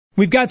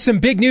We've got some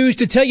big news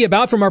to tell you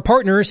about from our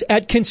partners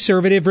at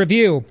Conservative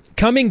Review.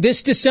 Coming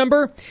this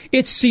December,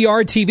 it's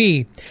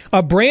CRTV,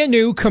 a brand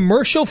new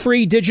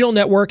commercial-free digital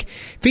network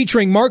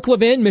featuring Mark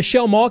Levin,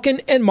 Michelle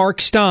Malkin, and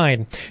Mark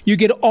Stein. You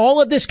get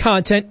all of this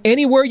content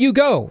anywhere you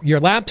go,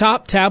 your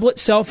laptop, tablet,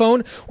 cell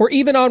phone, or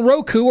even on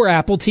Roku or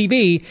Apple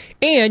TV.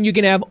 And you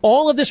can have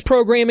all of this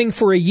programming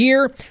for a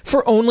year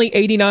for only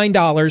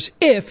 $89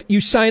 if you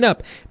sign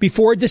up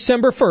before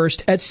December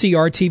 1st at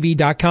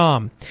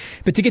CRTV.com.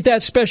 But to get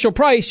that special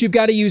price, you've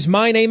got to use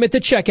my name at the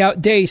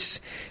checkout,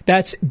 DEACE.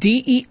 That's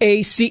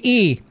DEACE.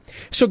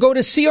 So go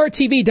to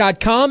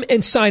CRTV.com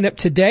and sign up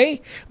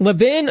today.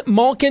 Levin,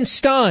 Malkin,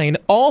 Stein,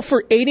 all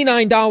for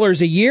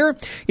 $89 a year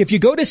if you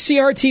go to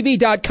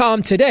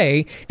CRTV.com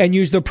today and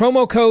use the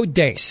promo code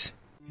DEACE.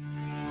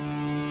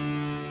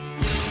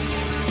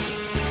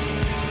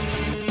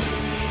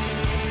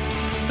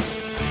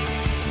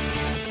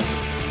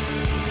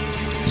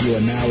 You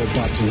are now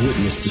about to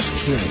witness the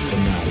strength of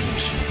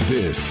knowledge.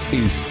 This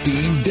is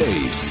Steve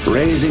Deace.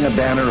 Raising a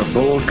banner of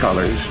bold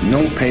colors,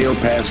 no pale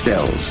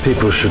pastels.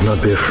 People should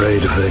not be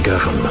afraid of their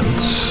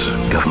governments.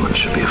 Governments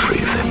should be afraid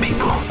of their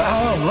people.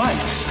 Our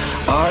rights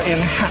are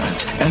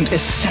inherent and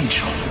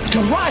essential,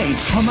 derived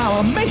from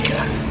our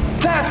Maker.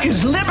 That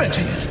is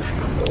liberty.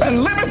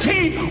 And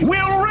liberty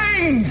will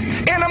reign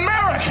in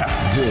America.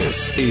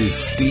 This is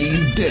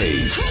Steve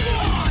Deace.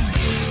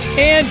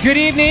 And good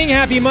evening.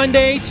 Happy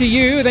Monday to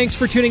you. Thanks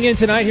for tuning in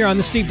tonight here on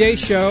the Steve Deace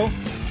Show.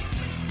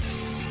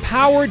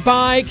 Powered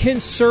by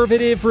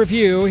Conservative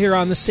Review here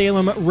on the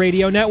Salem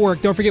Radio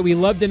Network. Don't forget, we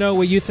love to know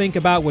what you think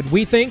about what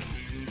we think.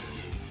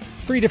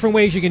 3 different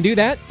ways you can do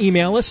that.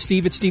 Email us,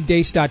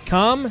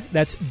 steve@stevedeace.com.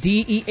 That's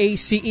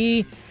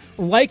DEACE.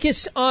 Like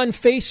us on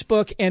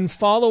Facebook and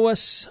follow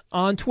us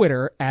on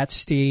Twitter at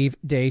Steve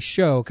Deace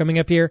Show. Coming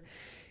up here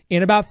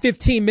in about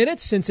 15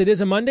 minutes, since it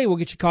is a Monday, we'll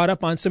get you caught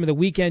up on some of the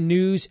weekend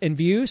news and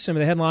views, some of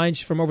the headlines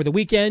from over the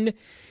weekend,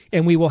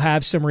 and we will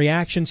have some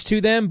reactions to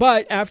them.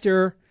 But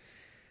after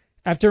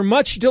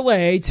much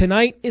delay,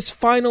 tonight is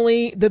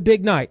finally the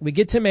big night. We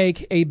get to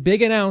make a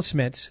big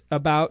announcement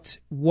about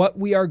what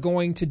we are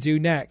going to do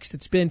next.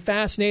 It's been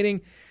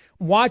fascinating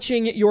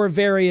watching your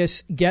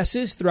various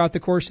guesses throughout the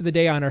course of the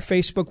day on our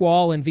Facebook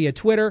wall and via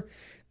Twitter.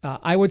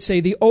 I would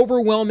say the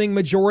overwhelming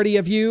majority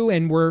of you,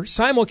 and we're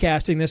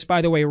simulcasting this,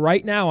 by the way,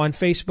 right now on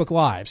Facebook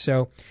Live.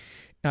 So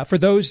for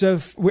those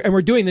and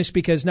we're doing this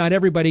because not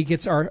everybody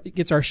gets our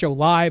show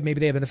live. Maybe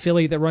they have an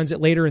affiliate that runs it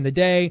later in the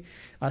day.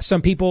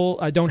 Some people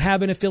don't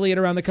have an affiliate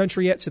around the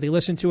country yet, so they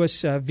listen to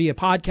us via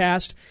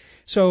podcast.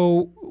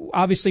 So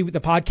obviously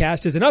the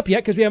podcast isn't up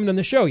yet because we haven't done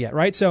the show yet,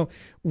 right? So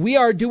we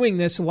are doing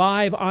this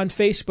live on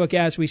Facebook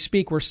as we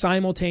speak. We're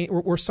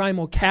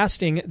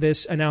simulcasting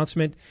this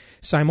announcement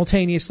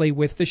simultaneously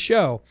with the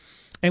show.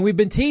 And we've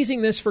been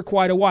teasing this for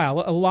quite a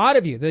while. A lot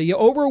of you, the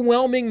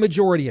overwhelming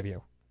majority of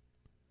you,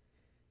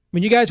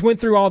 when you guys went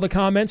through all the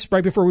comments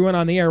right before we went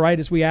on the air, right,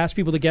 as we asked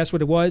people to guess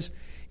what it was,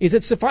 is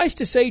it suffice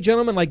to say,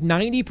 gentlemen, like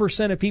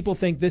 90% of people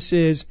think this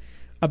is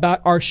about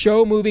our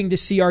show moving to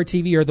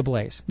CRTV or The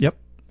Blaze? Yep.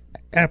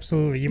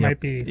 Absolutely, you might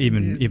be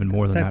even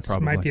more than that.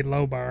 Probably might be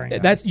low barring.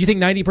 That's you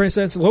think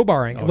 90% is low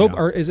barring? Oh,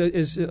 or is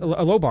a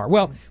low bar?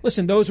 Well,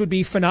 listen, those would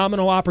be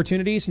phenomenal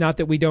opportunities. Not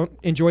that we don't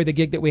enjoy the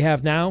gig that we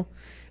have now,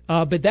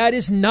 but that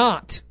is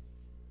not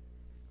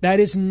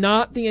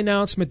the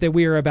announcement that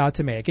we are about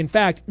to make. In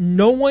fact,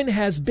 no one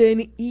has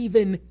been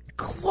even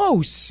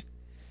close.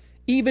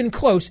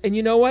 And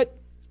you know what?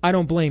 I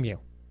don't blame you,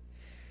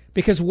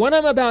 because what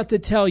I'm about to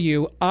tell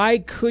you, I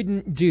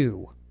couldn't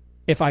do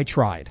if I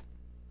tried.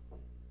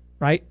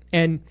 Right?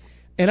 And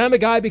I'm a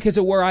guy, because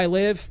of where I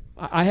live,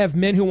 I have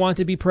men who want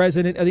to be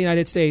president of the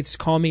United States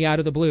call me out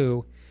of the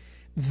blue.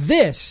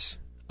 This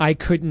I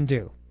couldn't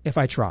do if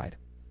I tried.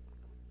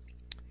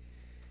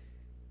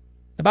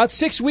 About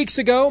 6 weeks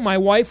ago, my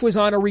wife was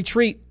on a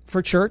retreat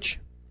for church,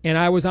 and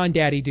I was on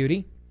daddy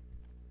duty.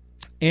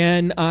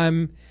 And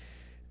I'm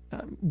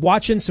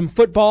watching some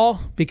football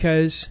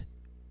because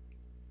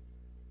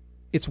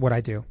it's what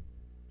I do.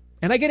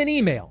 And I get an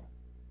email.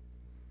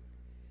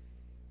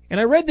 And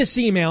I read this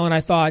email and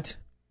I thought,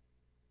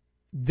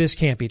 this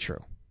can't be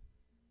true.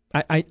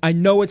 I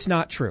know it's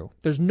not true.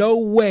 There is no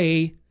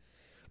way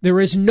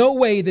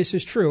this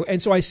is true.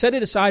 And so I set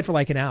it aside for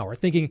like an hour,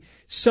 thinking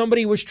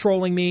somebody was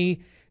trolling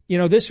me. You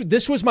know,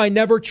 this was my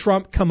never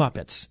Trump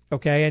comeuppance,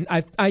 okay? And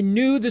I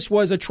knew this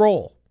was a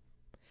troll.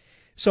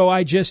 So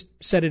I just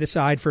set it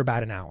aside for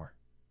about an hour.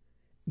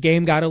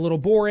 Game got a little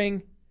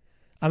boring.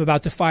 I'm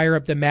about to fire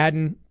up the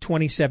Madden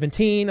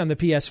 2017 on the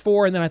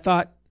PS4, and then I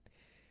thought,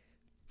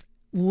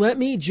 let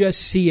me just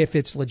see if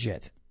it's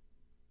legit.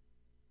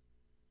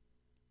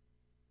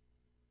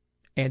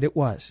 And it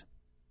was.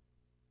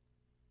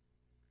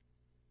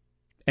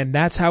 And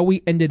that's how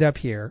we ended up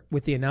here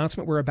with the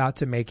announcement we're about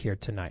to make here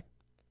tonight.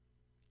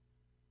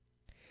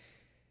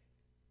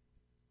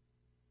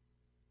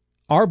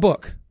 Our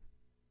book,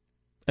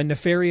 A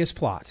Nefarious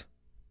Plot,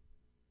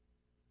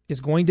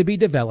 is going to be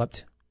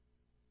developed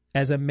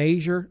as a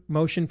major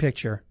motion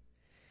picture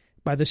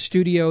by the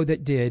studio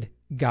that did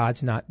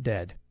God's Not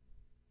Dead.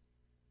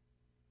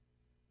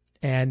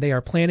 And they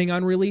are planning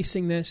on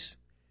releasing this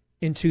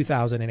in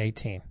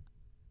 2018.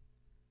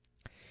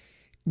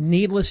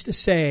 Needless to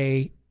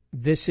say,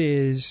 this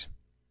is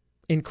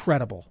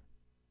incredible.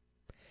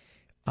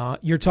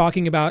 You're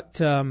talking about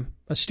a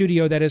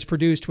studio that has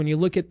produced, when you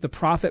look at the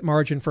profit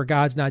margin for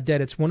God's Not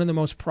Dead, it's one of the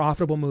most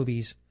profitable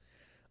movies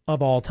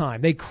of all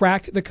time. They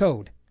cracked the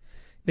code.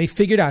 They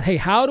figured out, hey,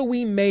 how do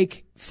we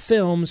make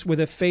films with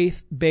a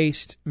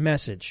faith-based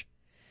message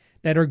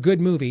that are good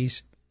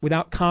movies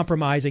without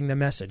compromising the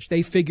message?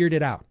 They figured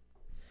it out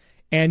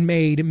and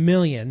made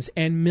millions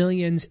and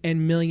millions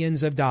and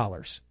millions of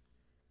dollars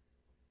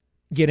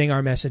getting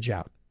our message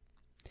out.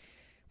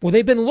 Well,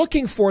 they've been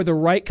looking for the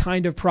right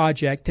kind of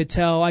project to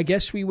tell, I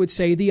guess we would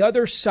say, the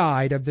other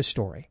side of the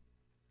story.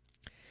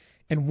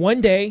 And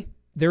one day,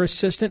 their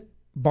assistant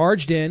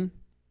barged in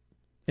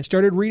and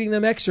started reading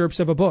them excerpts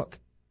of a book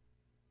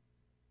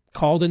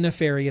called A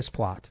Nefarious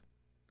Plot.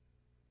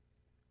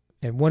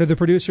 And one of the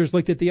producers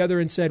looked at the other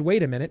and said,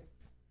 wait a minute,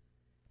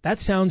 that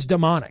sounds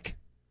demonic.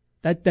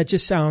 That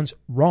just sounds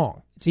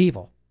wrong. It's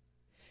evil.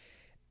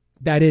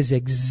 That is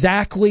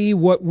exactly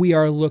what we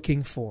are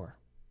looking for.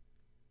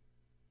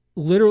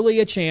 Literally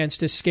a chance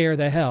to scare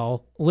the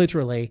hell,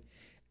 literally,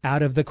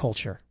 out of the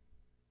culture.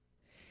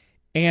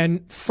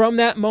 And from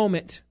that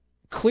moment,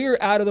 clear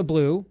out of the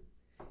blue,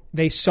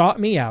 they sought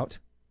me out,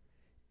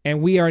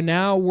 and we are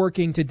now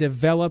working to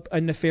develop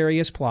A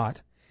Nefarious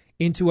Plot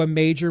into a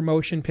major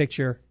motion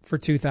picture for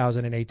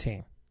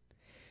 2018.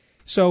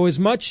 So as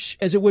much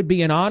as it would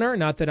be an honor,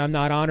 not that I'm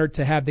not honored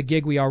to have the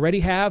gig we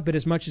already have, but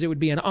as much as it would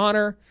be an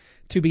honor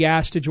to be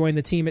asked to join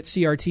the team at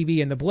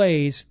CRTV and The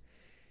Blaze,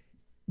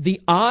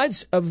 the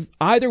odds of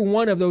either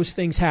one of those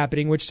things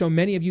happening, which so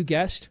many of you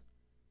guessed,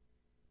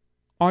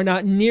 are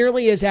not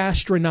nearly as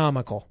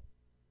astronomical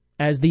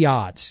as the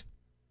odds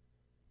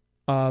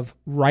of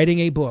writing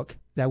a book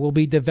that will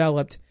be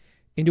developed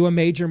into a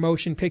major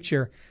motion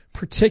picture,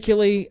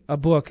 particularly a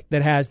book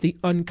that has the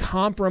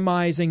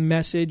uncompromising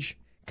message,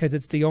 because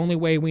it's the only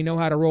way we know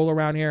how to roll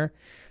around here,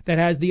 that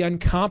has the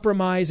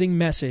uncompromising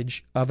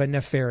message of a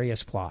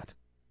nefarious plot.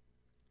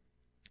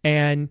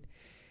 And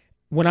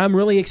what I'm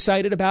really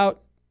excited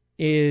about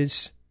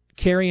is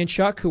Carrie and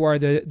Chuck, who are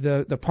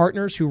the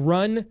partners who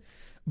run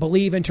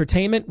Believe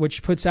Entertainment,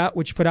 which put out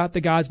the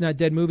God's Not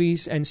Dead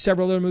movies and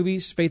several other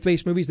movies,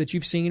 faith-based movies that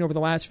you've seen over the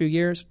last few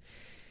years.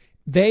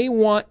 They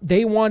want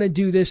to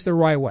do this the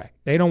right way.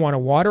 They don't want to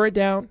water it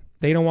down.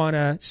 They don't want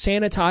to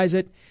sanitize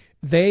it.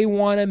 They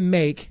want to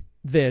make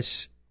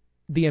this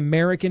the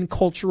American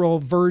cultural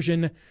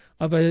version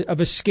of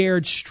a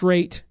scared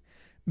straight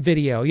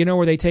video,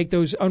 where they take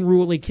those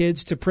unruly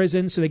kids to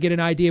prison so they get an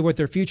idea of what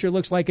their future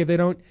looks like if they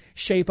don't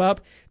shape up.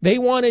 They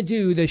want to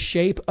do the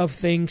shape of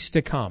things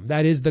to come.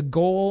 That is the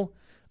goal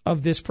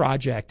of this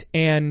project.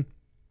 And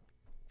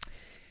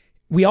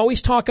we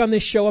always talk on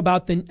this show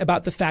about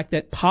the fact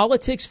that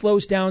politics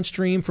flows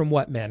downstream from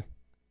what, men?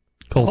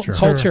 Culture.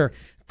 Culture.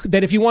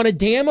 That if you want to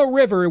dam a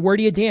river, where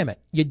do you dam it?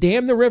 You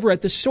dam the river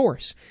at the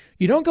source.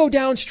 You don't go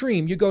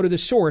downstream, you go to the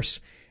source.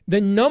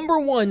 The number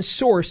one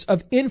source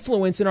of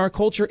influence in our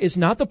culture is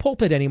not the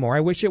pulpit anymore.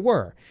 I wish it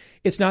were.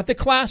 It's not the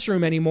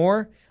classroom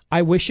anymore.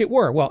 I wish it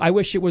were. Well, I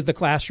wish it was the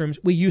classrooms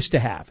we used to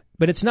have,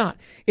 but it's not.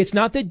 It's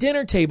not the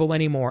dinner table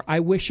anymore.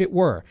 I wish it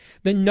were.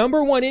 The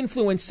number one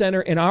influence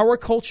center in our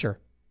culture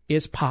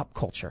is pop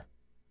culture,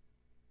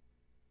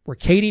 where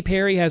Katy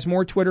Perry has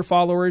more Twitter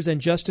followers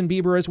and Justin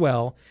Bieber as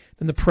well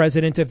than the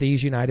president of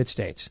these United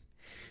States.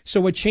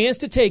 So a chance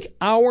to take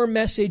our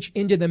message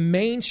into the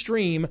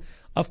mainstream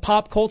of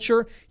pop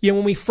culture.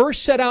 When we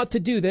first set out to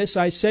do this,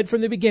 I said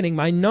from the beginning,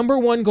 my number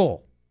one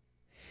goal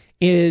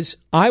is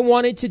I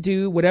wanted to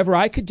do whatever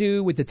I could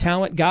do with the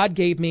talent God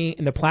gave me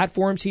and the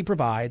platforms he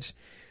provides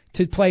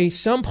to play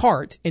some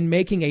part in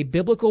making a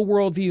biblical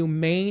worldview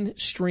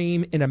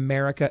mainstream in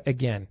America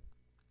again.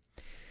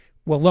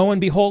 Well, lo and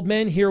behold,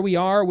 men, here we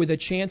are with a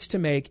chance to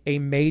make a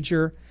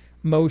major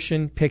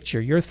motion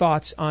picture. Your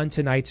thoughts on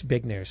tonight's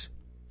big news?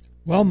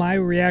 Well, my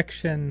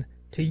reaction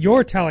to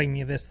your telling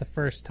me this the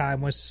first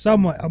time was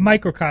somewhat a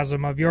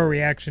microcosm of your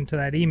reaction to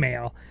that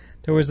email.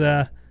 There was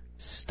a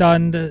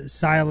stunned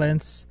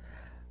silence,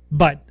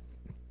 but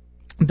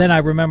then I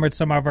remembered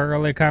some of our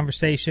earlier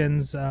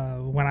conversations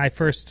when I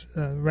first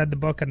read the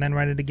book and then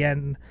read it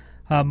again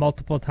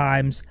multiple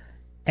times.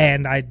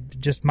 And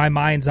my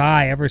mind's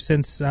eye, ever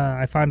since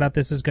I found out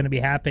this is going to be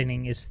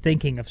happening, is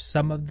thinking of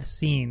some of the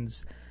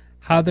scenes,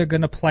 how they're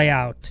going to play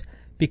out,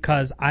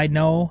 because I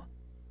know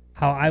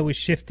how I was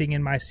shifting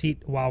in my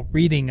seat while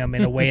reading them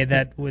in a way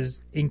that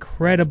was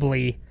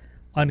incredibly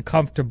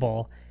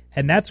uncomfortable.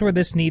 And that's where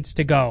this needs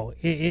to go.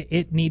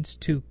 It needs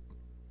to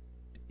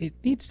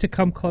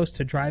come close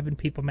to driving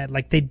people mad.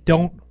 Like if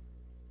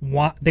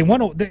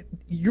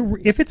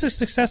it's a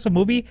successful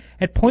movie,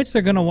 at points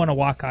they're going to want to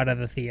walk out of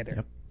the theater.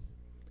 Yep.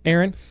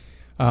 Aaron?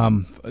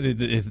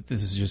 This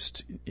is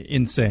just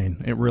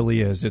insane. It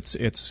really is.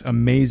 It's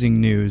amazing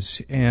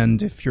news.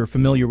 And if you're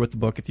familiar with the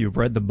book, if you've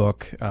read the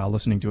book,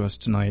 listening to us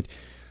tonight,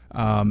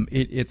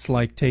 It's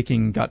like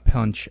taking gut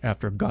punch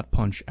after gut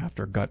punch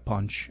after gut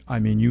punch. I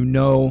mean, you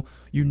know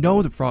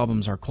the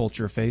problems our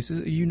culture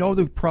faces, you know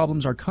the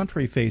problems our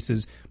country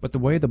faces, but the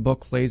way the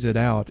book lays it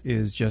out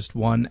is just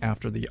one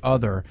after the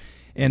other.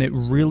 And it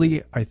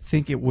really, I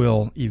think it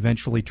will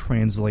eventually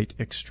translate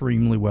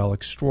extremely well,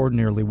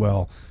 extraordinarily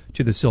well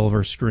to the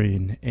silver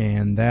screen.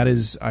 And that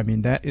is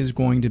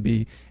going to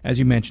be, as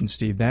you mentioned,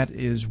 Steve, that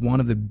is one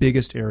of the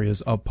biggest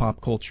areas of pop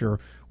culture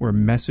where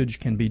message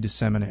can be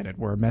disseminated,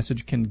 where a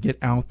message can get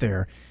out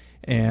there.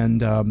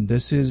 And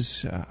this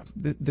is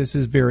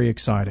very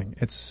exciting.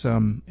 It's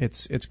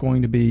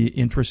going to be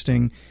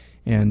interesting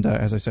and,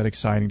 as I said,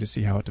 exciting to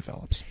see how it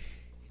develops.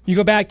 You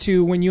go back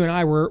to when you and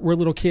I were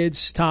little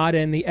kids, Todd,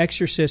 and The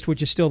Exorcist,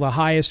 which is still the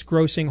highest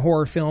grossing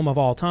horror film of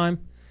all time,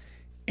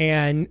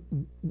 and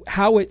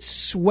how it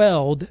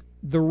swelled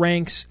the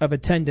ranks of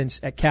attendance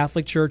at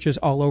Catholic churches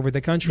all over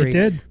the country. It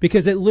did.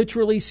 Because it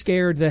literally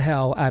scared the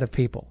hell out of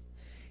people.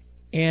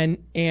 And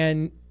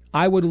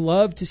I would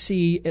love to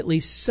see at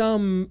least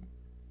some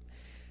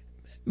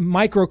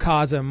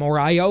microcosm or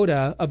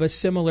iota of a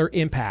similar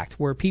impact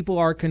where people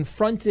are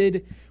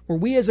confronted, where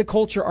we as a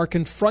culture are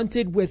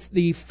confronted with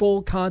the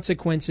full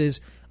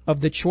consequences of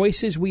the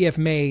choices we have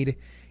made,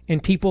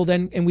 and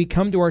we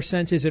come to our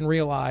senses and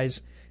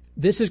realize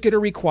this is going to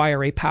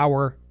require a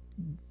power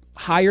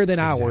higher than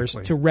ours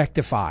to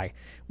rectify,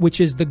 which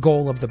is the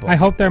goal of the book. I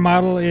hope their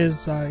model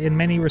is, in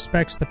many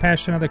respects, the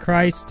Passion of the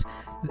Christ.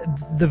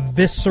 The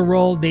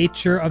visceral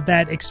nature of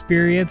that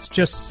experience,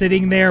 just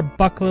sitting there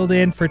buckled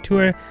in for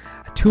 2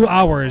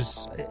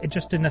 hours,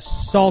 just an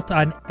assault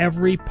on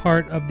every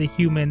part of the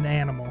human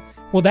animal.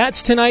 Well,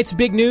 that's tonight's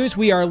big news.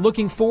 We are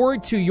looking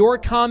forward to your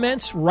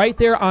comments right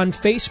there on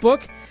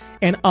Facebook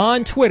and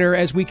on Twitter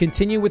as we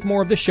continue with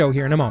more of the show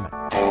here in a moment.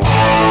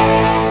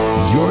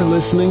 You're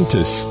listening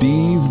to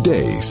Steve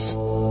Deace.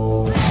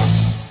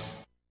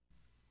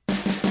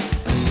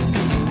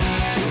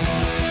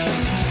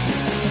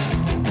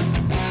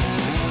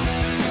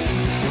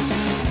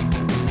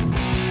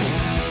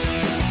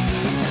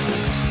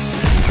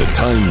 The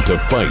time to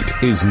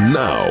fight is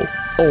now.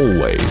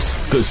 Always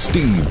the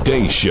Steve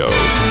Deace Show.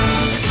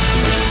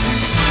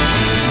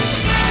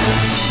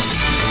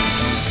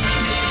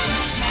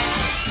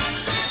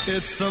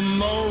 It's the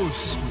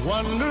most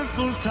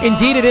wonderful time.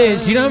 Indeed it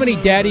is. Do you know how many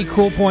daddy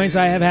cool points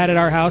I have had at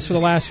our house for the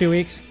last few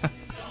weeks?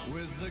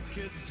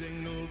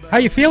 How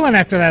you feeling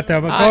after that, though,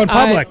 about going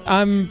public?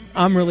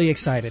 I'm really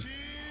excited.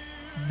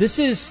 This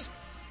is,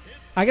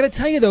 I got to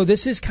tell you, though,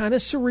 this is kind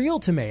of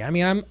surreal to me. I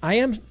mean,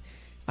 I'm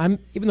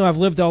even though I've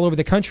lived all over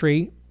the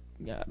country,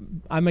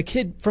 I'm a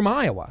kid from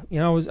Iowa. You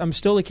know, I'm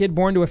still a kid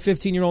born to a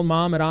 15-year-old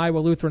mom at Iowa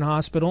Lutheran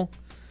Hospital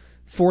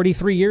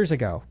 43 years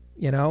ago,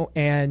 you know,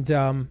 and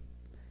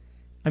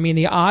I mean,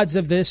 the odds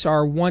of this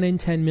are 1 in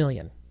 10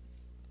 million.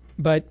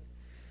 But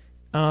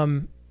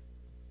I'm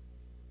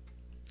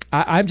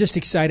just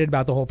excited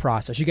about the whole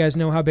process. You guys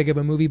know how big of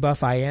a movie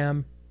buff I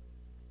am.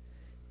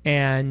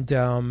 And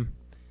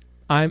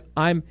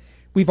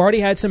we've already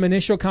had some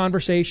initial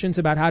conversations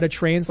about how to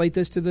translate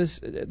this to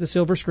the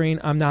silver screen.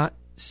 I'm not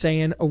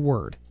saying a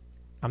word.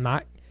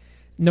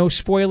 No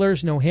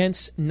spoilers, no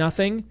hints,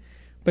 nothing.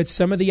 But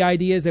some of the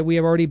ideas that we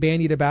have already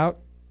bandied about,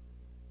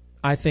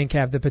 I think,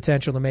 have the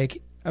potential to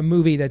make a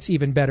movie that's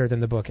even better than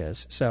the book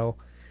is. So,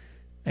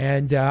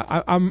 and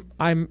I'm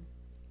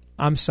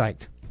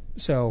psyched.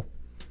 So,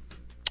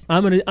 I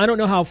don't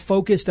know how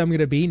focused I'm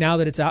gonna be now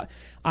that it's out.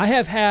 I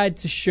have had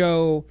to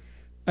show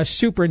a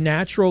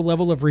supernatural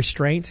level of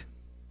restraint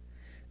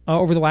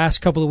over the last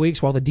couple of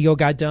weeks while the deal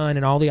got done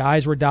and all the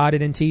I's were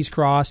dotted and T's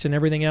crossed and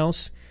everything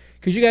else.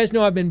 Because you guys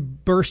know I've been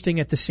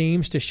bursting at the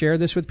seams to share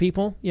this with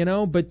people, you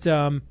know, but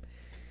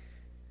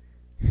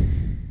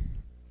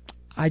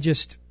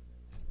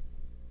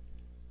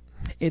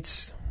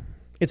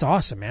it's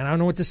awesome, man. I don't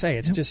know what to say.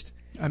 It's just.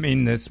 I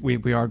mean,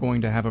 we are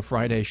going to have a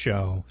Friday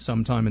show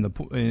sometime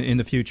in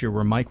the future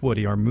where Mike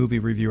Woody, our movie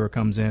reviewer,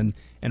 comes in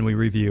and we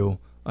review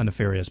A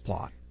Nefarious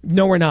Plot.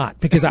 No, we're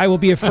not, because I will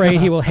be afraid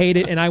he will hate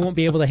it and I won't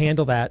be able to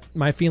handle that.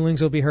 My feelings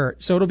will be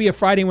hurt. So it'll be a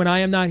Friday when I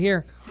am not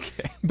here.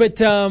 Okay.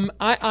 But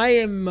I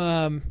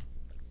am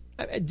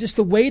just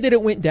the way that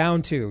it went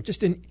down to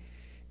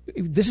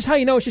this is how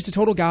you know it's just a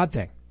total God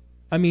thing.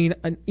 I mean,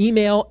 an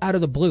email out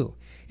of the blue.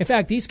 In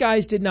fact, these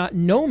guys did not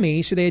know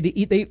me, so they had to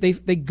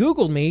they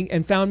Googled me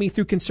and found me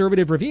through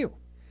Conservative Review.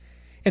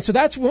 And so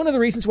that's one of the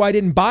reasons why I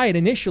didn't buy it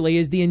initially,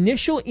 is the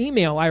initial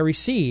email I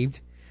received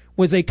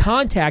was a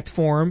contact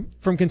form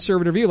from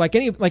Conservative Review. Like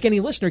any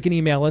listener can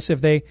email us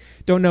if they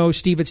don't know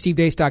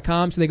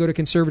steve@stevedeace.com, so they go to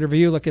Conservative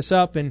Review, look us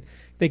up, and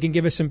they can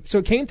give us some. So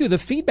it came through the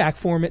feedback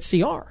form at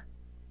CR.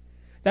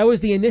 That was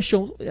the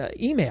initial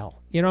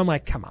email. You know, I'm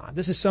like, come on,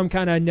 this is some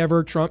kind of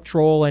never Trump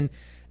troll, and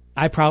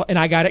I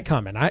got it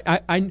coming. I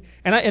kind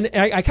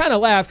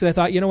of laughed because I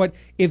thought, you know what?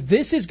 If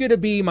this is going to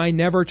be my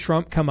never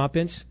Trump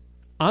comeuppance,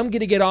 I'm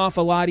going to get off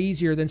a lot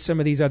easier than some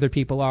of these other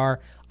people are.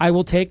 I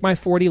will take my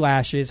 40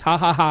 lashes. Ha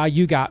ha ha!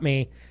 You got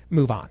me.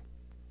 Move on.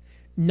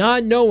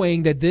 Not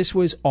knowing that this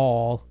was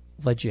all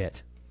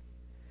legit.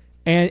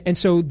 And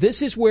so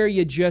this is where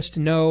you just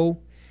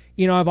know,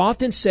 I've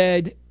often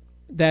said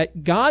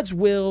that God's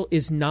will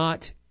is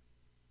not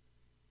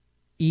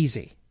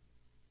easy,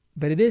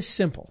 but it is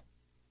simple.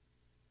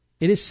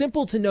 It is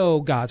simple to know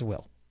God's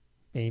will.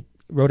 He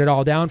wrote it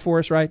all down for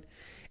us, right?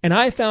 And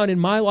I found in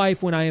my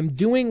life when I am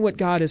doing what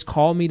God has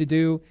called me to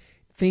do,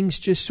 things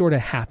just sort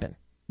of happen.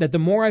 That the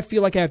more I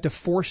feel like I have to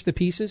force the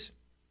pieces,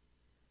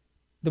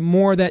 the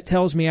more that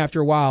tells me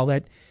after a while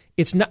that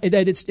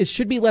it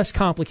should be less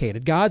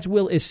complicated. God's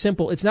will is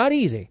simple. It's not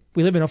easy.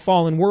 We live in a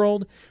fallen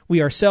world.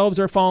 We ourselves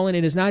are fallen.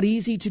 It is not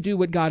easy to do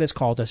what God has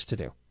called us to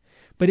do.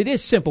 But it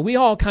is simple. We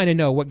all kind of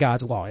know what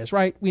God's law is,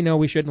 right? We know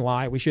we shouldn't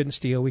lie, we shouldn't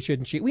steal, we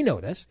shouldn't cheat. We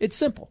know this. It's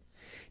simple.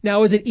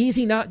 Now, is it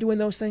easy not doing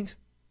those things?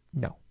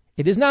 No.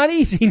 It is not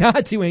easy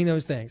not doing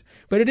those things.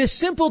 But it is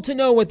simple to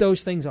know what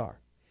those things are.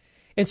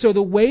 And so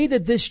the way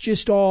that this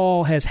just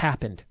all has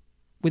happened,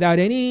 without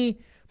any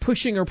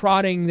pushing or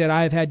prodding that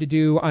I've had to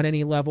do on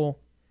any level,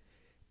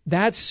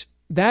 that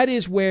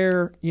is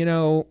where,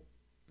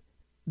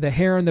 the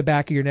hair on the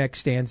back of your neck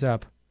stands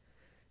up.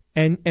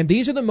 And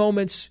these are the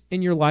moments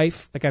in your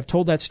life, like I've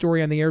told that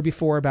story on the air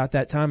before about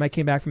that time I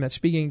came back from that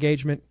speaking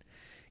engagement,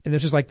 and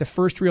this was like the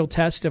first real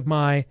test of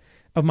my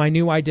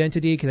new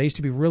identity, because I used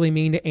to be really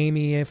mean to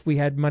Amy if we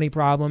had money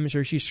problems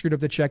or she screwed up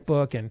the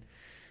checkbook,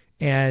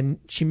 and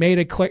she made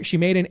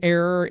an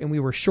error, and we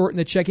were short in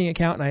the checking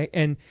account,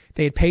 and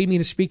they had paid me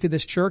to speak to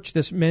this church,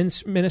 this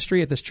men's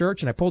ministry at this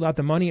church, and I pulled out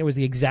the money. It was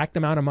the exact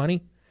amount of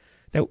money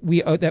that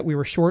we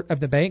were short of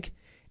the bank,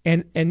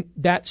 and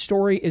that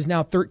story is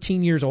now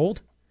 13 years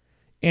old,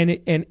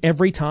 and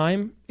every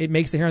time it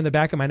makes the hair on the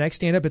back of my neck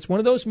stand up. It's one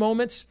of those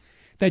moments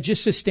that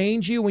just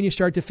sustains you when you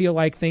start to feel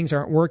like things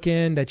aren't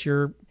working, that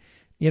you're,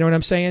 you know what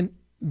I'm saying?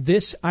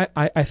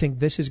 I think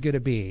this is going to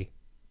be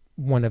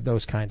one of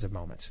those kinds of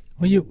moments.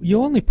 Well,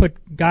 you only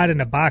put God in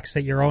a box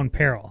at your own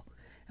peril.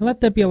 And let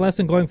that be a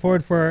lesson going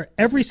forward for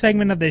every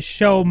segment of this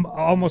show,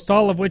 almost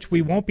all of which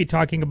we won't be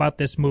talking about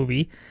this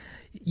movie.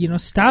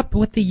 Stop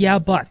with the yeah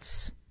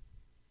buts.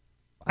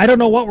 I don't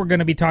know what we're going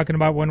to be talking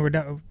about when we're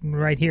done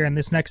right here in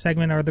this next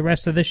segment or the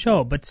rest of the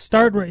show, but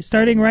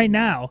starting right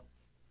now,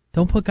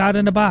 don't put God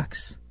in a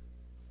box.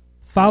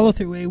 Follow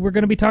through. We're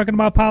going to be talking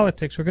about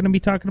politics. We're going to be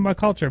talking about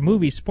culture,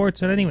 movies,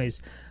 sports, and anyways.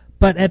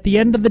 But at the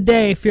end of the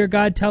day, fear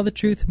God, tell the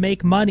truth,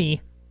 make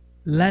money.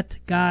 Let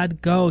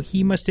God go.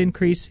 He must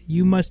increase.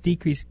 You must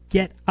decrease.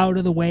 Get out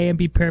of the way and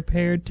be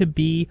prepared to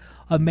be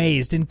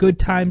amazed in good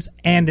times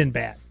and in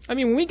bad. I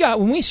mean,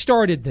 when we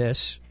started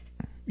this,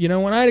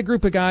 when I had a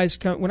group of guys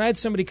when I had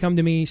somebody come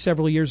to me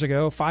several years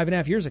ago,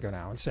 5.5 years ago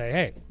now, and say,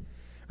 hey,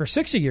 or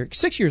 6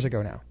 years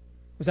ago now,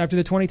 it was after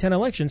the 2010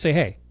 election, say,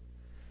 hey,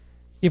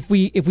 if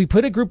we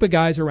put a group of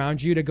guys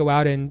around you to go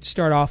out and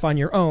start off on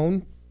your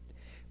own,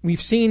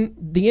 we've seen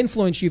the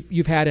influence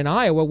you've had in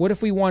Iowa. What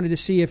if we wanted to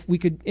see if we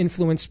could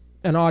influence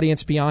an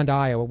audience beyond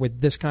Iowa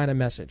with this kind of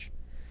message?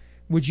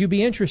 Would you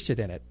be interested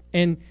in it?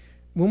 And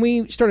when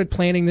we started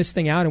planning this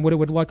thing out and what it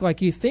would look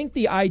like, you think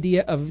the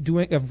idea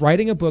of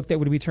writing a book that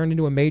would be turned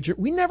into a major,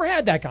 we never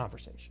had that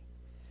conversation.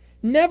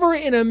 Never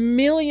in a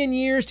million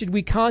years did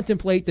we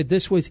contemplate that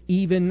this was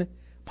even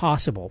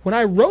possible. When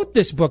I wrote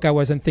this book, I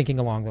wasn't thinking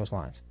along those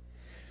lines.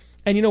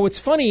 And what's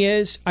funny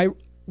is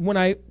when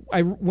I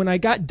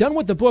got done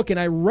with the book and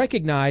I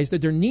recognized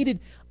that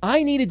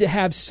I needed to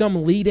have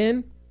some lead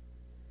in,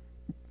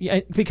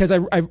 because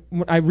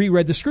I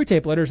reread the Screw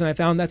Tape Letters and I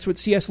found that's what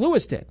C.S.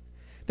 Lewis did.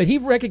 That he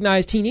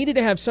recognized he needed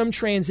to have some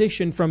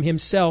transition from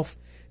himself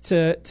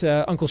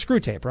to Uncle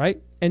Screwtape,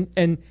 right?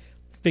 And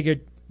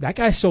figured that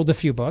guy sold a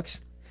few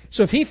books.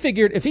 So if he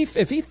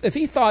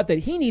thought that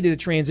he needed a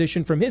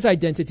transition from his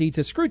identity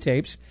to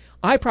Screwtapes,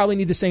 I probably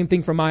need the same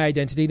thing from my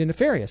identity to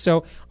Nefarious.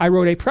 So I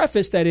wrote a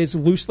preface that is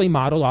loosely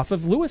modeled off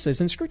of Lewis's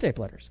and Screwtape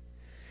Letters.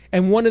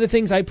 And one of the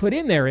things I put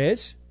in there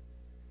is,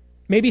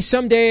 maybe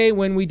someday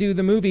when we do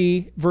the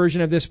movie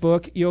version of this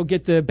book, you'll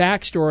get the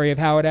backstory of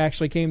how it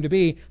actually came to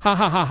be. Ha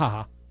ha ha ha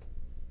ha.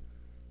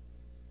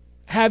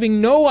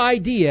 Having no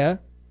idea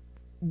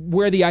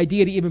where the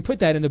idea to even put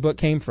that in the book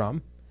came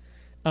from,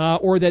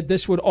 or that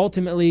this would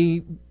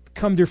ultimately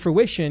come to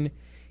fruition,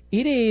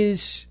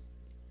 it's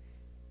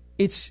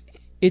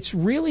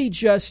really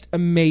just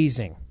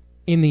amazing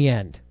in the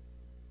end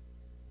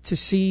to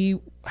see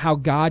how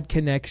God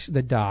connects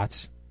the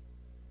dots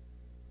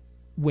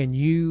when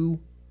you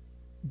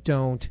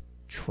don't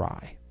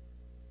try.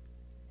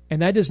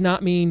 And that does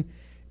not mean,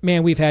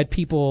 man, we've had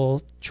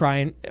people try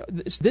and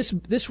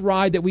this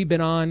ride that we've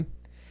been on,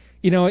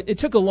 it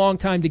took a long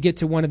time to get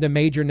to one of the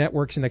major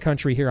networks in the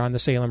country here on the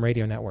Salem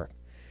Radio Network.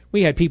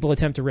 We had people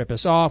attempt to rip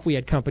us off. We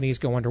had companies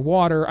go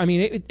underwater. I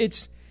mean,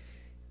 this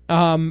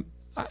has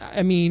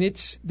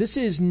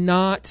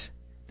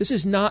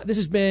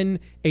been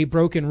a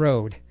broken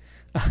road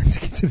to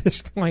get to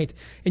this point.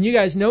 And you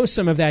guys know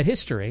some of that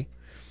history,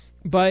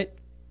 but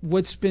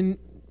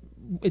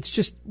it's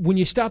just when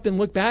you stop and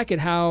look back at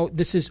how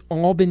this has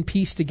all been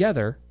pieced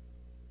together,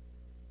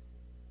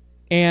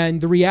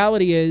 and the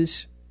reality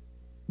is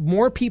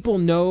more people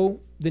know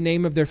the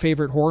name of their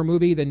favorite horror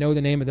movie than know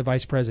the name of the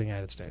Vice President of the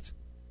United States.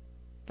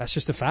 That's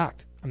just a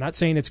fact. I'm not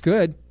saying it's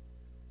good.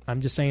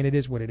 I'm just saying it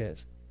is what it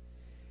is.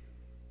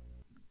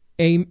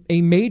 A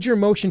major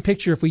motion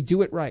picture, if we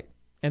do it right,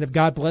 and if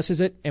God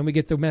blesses it and we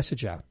get the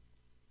message out,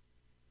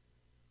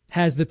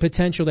 has the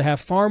potential to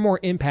have far more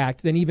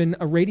impact than even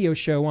a radio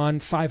show on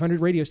 500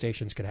 radio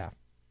stations could have.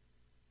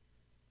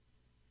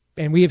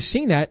 And we have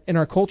seen that in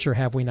our culture,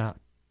 have we not?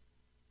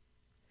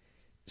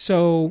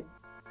 So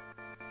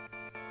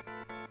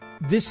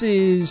it's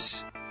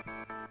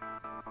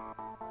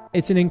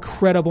an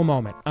incredible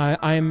moment.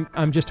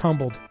 I'm just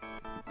humbled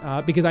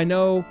because I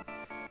know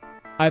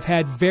I've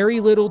had very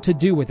little to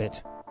do with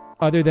it,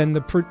 other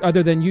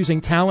than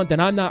using talent that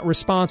I'm not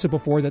responsible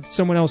for, that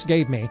someone else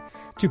gave me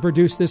to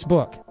produce this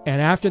book.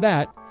 And after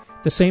that,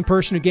 the same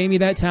person who gave me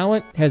that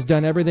talent has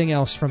done everything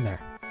else from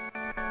there.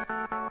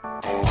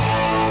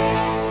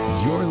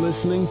 You're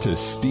listening to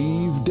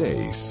Steve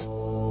Deace.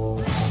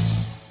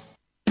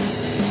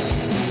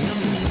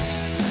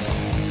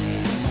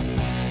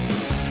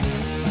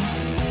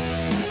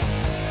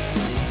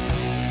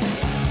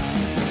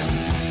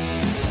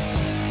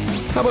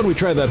 How about we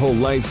try that whole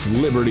life,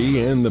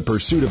 liberty, and the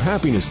pursuit of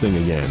happiness thing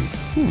again?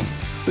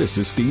 This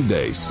is Steve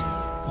Deace.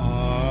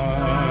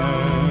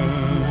 I'm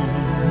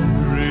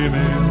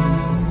dreaming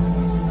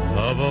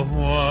of a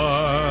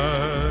white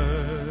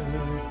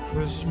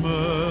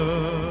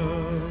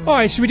Christmas. All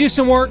right, should we do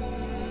some work?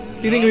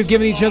 Do you think we've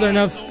given each other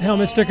enough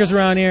helmet stickers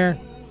around here?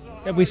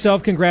 Have we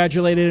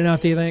self-congratulated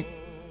enough, do you think?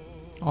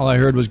 All I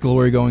heard was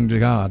glory going to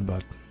God,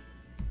 but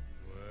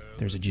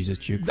there's a Jesus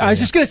juke. I was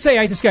just going to say,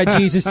 I just got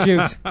Jesus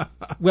juked.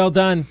 Well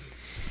done.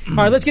 All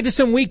right, let's get to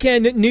some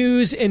weekend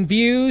news and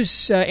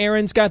views.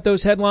 Aaron's got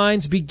those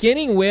headlines,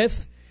 beginning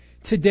with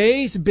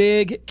today's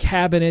big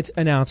cabinet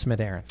announcement,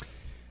 Aaron.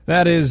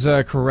 That is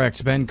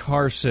correct. Ben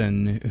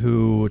Carson,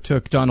 who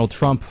took Donald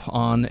Trump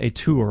on a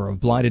tour of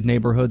blighted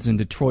neighborhoods in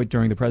Detroit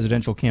during the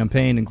presidential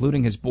campaign,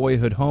 including his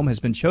boyhood home, has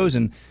been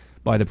chosen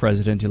by the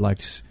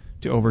president-elect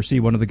to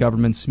oversee one of the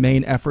government's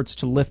main efforts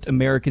to lift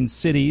American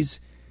cities,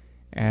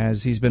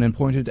 as he's been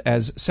appointed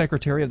as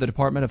Secretary of the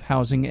Department of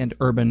Housing and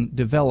Urban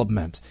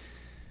Development.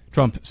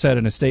 Trump said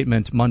in a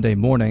statement Monday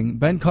morning,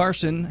 Ben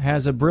Carson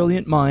has a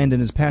brilliant mind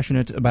and is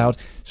passionate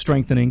about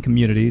strengthening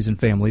communities and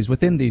families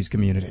within these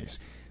communities.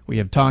 We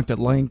have talked at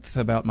length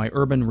about my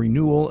urban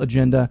renewal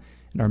agenda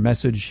and our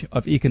message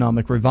of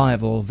economic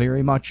revival,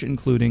 very much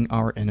including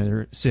our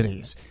inner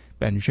cities.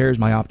 Ben shares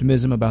my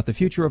optimism about the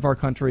future of our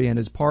country and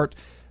is part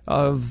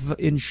of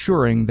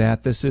ensuring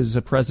that this is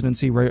a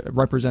presidency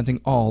representing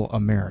all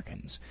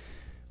Americans.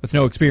 With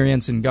no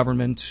experience in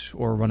government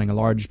or running a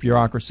large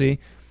bureaucracy,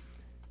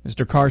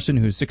 Mr. Carson,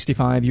 who's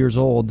 65 years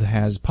old,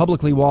 has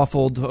publicly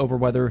waffled over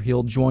whether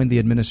he'll join the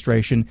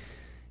administration.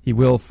 He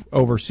will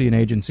oversee an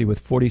agency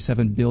with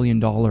 $47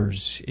 billion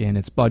in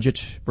its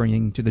budget,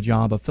 bringing to the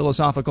job of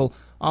philosophical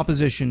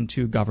opposition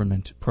to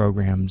government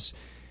programs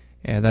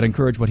that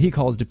encourage what he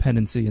calls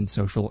dependency and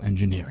social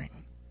engineering.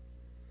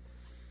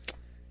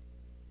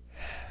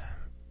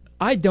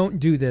 I don't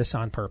do this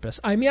on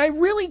purpose. I mean, I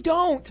really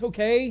don't,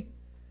 okay?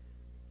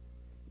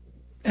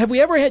 Have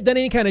we ever done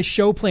any kind of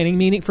show planning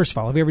meeting? First of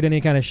all, have we ever done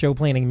any kind of show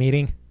planning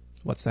meeting?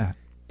 What's that?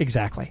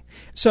 Exactly.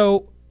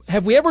 So,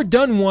 have we ever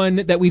done one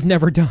that we've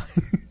never done?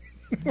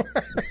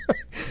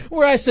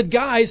 Where I said,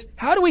 guys,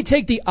 how do we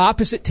take the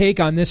opposite take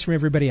on this from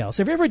everybody else?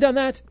 Have you ever done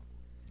that?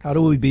 How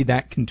do we be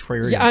that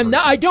contrarian?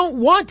 Yeah, I don't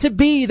want to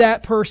be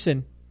that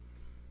person,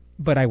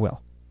 but I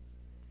will.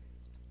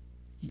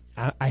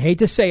 I hate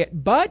to say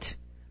it, but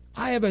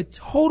I have a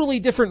totally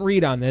different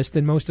read on this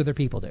than most other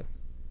people do.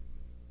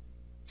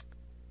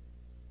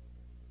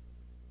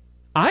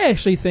 I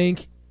actually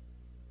think,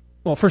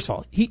 well, first of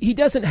all, he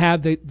doesn't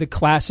have the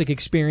classic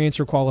experience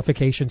or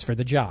qualifications for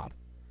the job,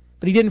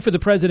 but he didn't for the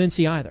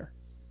presidency either.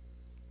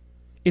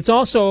 It's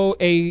also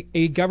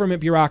a government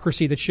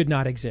bureaucracy that should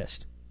not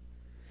exist.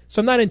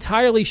 So I'm not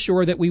entirely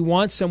sure that we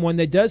want someone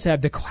that does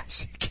have the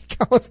classic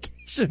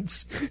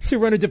qualifications to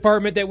run a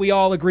department that we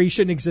all agree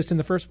shouldn't exist in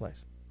the first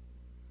place.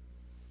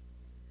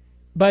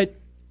 But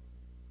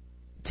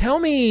tell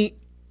me,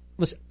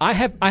 listen, I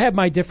have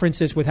my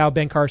differences with how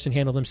Ben Carson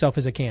handled himself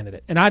as a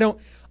candidate, and I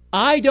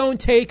don't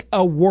take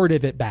a word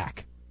of it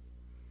back.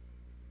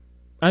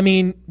 I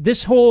mean,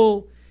 this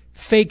whole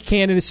fake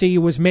candidacy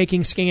was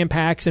making scam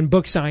packs and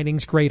book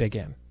signings great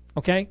again.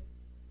 Okay?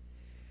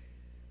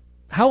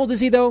 How old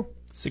is he, though?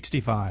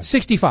 65.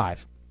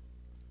 65.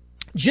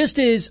 Just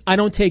as I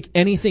don't take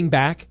anything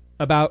back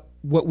about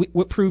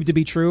what proved to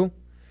be true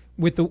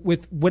with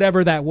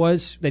whatever that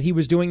was that he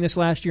was doing this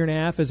last year and a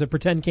half as a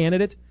pretend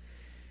candidate,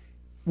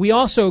 we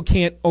also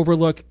can't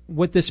overlook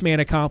what this man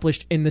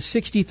accomplished in the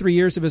 63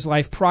 years of his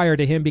life prior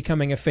to him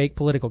becoming a fake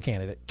political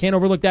candidate. Can't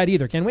overlook that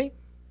either, can we?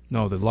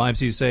 No, the lives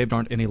he saved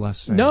aren't any less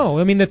saved. No,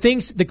 I mean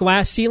the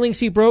glass ceilings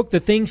he broke, the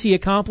things he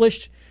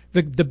accomplished,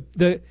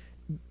 the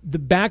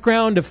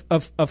background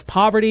of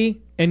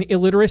poverty and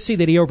illiteracy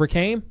that he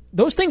overcame,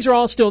 those things are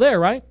all still there,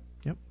 right?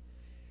 Yep.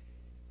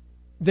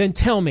 Then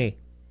tell me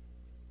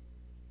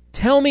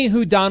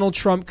who Donald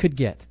Trump could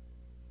get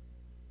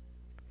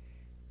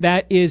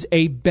that is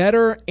a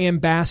better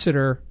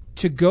ambassador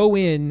to go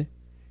in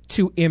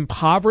to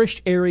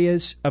impoverished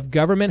areas of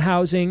government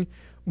housing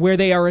where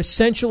they are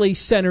essentially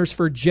centers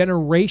for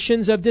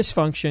generations of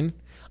dysfunction.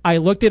 I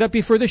looked it up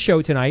before the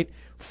show tonight.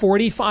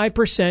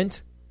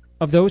 45%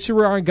 of those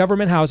who are in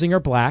government housing are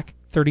black.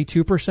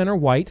 32% are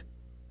white.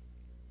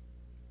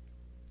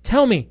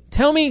 Tell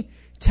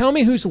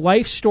me whose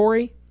life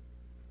story,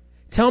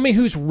 tell me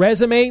whose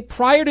resume,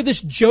 prior to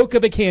this joke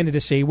of a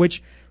candidacy,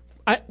 which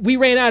we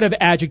ran out of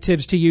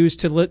adjectives to use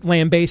to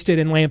lambaste it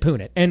and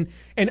lampoon it. And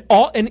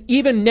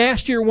even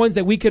nastier ones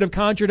that we could have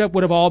conjured up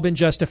would have all been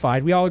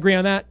justified. We all agree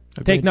on that?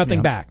 Agreed. Take nothing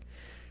Yeah. back.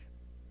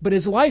 But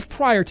his life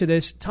prior to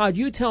this, Todd,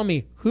 you tell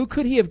me, who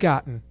could he have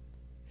gotten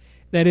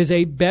that is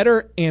a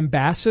better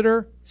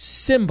ambassador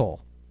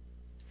symbol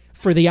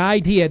for the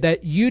idea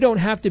that you don't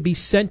have to be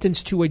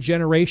sentenced to a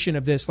generation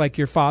of this like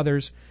your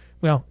fathers?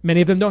 Well,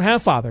 many of them don't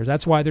have fathers.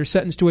 That's why they're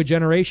sentenced to a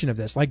generation of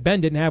this. Like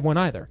Ben didn't have one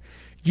either.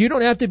 You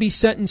don't have to be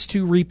sentenced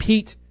to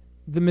repeat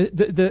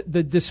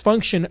the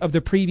dysfunction of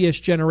the previous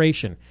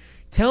generation.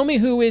 Tell me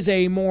who is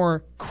a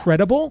more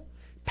credible,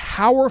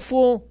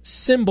 powerful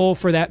symbol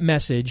for that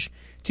message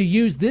to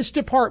use this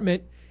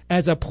department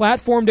as a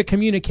platform to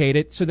communicate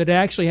it so that it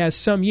actually has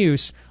some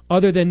use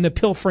other than the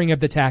pilfering of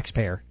the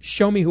taxpayer.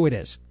 Show me who it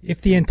is.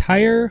 If the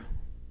entire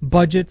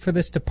budget for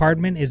this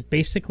department is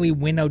basically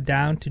winnowed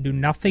down to do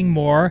nothing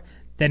more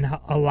than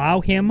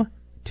allow him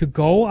to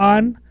go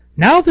on,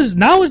 now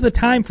is the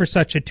time for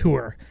such a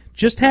tour.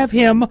 Just have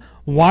him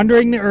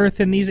wandering the earth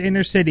in these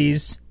inner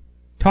cities,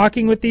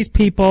 talking with these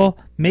people,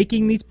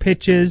 making these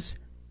pitches.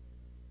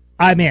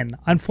 I'm in.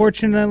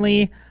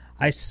 Unfortunately,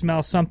 I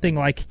smell something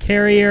like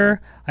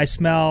Carrier.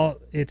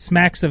 It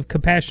smacks of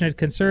compassionate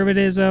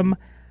conservatism.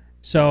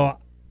 So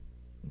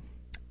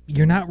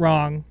you're not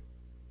wrong,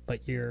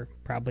 but you're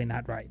probably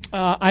not right.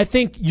 I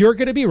think you're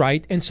going to be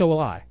right, and so will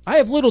I. I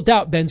have little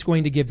doubt Ben's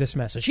going to give this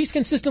message. He was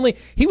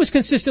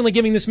consistently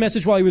giving this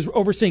message while he was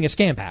overseeing a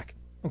scam pack.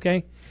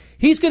 Okay?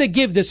 He's going to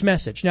give this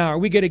message. Now, are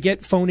we going to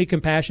get phony,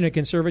 compassionate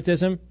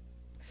conservatism?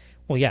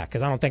 Well, yeah,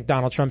 because I don't think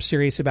Donald Trump's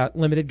serious about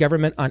limited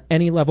government on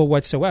any level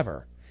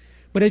whatsoever.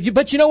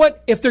 But you know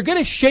what? If they're going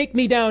to shake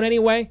me down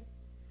anyway,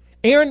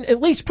 Aaron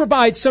at least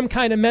provides some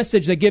kind of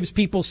message that gives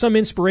people some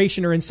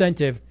inspiration or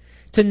incentive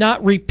to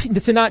not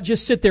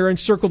just sit there and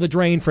circle the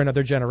drain for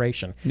another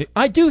generation.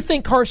 I do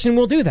think Carson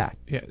will do that.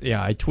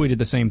 Yeah, I tweeted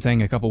the same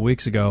thing a couple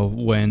weeks ago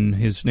when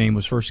his name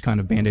was first kind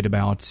of bandied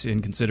about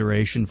in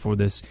consideration for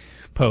this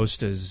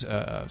post as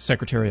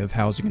Secretary of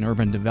Housing and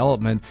Urban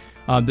Development.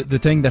 The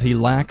thing that he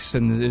lacks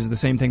and is the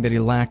same thing that he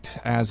lacked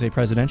as a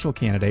presidential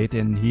candidate,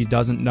 and he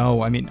doesn't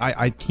know. I mean,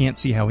 I can't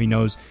see how he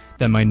knows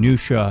the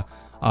minutia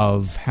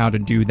of how to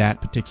do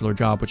that particular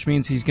job, which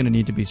means he's going to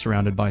need to be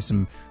surrounded by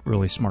some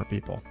really smart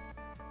people.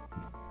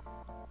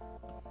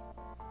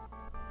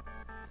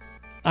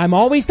 I'm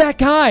always that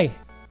guy.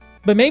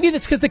 But maybe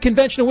that's because the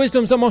conventional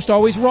wisdom's almost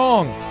always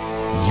wrong.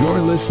 You're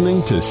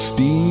listening to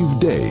Steve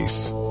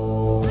Deace.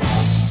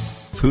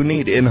 Who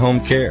need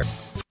in-home care?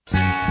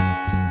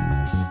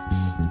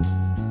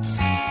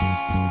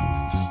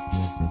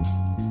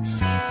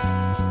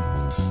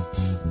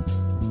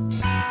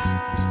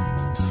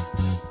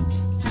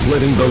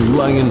 Letting the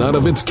lion out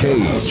of its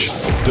cage.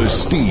 The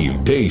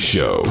Steve Deace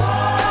Show.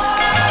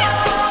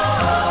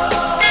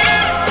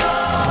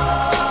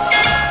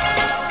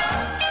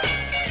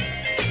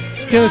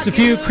 You know, it's a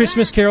few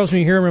Christmas carols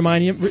when you hear them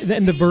remind you,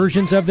 and the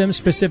versions of them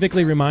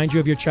specifically remind you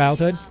of your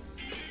childhood.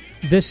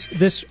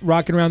 This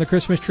 "Rockin' Around the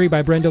Christmas Tree"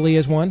 by Brenda Lee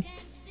is one.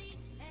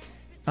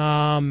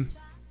 The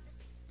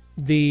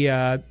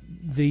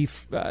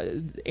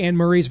Anne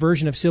Murray's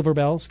version of "Silver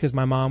Bells," because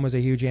my mom was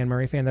a huge Anne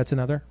Murray fan. That's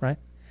another, right?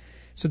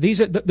 So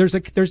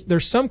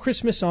there's some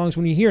Christmas songs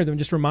when you hear them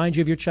just remind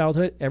you of your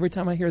childhood. Every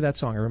time I hear that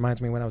song, it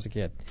reminds me when I was a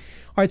kid.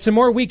 All right, some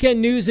more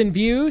weekend news and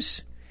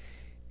views.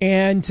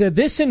 And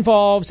this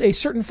involves a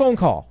certain phone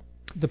call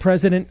the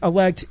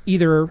president-elect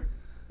either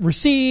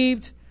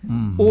received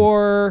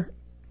or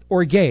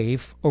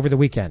gave over the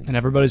weekend. And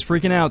everybody's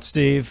freaking out,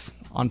 Steve.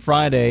 On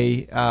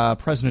Friday,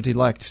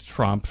 President-elect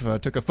Trump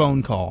took a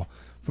phone call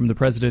from the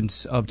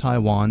president of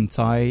Taiwan,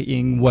 Tsai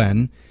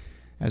Ing-wen.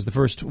 As the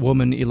first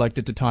woman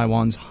elected to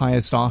Taiwan's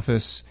highest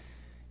office,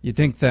 you'd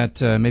think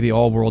that maybe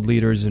all world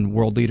leaders and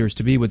world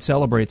leaders-to-be would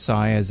celebrate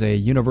Tsai as a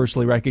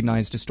universally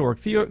recognized historic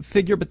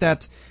figure, but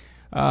that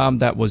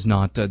was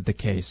not the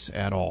case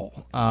at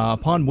all.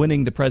 Upon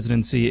winning the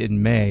presidency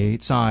in May,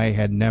 Tsai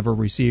had never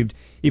received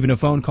even a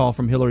phone call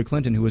from Hillary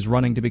Clinton, who was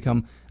running to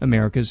become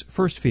America's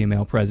first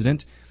female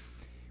president.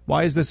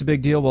 Why is this a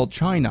big deal? Well,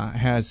 China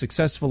has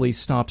successfully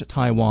stopped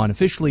Taiwan,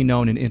 officially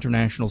known in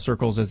international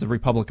circles as the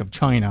Republic of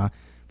China,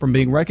 from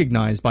being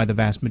recognized by the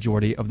vast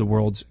majority of the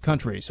world's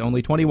countries.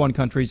 Only 21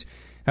 countries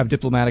have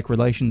diplomatic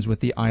relations with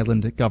the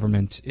island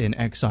government in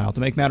exile. To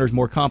make matters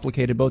more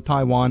complicated, both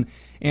Taiwan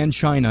and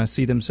China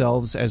see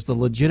themselves as the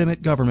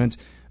legitimate government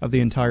of the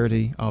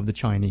entirety of the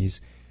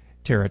Chinese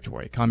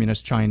territory.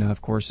 Communist China,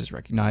 of course, is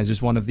recognized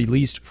as one of the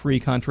least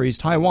free countries.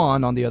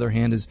 Taiwan, on the other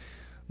hand, is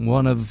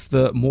one of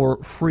the more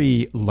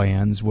free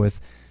lands with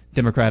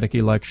democratic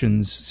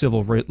elections,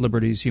 civil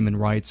liberties, human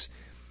rights.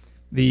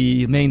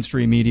 The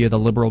mainstream media, the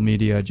liberal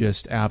media,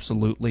 just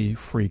absolutely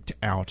freaked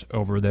out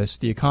over this.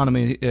 The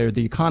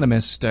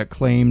Economist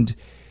claimed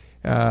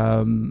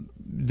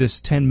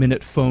this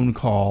 10-minute phone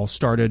call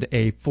started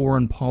a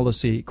foreign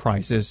policy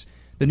crisis.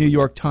 The New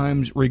York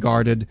Times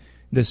regarded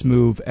this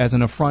move as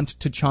an affront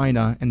to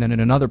China, and then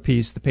in another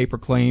piece, the paper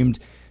claimed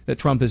that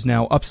Trump is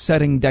now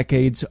upsetting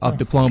decades of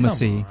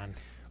diplomacy.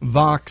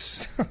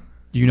 Vox...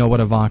 Do you know what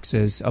a Vox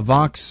is? A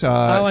Vox...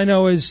 all I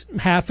know is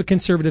half the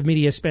conservative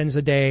media spends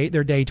their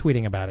day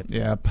tweeting about it.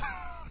 Yep.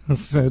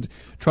 Said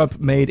Trump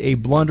made a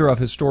blunder of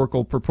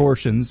historical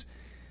proportions.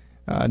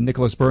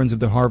 Nicholas Burns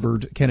of the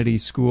Harvard Kennedy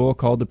School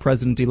called the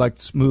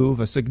president-elect's move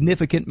a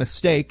significant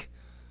mistake.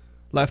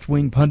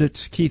 Left-wing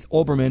pundit Keith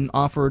Olbermann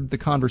offered the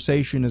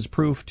conversation as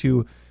proof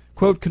to,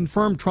 quote,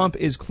 confirm Trump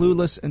is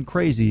clueless and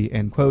crazy,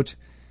 end quote.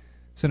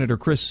 Senator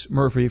Chris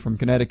Murphy from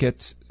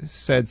Connecticut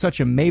said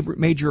such a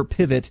major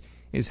pivot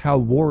is how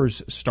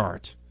wars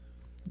start.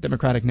 The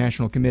Democratic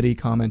National Committee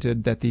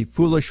commented that the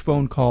foolish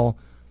phone call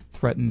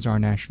threatens our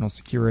national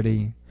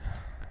security.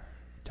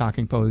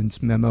 Talking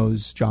Points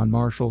Memos, John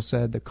Marshall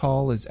said the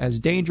call is as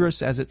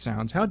dangerous as it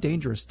sounds. How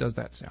dangerous does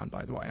that sound,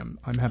 by the way?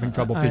 I'm having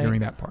trouble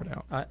figuring that part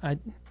out.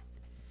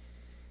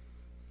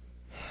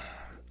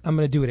 I'm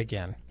going to do it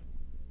again.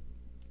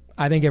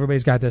 I think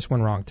everybody's got this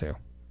one wrong, too.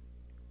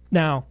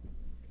 Now,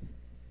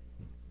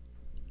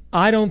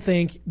 I don't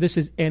think this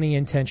is any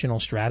intentional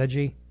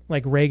strategy.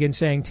 Like Reagan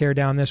saying, tear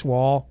down this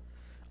wall.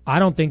 I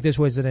don't think this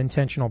was an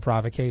intentional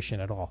provocation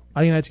at all.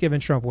 I think that's giving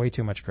Trump way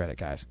too much credit,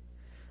 guys.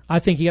 I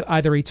think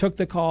either he took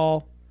the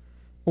call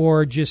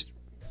or just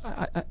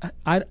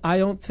I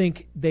don't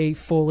think they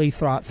fully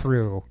thought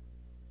through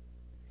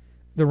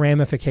the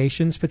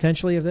ramifications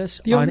potentially of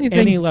this on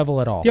any level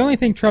at all. The only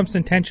thing Trump's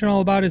intentional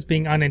about is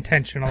being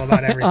unintentional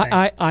about everything.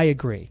 I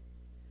agree.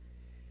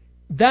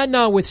 That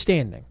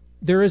notwithstanding,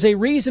 there is a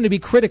reason to be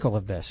critical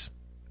of this.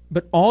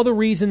 But all the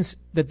reasons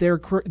that they're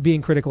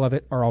being critical of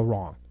it are all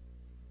wrong.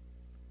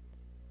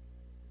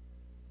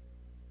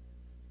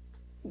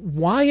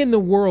 Why in the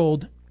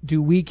world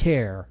do we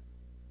care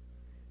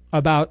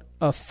about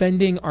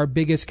offending our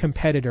biggest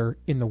competitor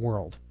in the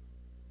world?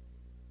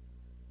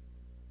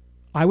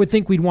 I would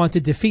think we'd want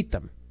to defeat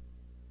them.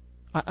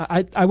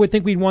 I would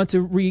think we'd want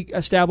to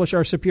reestablish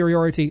our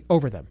superiority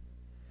over them.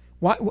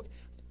 Why?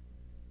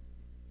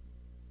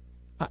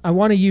 I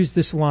want to use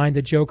this line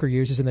that Joker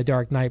uses in The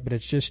Dark Knight, but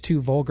it's just too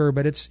vulgar.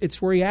 But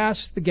it's where he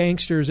asks the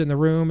gangsters in the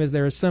room as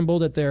they're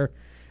assembled at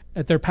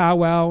their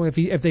powwow if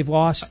they've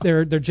lost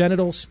their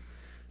genitals.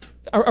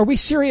 Are we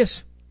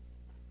serious?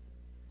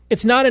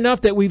 It's not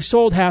enough that we've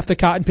sold half the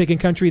cotton picking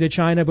country to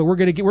China, but we're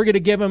gonna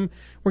give them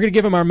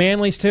our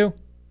Manleys too.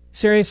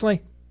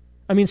 Seriously,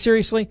 I mean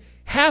seriously,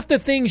 half the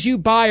things you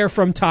buy are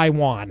from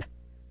Taiwan.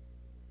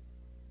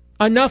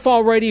 Enough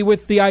already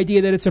with the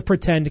idea that it's a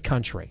pretend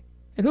country.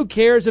 And who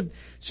cares if...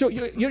 So,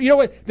 you know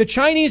what? The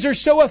Chinese are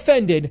so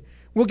offended,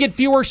 we'll get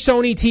fewer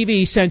Sony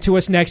TVs sent to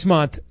us next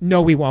month.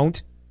 No, we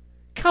won't.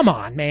 Come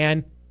on,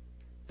 man.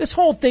 This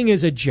whole thing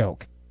is a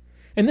joke.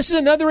 And this is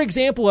another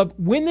example of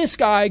when this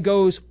guy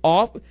goes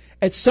off,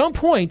 at some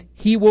point,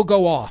 he will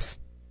go off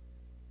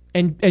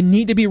and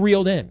need to be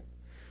reeled in.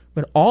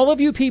 But all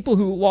of you people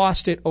who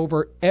lost it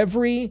over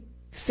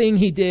everything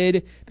he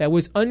did that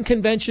was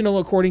unconventional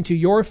according to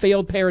your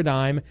failed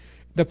paradigm...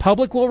 The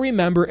public will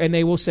remember, and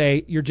they will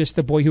say, you're just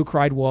the boy who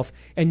cried wolf.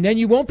 And then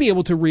you won't be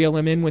able to reel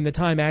him in when the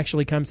time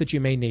actually comes that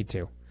you may need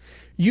to.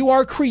 You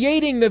are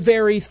creating the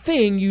very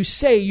thing you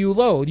say you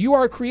loathe. You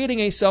are creating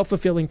a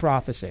self-fulfilling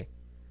prophecy.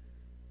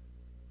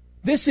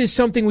 This is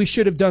something we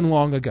should have done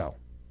long ago.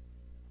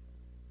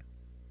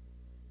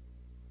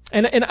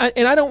 And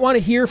I don't want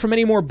to hear from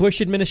any more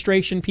Bush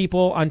administration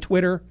people on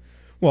Twitter.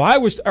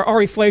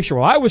 Ari Fleischer,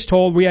 I was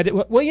told we had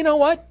to... Well, you know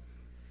what?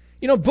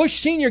 You know, Bush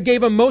Sr.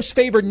 gave him most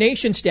favored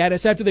nation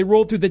status after they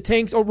rolled the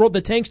tanks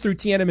through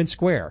Tiananmen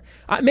Square.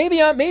 Maybe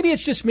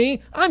it's just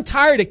me. I'm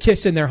tired of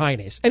kissing their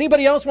heinies.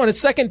 Anybody else want to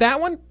second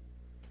that one?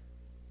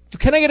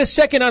 Can I get a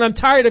second on I'm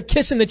tired of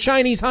kissing the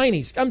Chinese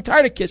heinies? I'm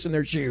tired of kissing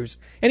their shoes.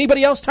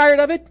 Anybody else tired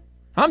of it?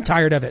 I'm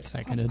tired of it.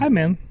 Seconded. I'm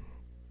in.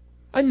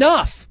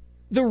 Enough.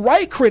 The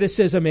right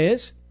criticism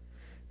is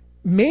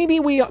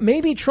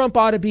maybe Trump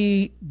ought to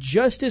be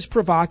just as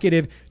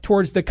provocative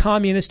towards the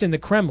communist in the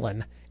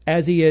Kremlin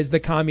as he is the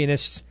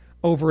communists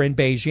over in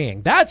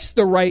Beijing. That's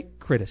the right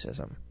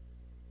criticism.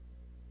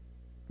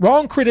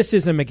 Wrong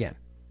criticism again.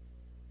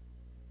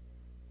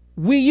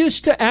 We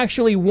used to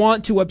actually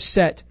want to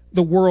upset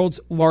the world's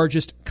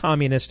largest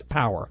communist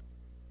power.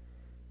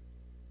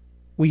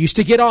 We used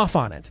to get off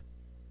on it.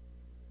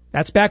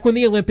 That's back when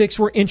the Olympics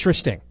were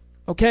interesting.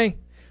 Okay?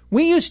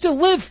 We used to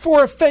live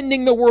for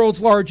offending the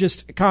world's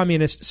largest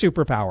communist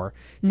superpower.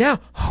 Now,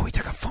 we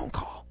took a phone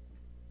call.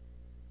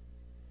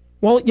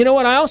 Well, you know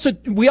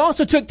what? We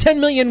also took 10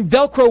 million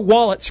Velcro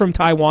wallets from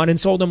Taiwan and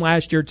sold them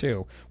last year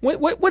too.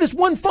 What is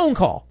one phone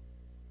call?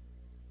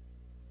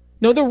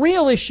 No, the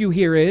real issue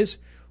here is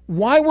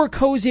why we're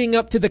cozying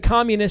up to the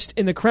communist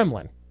in the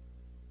Kremlin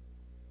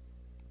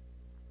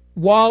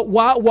while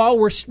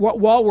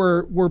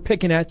we're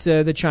picking at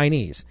the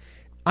Chinese.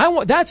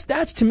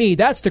 That's to me,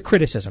 that's the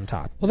criticism,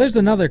 Todd. Well, there's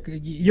another.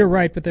 You're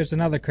right, but there's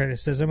another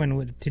criticism,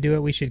 and to do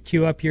it, we should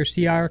cue up your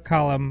CR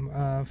column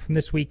from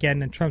this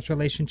weekend and Trump's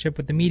relationship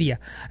with the media.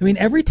 I mean,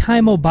 every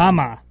time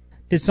Obama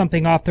did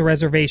something off the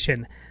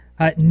reservation,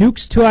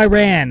 nukes to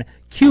Iran,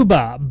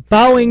 Cuba,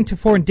 bowing to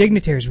foreign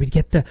dignitaries, we'd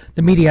get the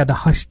media, the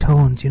hushed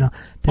tones,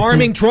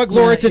 arming drug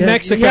lords in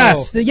Mexico.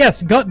 Yes,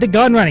 the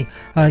gun running.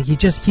 He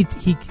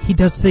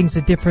does things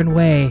a different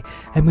way,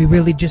 and we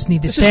really just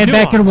need to stand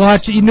back and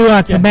watch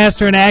nuance, a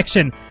master in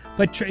action.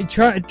 But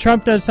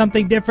Trump does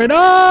something different.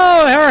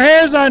 Oh, her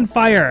hair's on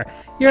fire.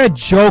 You're a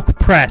joke,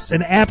 press,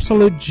 an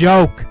absolute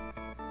joke.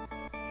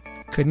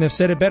 Couldn't have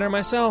said it better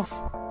myself.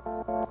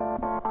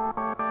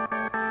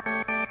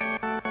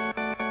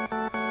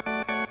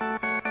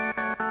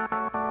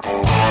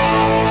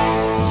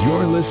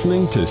 You're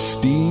listening to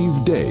Steve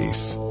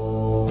Deace.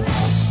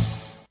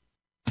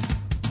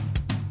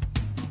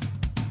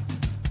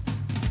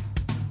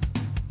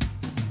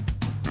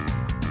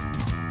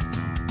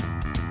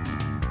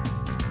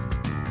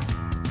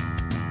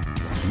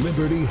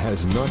 Liberty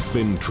has not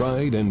been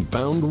tried and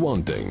found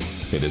wanting.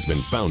 It has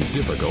been found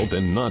difficult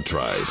and not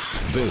tried.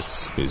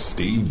 This is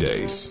Steve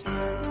Deace.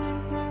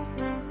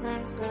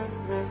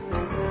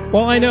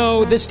 Well, I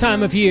know this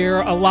time of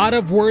year, a lot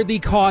of worthy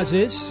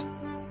causes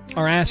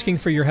are asking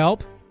for your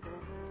help.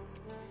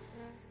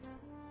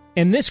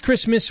 And this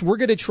Christmas, we're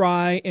going to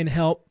try and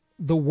help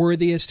the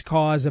worthiest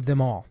cause of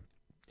them all,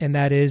 and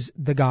that is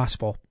the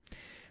gospel.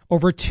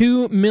 Over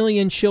 2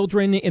 million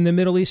children in the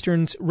Middle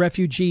Eastern's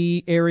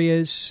refugee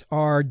areas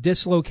are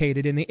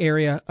dislocated in the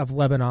area of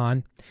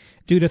Lebanon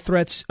due to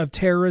threats of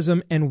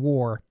terrorism and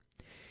war.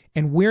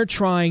 And we're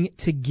trying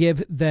to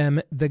give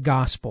them the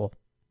gospel.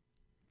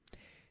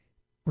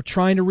 We're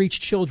trying to reach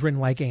children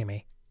like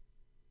Amy.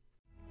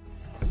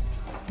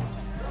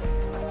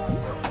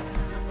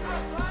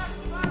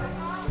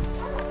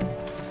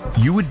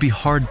 You would be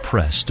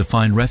hard-pressed to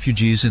find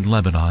refugees in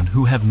Lebanon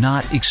who have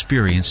not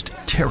experienced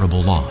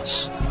terrible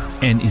loss.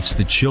 And it's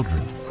the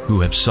children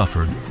who have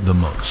suffered the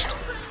most.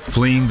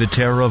 Fleeing the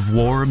terror of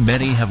war,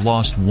 many have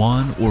lost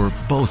one or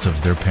both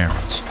of their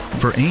parents.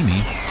 For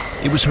Amy,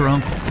 it was her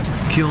uncle,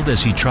 killed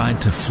as he tried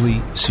to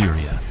flee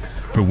Syria.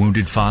 Her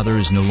wounded father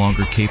is no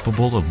longer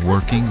capable of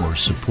working or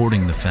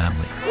supporting the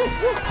family.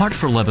 Heart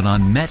for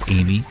Lebanon met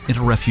Amy in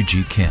a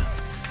refugee camp.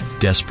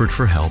 Desperate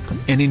for help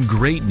and in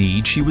great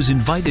need, she was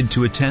invited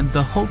to attend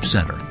the Hope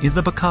Center in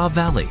the Bekaa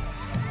Valley.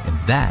 And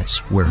that's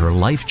where her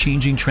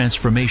life-changing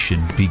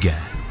transformation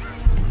began.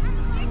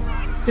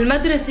 The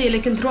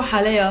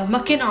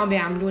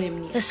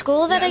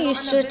school that I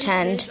used to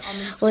attend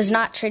was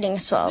not treating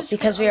us well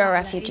because we are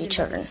refugee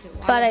children.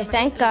 But I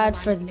thank God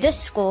for this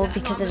school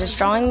because it is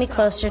drawing me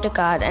closer to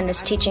God and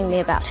is teaching me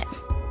about Him.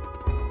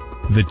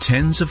 The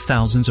tens of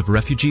thousands of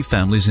refugee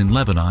families in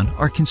Lebanon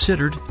are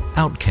considered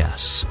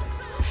outcasts.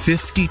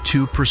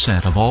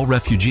 52% of all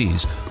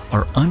refugees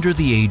are under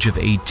the age of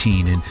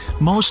 18, and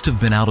most have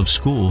been out of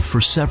school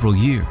for several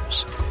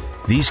years.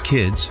 These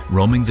kids,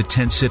 roaming the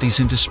tent cities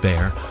in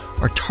despair,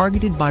 are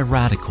targeted by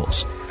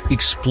radicals,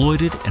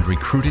 exploited and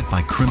recruited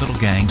by criminal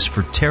gangs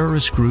for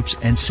terrorist groups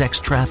and sex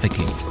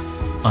trafficking,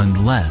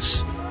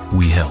 unless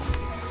we help.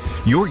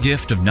 Your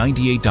gift of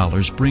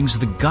 $98 brings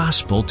the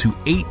gospel to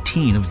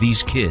 18 of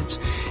these kids,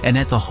 and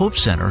at the Hope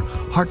Center,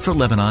 Heart for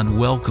Lebanon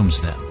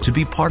welcomes them to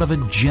be part of a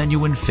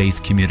genuine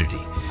faith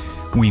community.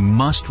 We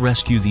must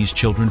rescue these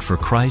children for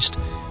Christ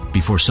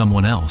before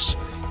someone else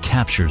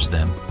captures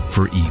them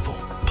for evil.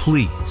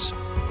 Please,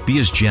 be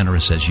as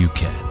generous as you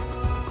can.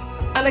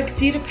 I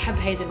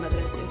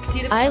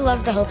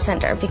love the Hope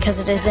Center because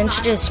it has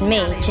introduced me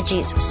to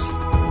Jesus.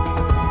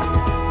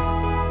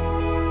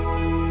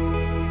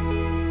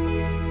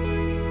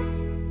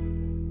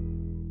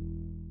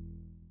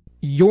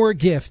 Your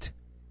gift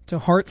to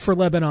Heart for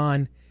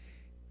Lebanon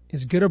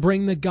is going to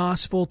bring the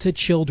gospel to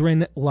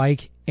children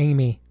like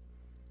Amy.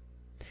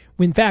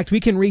 In fact, we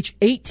can reach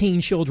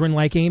 18 children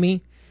like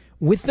Amy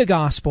with the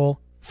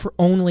gospel for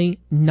only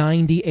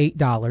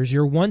 $98.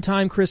 Your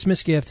one-time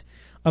Christmas gift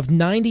of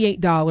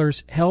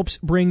 $98 helps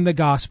bring the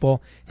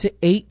gospel to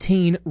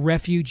 18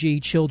 refugee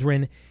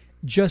children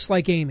just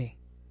like Amy,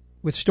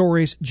 with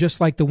stories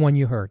just like the one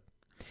you heard.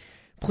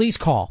 Please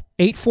call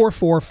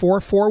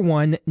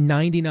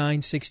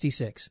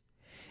 844-441-9966.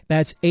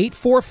 That's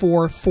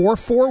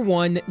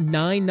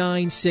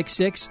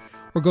 844-441-9966.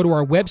 Or go to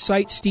our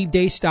website,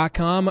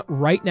 stevedeace.com,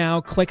 right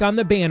now. Click on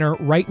the banner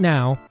right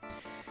now.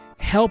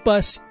 Help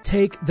us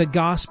take the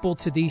gospel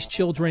to these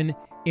children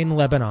in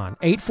Lebanon.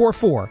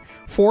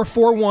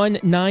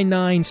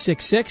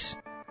 844-441-9966.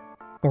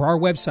 Or our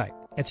website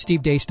at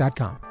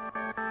stevedeace.com.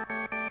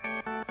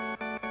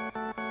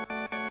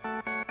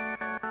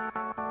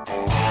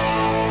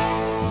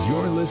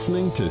 You're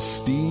listening to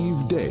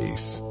Steve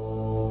Deace.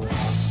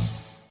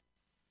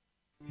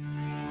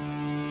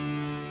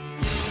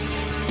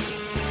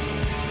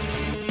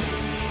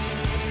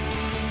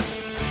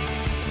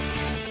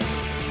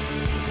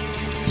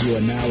 You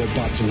are now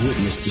about to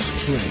witness the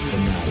strength of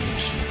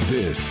knowledge.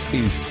 This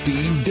is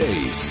Steve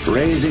Deace.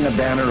 Raising a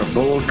banner of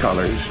bold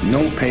colors,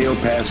 no pale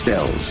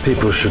pastels.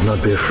 People should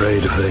not be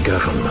afraid of their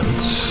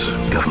governments.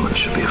 Governments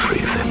should be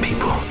afraid of their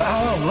people.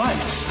 Our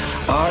rights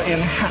are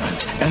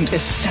inherent and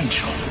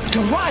essential,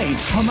 derived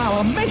from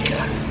our Maker.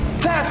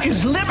 That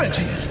is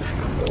liberty.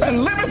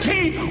 And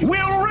liberty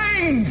will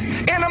reign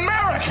in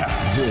America.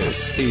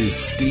 This is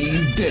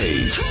Steve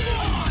Deace.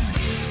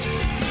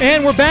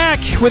 And we're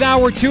back with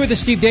Hour 2 of the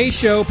Steve Deace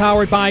Show,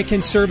 powered by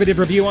Conservative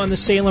Review on the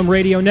Salem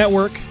Radio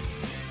Network.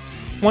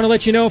 Want to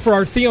let you know, for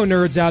our Theo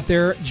nerds out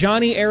there,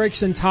 Joni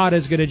Eareckson Tada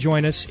is going to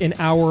join us in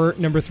hour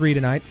number 3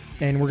 tonight,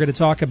 and we're going to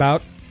talk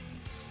about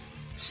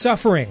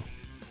suffering.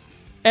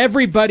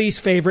 Everybody's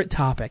favorite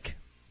topic.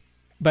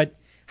 But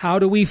how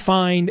do we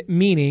find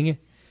meaning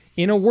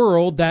in a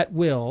world that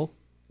will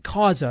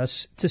cause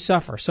us to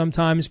suffer?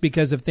 Sometimes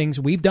because of things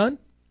we've done,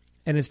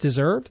 and it's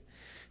deserved.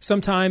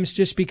 Sometimes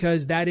just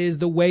because that is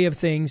the way of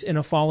things in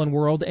a fallen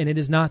world, and it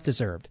is not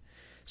deserved.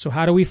 So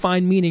how do we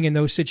find meaning in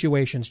those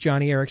situations?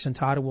 Joni Eareckson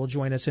Tada will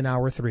join us in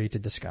hour 3 to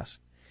discuss.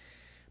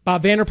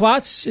 Bob Vander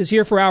Plaats is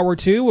here for hour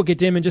 2. We'll get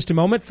to him in just a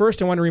moment.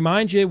 First, I want to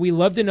remind you, we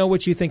love to know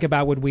what you think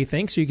about what we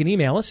think, so you can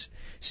email us.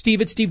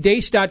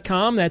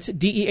 Steve@stevedeace.com. That's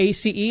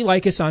DEACE.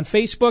 Like us on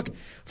Facebook.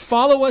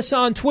 Follow us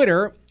on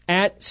Twitter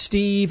at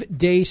Steve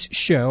Deace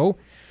Show.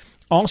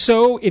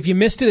 Also, if you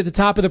missed it at the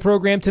top of the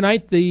program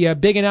tonight, the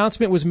big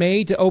announcement was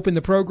made to open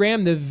the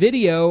program. The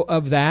video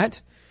of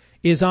that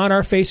is on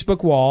our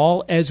Facebook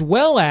wall, as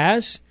well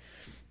as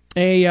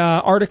a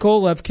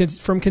article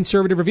from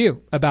Conservative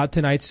Review about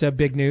tonight's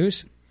big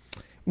news,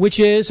 which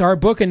is our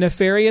book, A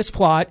Nefarious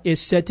Plot, is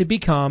set to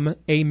become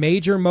a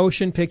major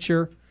motion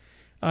picture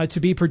to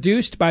be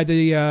produced by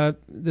the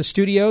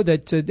studio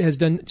that has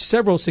done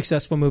several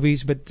successful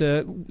movies, but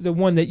the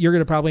one that you're going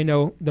to probably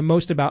know the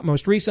most about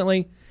most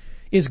recently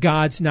is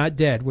God's Not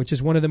Dead, which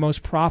is one of the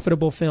most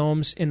profitable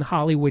films in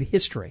Hollywood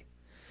history.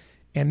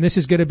 And this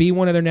is going to be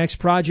one of their next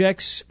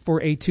projects for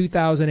a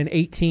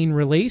 2018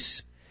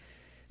 release.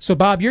 So,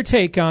 Bob, your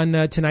take on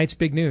tonight's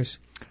big news.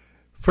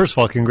 First of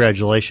all,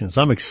 congratulations.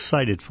 I'm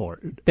excited for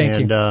it.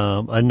 Thank you.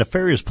 A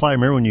Nefarious Plot, I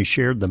remember when you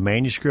shared the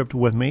manuscript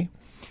with me,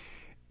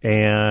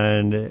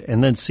 and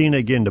then seeing it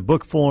again in the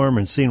book form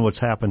and seeing what's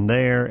happened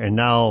there. And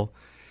now,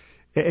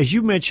 as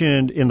you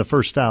mentioned in the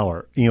first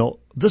hour,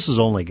 this is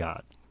only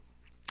God.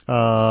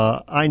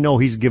 I know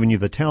he's given you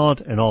the talent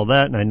and all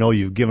that, and I know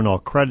you've given all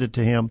credit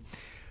to him.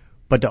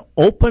 But to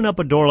open up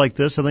a door like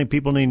this, I think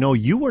people need to know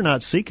you were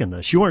not seeking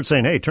this. You weren't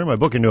saying, hey, turn my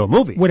book into a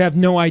movie. Would have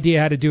no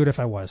idea how to do it if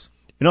I was.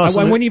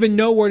 I wouldn't even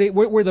know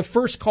where the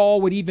first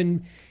call would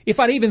even, if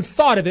I'd even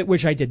thought of it,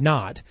 which I did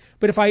not.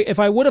 But if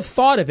I would have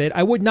thought of it,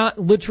 I would not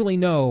literally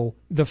know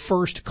the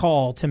first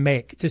call to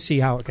make to see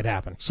how it could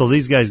happen. So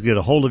these guys get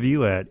a hold of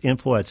you at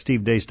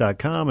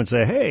info@stevedeace.com and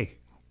say, hey,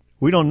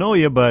 we don't know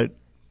you, but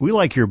we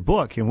like your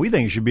book, and we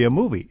think it should be a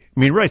movie. I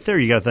mean, right there,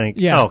 you got to think,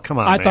 oh, come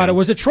on, I thought it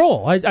was a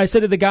troll. I said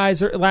to the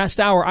guys last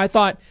hour, I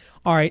thought,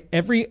 all right,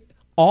 every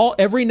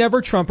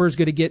Never Trumper is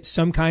going to get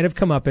some kind of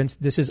comeuppance.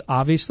 This is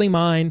obviously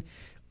mine.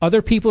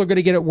 Other people are going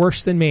to get it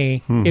worse than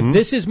me. Mm-hmm. If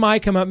this is my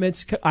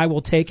comeuppance, I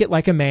will take it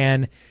like a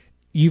man.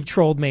 You've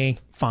trolled me.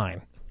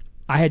 Fine.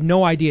 I had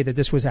no idea that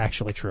this was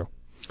actually true.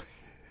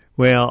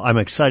 Well, I'm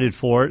excited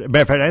for it.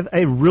 Matter of fact,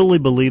 I really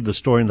believe the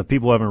story, and the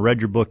people who haven't read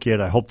your book yet,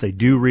 I hope they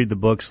do read the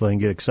book so they can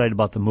get excited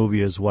about the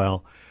movie as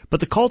well. But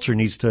the culture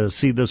needs to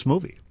see this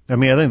movie. I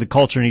mean, I think the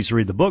culture needs to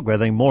read the book, but I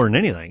think more than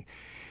anything,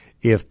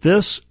 if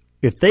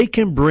they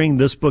can bring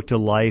this book to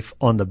life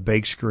on the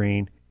big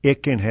screen,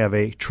 it can have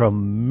a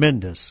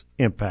tremendous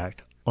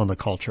impact on the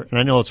culture. And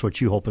I know it's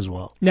what you hope as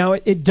well. Now,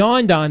 it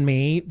dawned on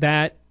me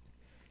that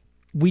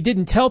we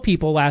didn't tell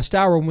people last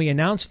hour when we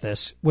announced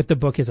this what the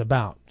book is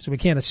about. So we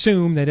can't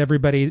assume that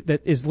everybody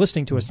that is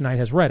listening to us tonight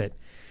has read it.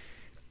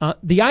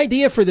 The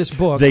idea for this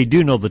book... They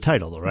do know the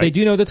title, though, right? They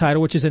do know the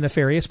title, which is A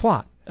Nefarious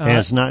Plot. And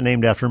it's not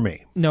named after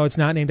me. No, it's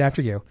not named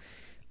after you.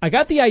 I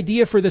got the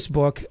idea for this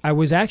book. I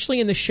was actually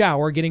in the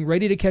shower getting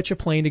ready to catch a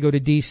plane to go to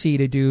D.C.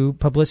 to do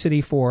publicity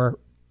for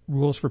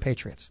Rules for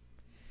Patriots.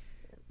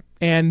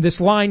 And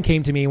this line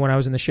came to me when I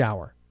was in the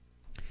shower.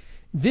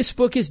 This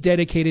book is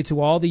dedicated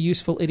to all the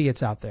useful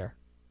idiots out there,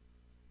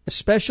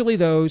 especially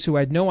those who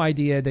had no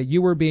idea that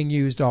you were being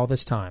used all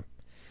this time.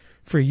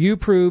 For you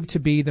proved to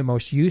be the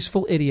most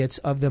useful idiots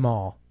of them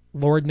all,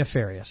 Lord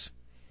Nefarious.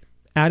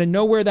 Out of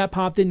nowhere, that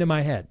popped into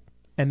my head.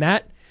 And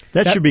that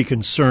should be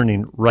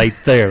concerning right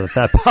there,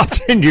 that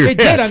popped into your head.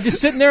 It did. I'm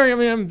just sitting there. I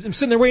mean, I'm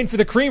sitting there waiting for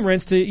the cream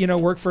rinse to,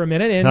 work for a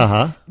minute.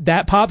 And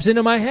that pops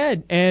into my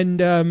head.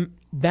 And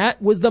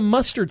that was the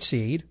mustard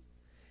seed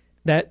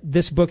that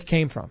this book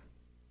came from.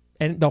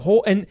 And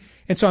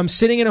so I'm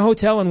sitting in a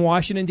hotel in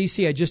Washington,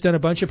 D.C. I just done a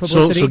bunch of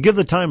publicity. So give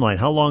the timeline.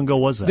 How long ago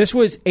was that? This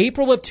was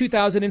April of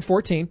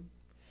 2014.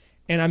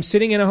 And I'm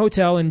sitting in a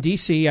hotel in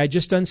D.C. I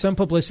just done some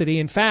publicity.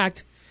 In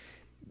fact,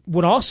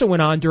 what also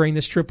went on during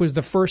this trip was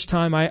the first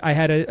time I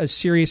had a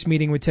serious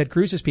meeting with Ted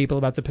Cruz's people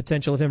about the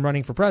potential of him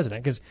running for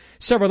president, because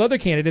several other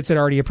candidates had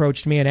already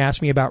approached me and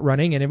asked me about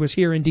running, and it was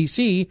here in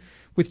D.C.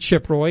 with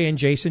Chip Roy and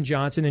Jason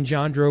Johnson and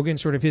John Drogan,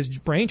 sort of his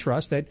brain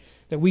trust, that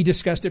we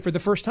discussed it for the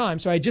first time.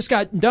 So I just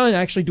got done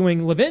actually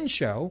doing Levin's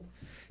show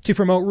to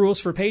promote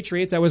Rules for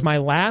Patriots. That was my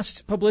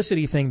last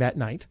publicity thing that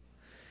night.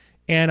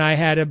 And I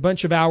had a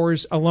bunch of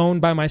hours alone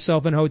by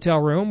myself in a hotel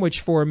room,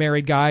 which for a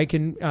married guy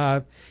can,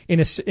 in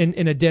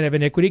a den of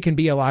iniquity, can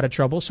be a lot of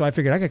trouble. So I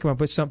figured I could come up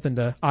with something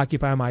to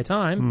occupy my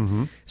time.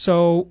 Mm-hmm.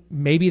 So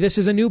maybe this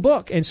is a new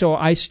book. And so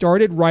I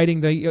started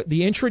writing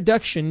the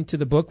introduction to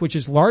the book, which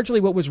is largely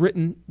what was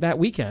written that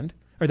weekend,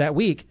 or that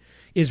week,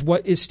 is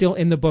what is still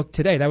in the book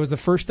today. That was the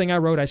first thing I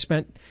wrote. I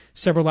spent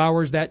several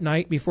hours that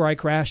night before I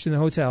crashed in the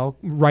hotel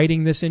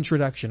writing this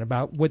introduction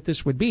about what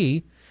this would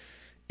be.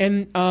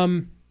 And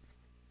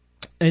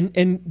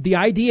the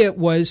idea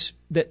was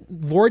that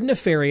Lord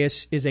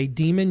Nefarious is a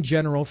demon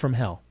general from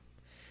hell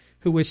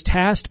who was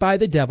tasked by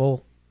the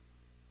devil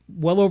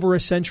well over a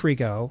century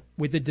ago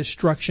with the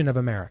destruction of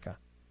America.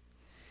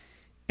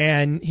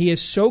 And he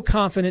is so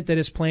confident that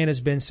his plan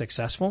has been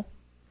successful,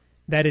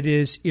 that it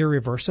is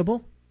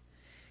irreversible,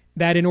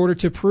 that in order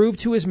to prove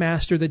to his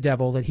master, the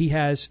devil, that he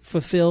has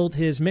fulfilled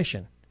his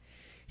mission,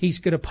 he's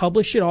going to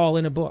publish it all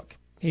in a book.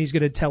 He's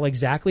going to tell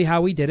exactly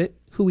how he did it,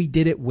 who he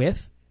did it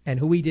with, and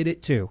who he did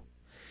it to.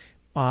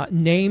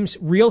 Names,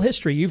 real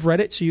history. You've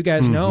read it, so you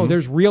guys know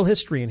there's real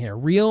history in here.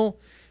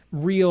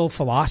 Real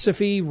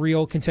philosophy,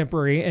 real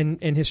contemporary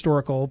and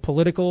historical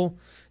political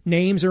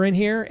names are in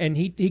here, and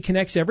he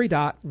connects every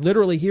dot.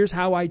 Literally, here's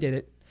how I did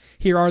it.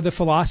 Here are the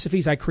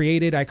philosophies I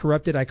created, I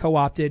corrupted, I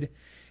co-opted,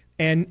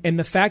 and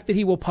the fact that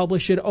he will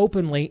publish it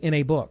openly in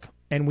a book,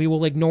 and we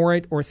will ignore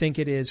it or think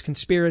it is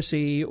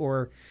conspiracy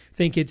or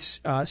think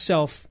it's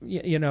self-parody.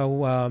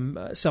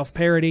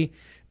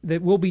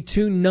 That we'll be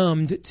too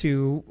numbed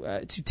to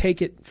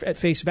take it at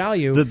face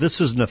value. This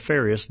is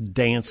Nefarious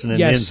dancing in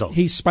the end zone. Yes,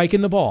 he's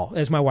spiking the ball,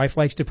 as my wife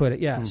likes to put it,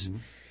 yes. Mm-hmm.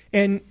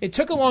 And it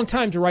took a long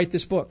time to write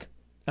this book.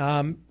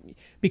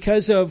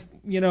 Because of,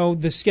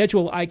 the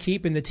schedule I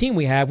keep and the team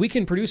we have, we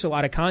can produce a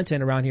lot of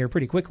content around here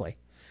pretty quickly.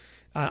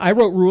 I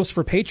wrote Rules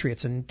for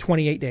Patriots in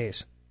 28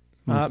 days.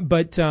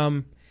 But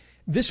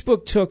this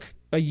book took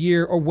a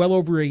year, or well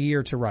over a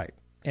year, to write.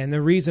 And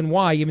the reason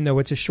why, even though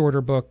it's a shorter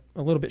book,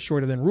 a little bit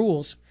shorter than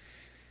Rules,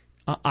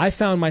 I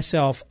found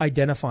myself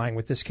identifying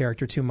with this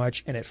character too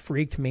much, and it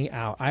freaked me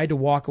out. I had to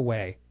walk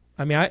away.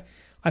 I mean,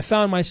 I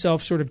found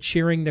myself sort of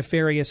cheering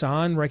Nefarious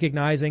on,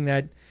 recognizing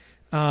that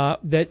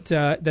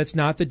that's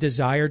not the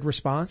desired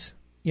response,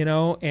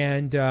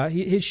 and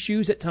his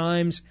shoes at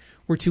times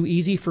were too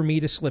easy for me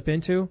to slip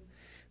into.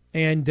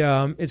 And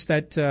it's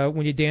that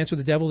when you dance with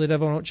the devil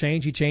don't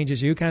change, he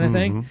changes you kind of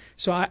thing.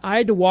 So I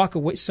had to walk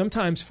away.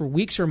 Sometimes for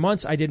weeks or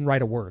months, I didn't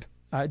write a word,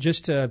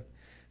 just to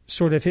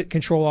sort of hit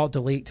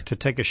Control-Alt-Delete. To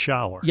take a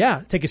shower.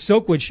 Yeah, take a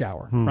Silkwood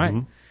shower,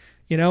 right?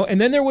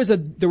 And then there was a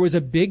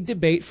big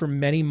debate for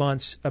many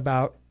months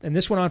about, and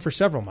this went on for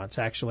several months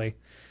actually,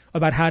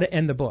 about how to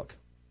end the book.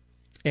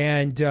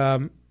 And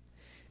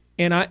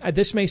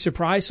this may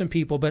surprise some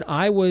people, but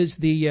I was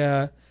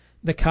the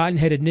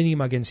cotton-headed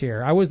ninny-muggins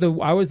here. I was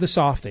the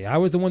softy. I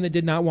was the one that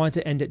did not want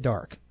to end it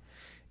dark.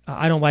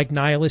 I don't like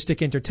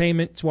nihilistic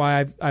entertainment. It's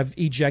why I've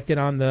ejected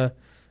on the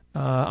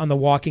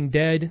Walking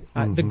Dead.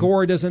 The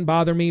gore doesn't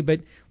bother me,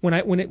 but when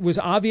it was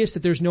obvious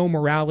that there's no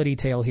morality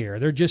tale here,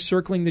 they're just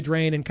circling the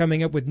drain and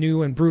coming up with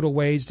new and brutal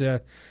ways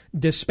to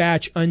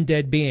dispatch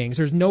undead beings.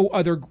 There's no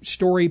other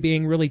story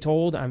being really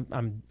told. I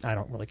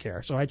don't really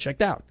care, so I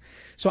checked out.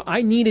 So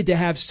I needed to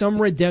have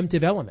some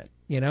redemptive element,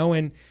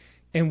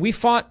 and we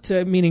fought,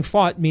 meaning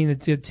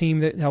the team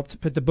that helped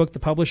put the book, the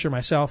publisher,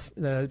 myself,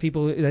 the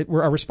people that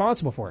are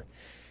responsible for it.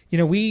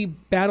 We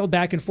battled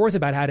back and forth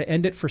about how to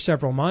end it for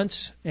several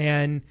months,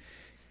 and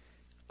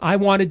I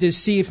wanted to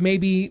see if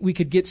maybe we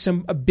could get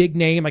a big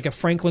name, like a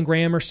Franklin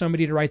Graham or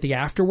somebody, to write the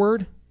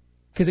afterword,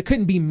 because it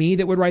couldn't be me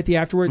that would write the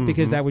afterword,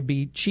 because that would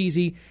be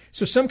cheesy.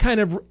 So some kind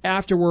of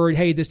afterword,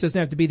 hey, this doesn't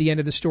have to be the end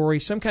of the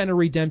story, some kind of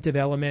redemptive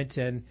element,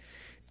 and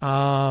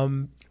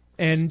some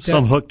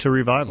hook to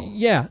revival.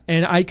 Yeah,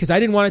 and because I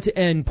didn't want it to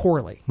end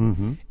poorly.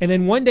 And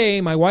then one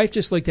day, my wife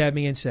just looked at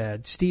me and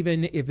said,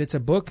 "Stephen, if it's a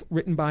book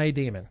written by a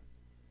demon,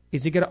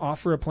 is he going to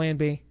offer a plan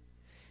B?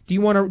 Do you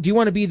want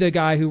to be the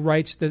guy who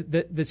writes you're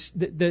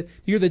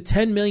the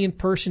 10 millionth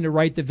person to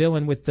write the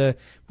villain with the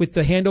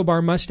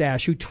handlebar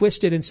mustache who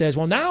twisted and says,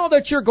 well, now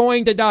that you're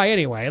going to die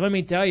anyway, let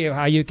me tell you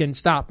how you can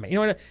stop me."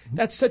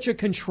 That's such a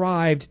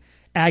contrived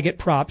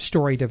agate-prop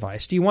story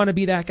device. Do you want to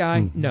be that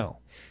guy? No.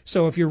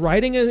 So if you're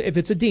writing if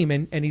it's a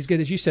demon, and he's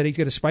good, as you said, he's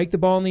going to spike the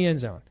ball in the end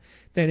zone,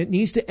 then it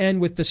needs to end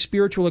with the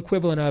spiritual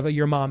equivalent of a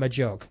your mama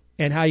joke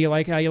and how you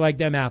like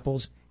them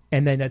apples,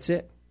 and then that's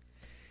it.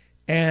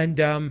 And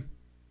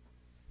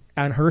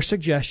on her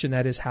suggestion,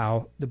 that is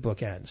how the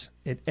book ends.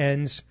 It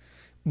ends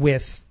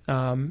with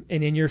an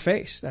in your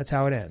face. That's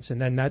how it ends,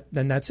 and then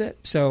that's it.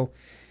 So,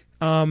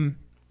 can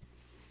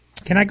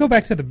I go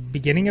back to the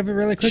beginning of it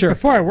really quick? Sure.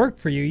 Before I worked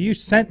for you, you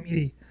sent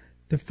me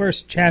the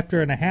first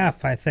chapter and a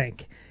half, I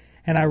think,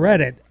 and I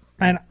read it,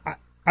 and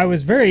I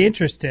was very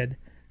interested,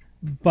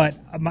 but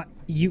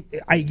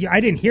I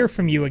didn't hear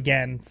from you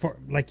again for,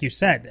 like you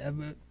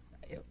said.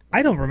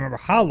 I don't remember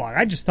how long.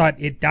 I just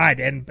thought it died,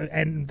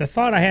 and the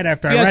thought I had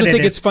after I read it. You guys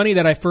think it's funny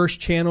that I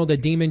first channeled a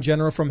demon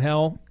general from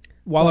hell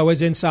while I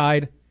was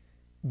inside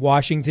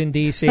Washington,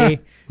 D.C.?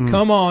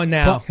 Come on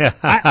now.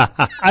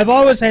 I've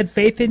always had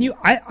faith in you.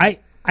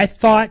 I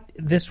thought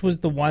this was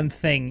the one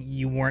thing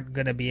you weren't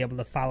going to be able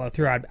to follow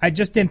through on. I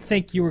just didn't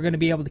think you were going to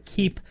be able to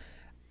keep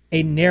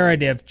a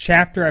narrative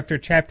chapter after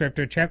chapter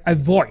after chapter, a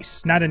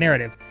voice, not a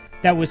narrative,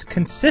 that was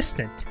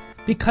consistent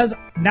because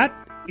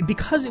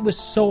it was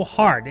so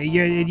hard.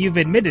 You've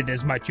admitted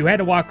as much. You had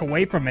to walk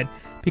away from it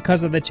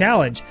because of the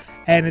challenge.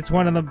 And it's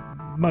one of the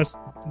most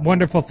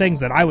wonderful things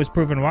that I was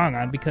proven wrong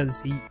on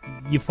because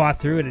you fought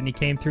through it and you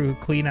came through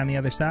clean on the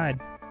other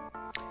side.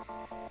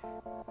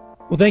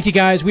 Well, thank you,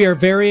 guys. We are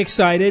very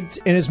excited.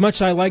 And as much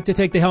as I like to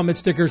take the helmet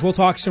stickers, we'll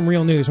talk some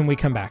real news when we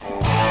come back.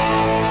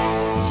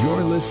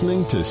 You're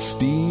listening to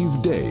Steve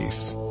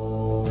Deace.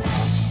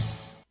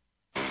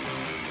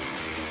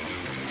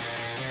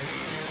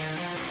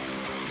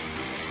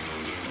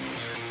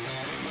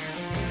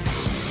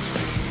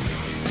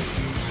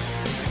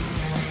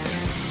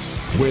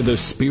 Where the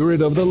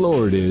Spirit of the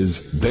Lord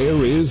is,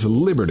 there is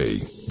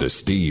liberty. The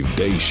Steve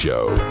Deace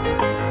Show.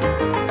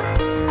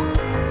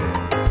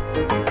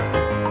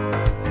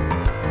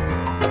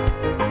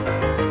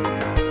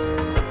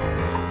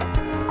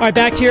 All right,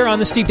 back here on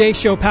the Steve Deace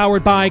Show,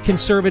 powered by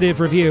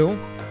Conservative Review,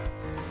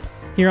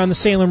 here on the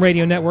Salem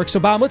Radio Network. So,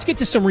 Bob, let's get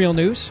to some real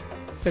news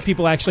that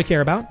people actually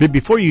care about. But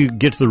before you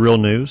get to the real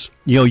news,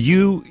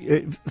 you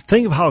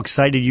think of how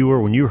excited you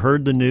were when you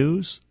heard the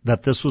news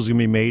that this was going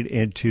to be made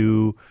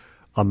into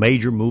a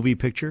major movie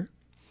picture.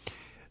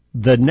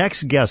 The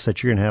next guest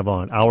that you're going to have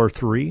on, Hour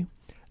 3,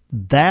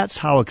 that's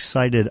how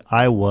excited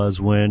I was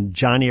when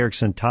Joni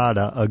Eareckson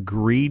Tada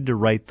agreed to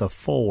write the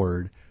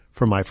foreword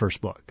for my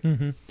first book,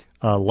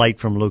 Light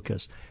from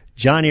Lucas.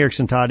 Joni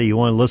Eareckson Tada, you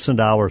want to listen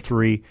to Hour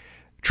 3,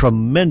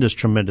 tremendous,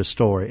 tremendous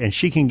story. And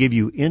she can give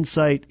you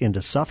insight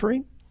into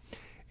suffering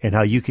and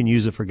how you can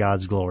use it for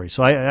God's glory.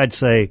 So I'd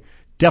say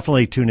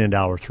definitely tune into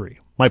Hour 3.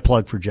 My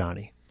plug for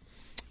Joni.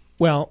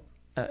 Well,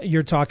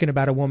 you're talking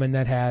about a woman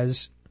that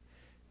has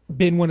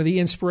been one of the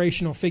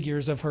inspirational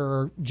figures of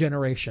her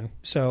generation.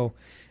 So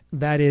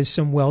that is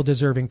some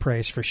well-deserving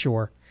praise for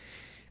sure.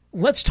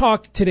 Let's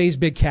talk today's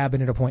big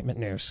cabinet appointment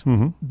news.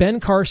 Ben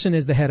Carson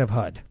is the head of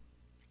HUD.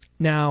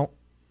 Now,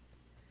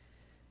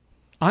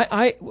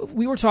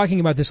 we were talking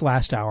about this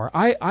last hour.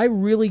 I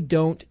really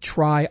don't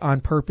try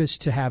on purpose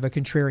to have a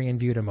contrarian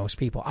view to most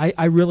people.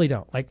 I really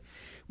don't. Like,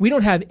 we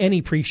don't have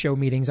any pre-show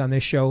meetings on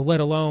this show, let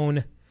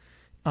alone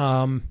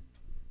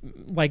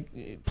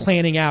like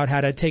planning out how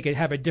to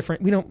have a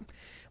different. We don't.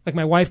 Like,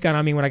 my wife got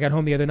on me when I got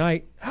home the other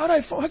night. How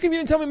come you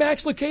didn't tell me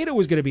Max Lucado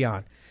was going to be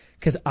on?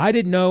 Because I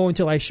didn't know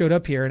until I showed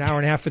up here an hour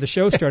and a half before the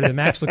show started that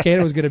Max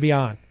Lucado was going to be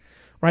on.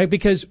 Right?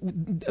 Because,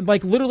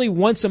 like, literally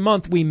once a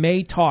month we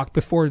may talk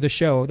before the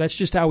show. That's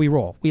just how we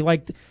roll. We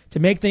like to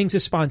make things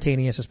as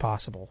spontaneous as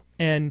possible.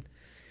 And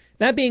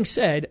that being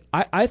said,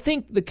 I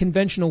think the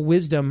conventional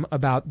wisdom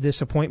about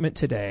this appointment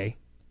today,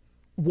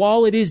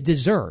 while it is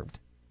deserved,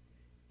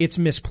 it's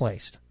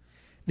misplaced.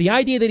 The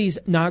idea that he's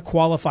not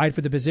qualified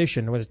for the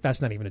position,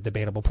 that's not even a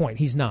debatable point.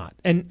 He's not.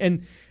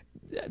 And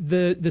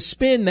the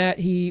spin that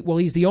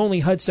he's the only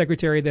HUD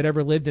secretary that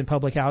ever lived in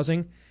public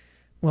housing.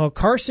 Well,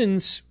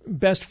 Carson's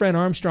best friend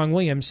Armstrong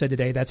Williams said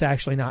today that's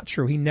actually not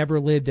true. He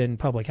never lived in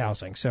public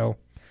housing. So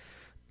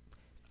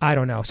I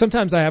don't know.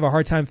 Sometimes I have a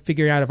hard time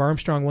figuring out if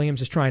Armstrong Williams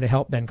is trying to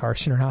help Ben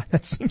Carson or not.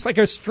 That seems like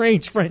a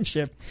strange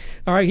friendship.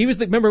 All right,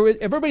 remember,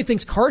 everybody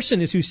thinks Carson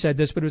is who said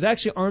this, but it was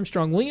actually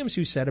Armstrong Williams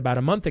who said about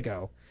a month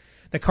ago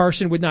that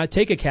Carson would not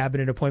take a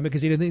cabinet appointment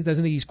because he doesn't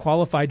think he's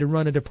qualified to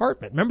run a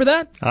department. Remember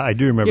that? I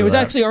do remember that. It was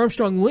actually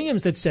Armstrong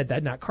Williams that said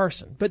that, not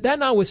Carson. But that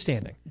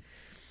notwithstanding,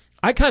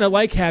 I kind of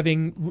like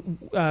having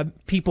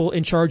people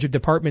in charge of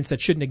departments that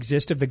shouldn't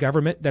exist of the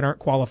government that aren't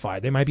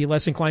qualified. They might be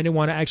less inclined to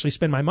want to actually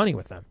spend my money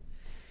with them.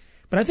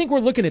 But I think we're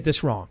looking at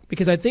this wrong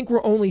because I think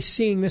we're only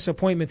seeing this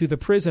appointment through the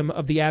prism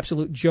of the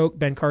absolute joke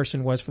Ben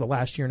Carson was for the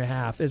last year and a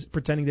half, as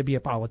pretending to be a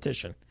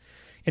politician.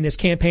 And his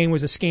campaign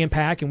was a scam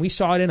pack, and we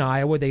saw it in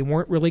Iowa. They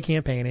weren't really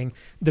campaigning.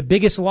 The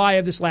biggest lie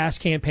of this last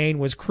campaign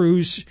was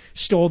Cruz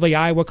stole the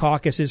Iowa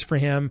caucuses for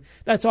him.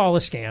 That's all a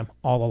scam,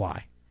 all a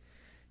lie.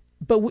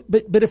 But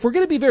if we're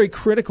going to be very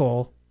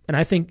critical, and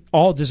I think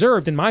all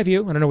deserved in my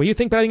view, I don't know what you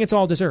think, but I think it's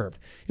all deserved.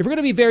 If we're going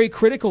to be very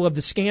critical of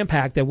the scam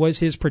pack that was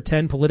his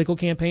pretend political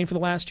campaign for the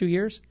last 2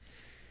 years,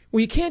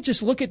 well, you can't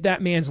just look at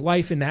that man's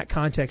life in that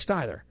context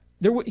either.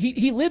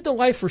 He lived a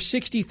life for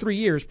 63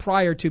 years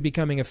prior to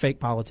becoming a fake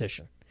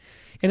politician.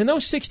 And in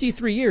those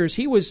 63 years,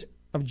 he was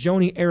a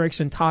Joni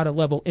Eareckson Tada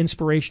level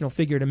inspirational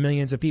figure to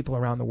millions of people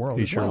around the world.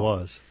 He sure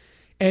was.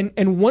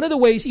 And one of the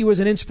ways he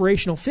was an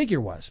inspirational figure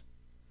was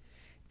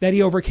that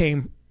he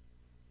overcame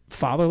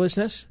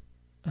fatherlessness,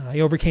 he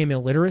overcame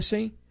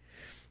illiteracy,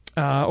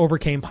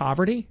 overcame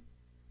poverty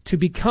to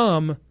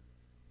become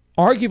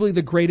arguably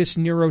the greatest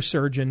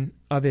neurosurgeon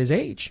of his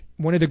age,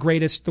 one of the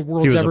greatest the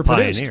world's ever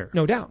produced,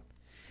 no doubt.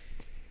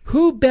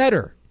 Who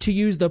better to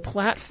use the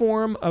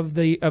platform of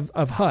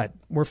HUD,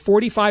 where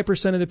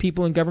 45% of the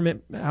people in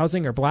government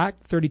housing are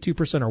black,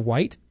 32% are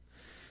white.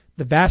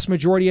 The vast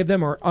majority of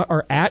them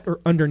are at or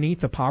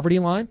underneath the poverty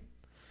line.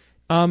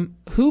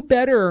 Who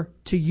better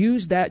to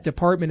use that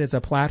department as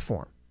a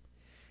platform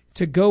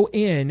to go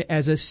in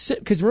as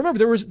because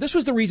remember, this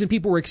was the reason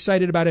people were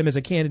excited about him as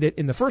a candidate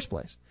in the first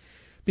place.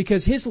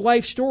 Because his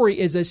life story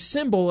is a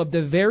symbol of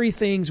the very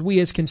things we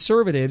as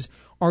conservatives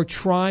are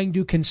trying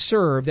to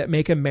conserve that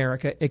make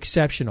America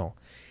exceptional.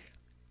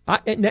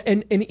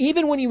 And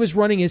even when he was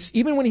running his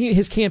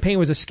campaign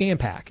was a scam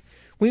pack,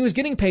 when he was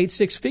getting paid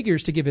six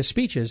figures to give his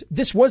speeches,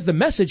 this was the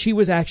message he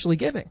was actually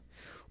giving.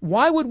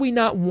 Why would we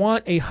not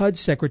want a HUD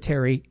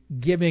secretary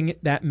giving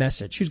that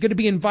message? Who's going to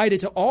be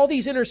invited to all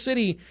these inner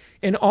city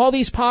and all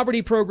these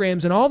poverty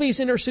programs and all these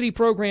inner city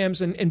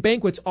programs and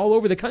banquets all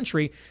over the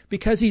country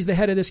because he's the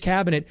head of this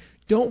cabinet?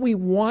 Don't we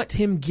want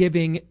him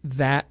giving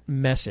that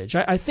message?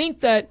 I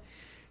think that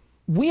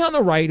we on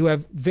the right, who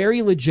have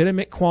very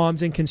legitimate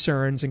qualms and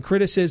concerns and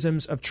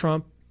criticisms of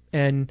Trump,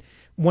 and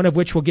one of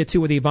which we'll get to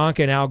with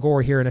Ivanka and Al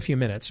Gore here in a few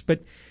minutes,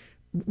 but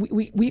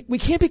we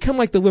can't become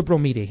like the liberal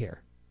media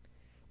here,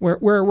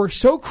 where we're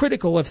so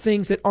critical of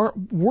things that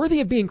aren't worthy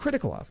of being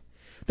critical of.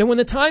 Then when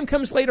the time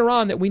comes later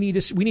on that we need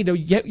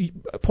to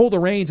pull the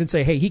reins and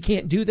say, hey, he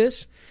can't do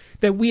this,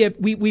 that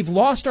we've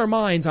lost our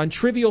minds on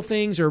trivial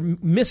things or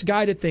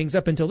misguided things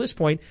up until this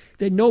point,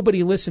 that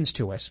nobody listens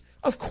to us.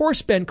 Of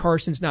course, Ben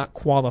Carson's not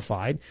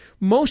qualified.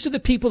 Most of the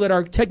people that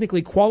are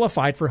technically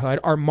qualified for HUD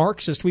are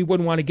Marxist we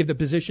wouldn't want to give the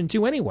position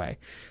to anyway.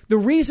 The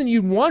reason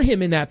you'd want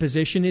him in that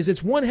position is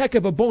it's one heck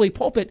of a bully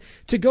pulpit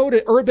to go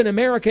to urban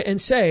America and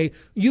say,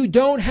 you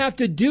don't have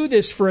to do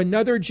this for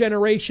another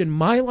generation.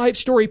 My life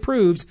story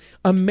proves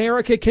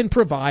America can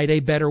provide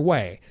a better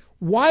way.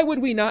 Why would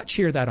we not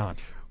cheer that on?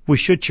 We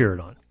should cheer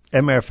it on. As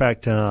a matter of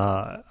fact,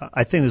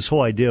 I think this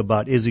whole idea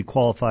about is he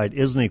qualified,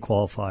 isn't he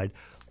qualified,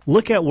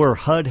 look at where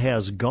HUD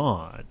has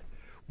gone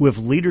with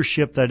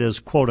leadership that is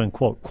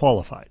quote-unquote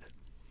qualified.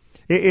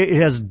 It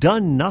has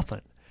done nothing.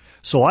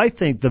 So I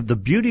think the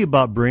beauty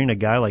about bringing a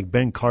guy like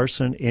Ben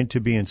Carson into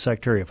being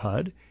Secretary of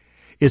HUD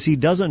is he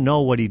doesn't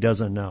know what he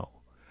doesn't know.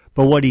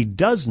 But what he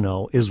does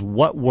know is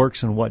what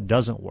works and what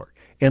doesn't work.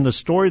 And the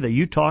story that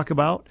you talk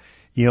about,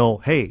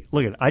 hey,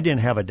 look at, I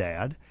didn't have a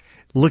dad.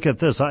 Look at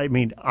this. I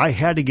mean, I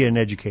had to get an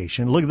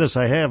education. Look at this.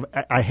 I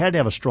had to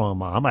have a strong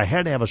mom. I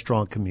had to have a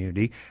strong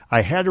community.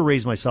 I had to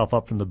raise myself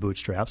up from the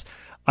bootstraps.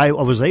 I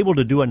was able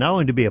to do it not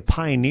only to be a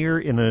pioneer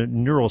in the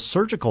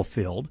neurosurgical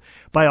field,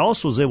 but I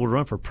also was able to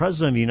run for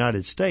president of the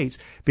United States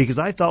because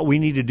I thought we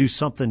need to do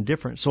something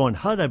different. So in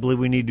HUD, I believe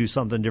we need to do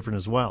something different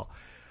as well.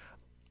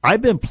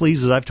 I've been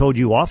pleased, as I've told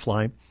you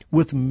offline,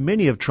 with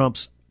many of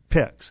Trump's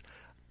picks.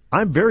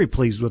 I'm very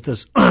pleased with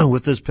this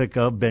with this pick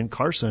of Ben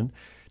Carson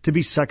to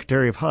be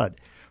Secretary of HUD.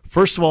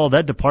 First of all,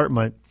 that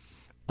department,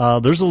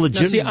 there's a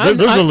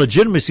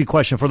legitimacy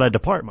question for that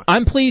department.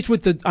 I'm pleased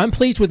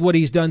with what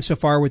he's done so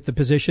far with the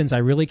positions I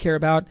really care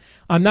about.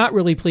 I'm not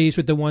really pleased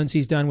with the ones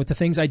he's done with the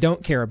things I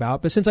don't care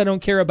about. But since I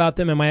don't care about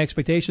them and my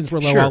expectations were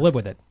low, I'll live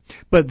with it.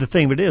 But the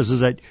thing of it is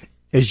that,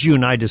 as you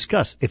and I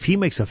discussed, if he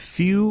makes a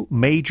few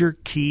major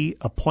key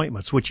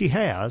appointments, which he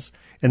has,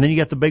 and then you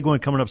got the big one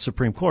coming up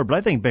Supreme Court. But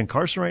I think Ben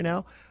Carson right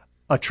now,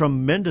 a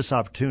tremendous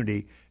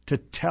opportunity to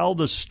tell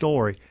the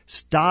story.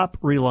 Stop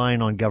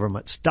relying on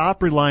government.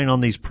 Stop relying on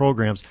these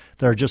programs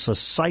that are just a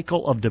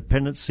cycle of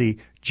dependency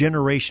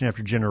generation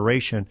after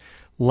generation.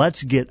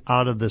 Let's get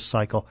out of this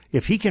cycle.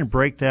 If he can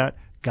break that,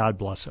 God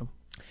bless him.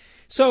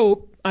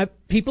 So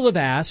people have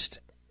asked,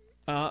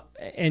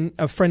 and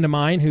a friend of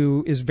mine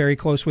who is very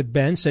close with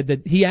Ben said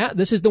that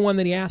this is the one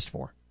that he asked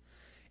for.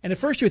 And at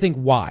first you would think,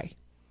 why?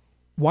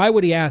 Why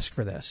would he ask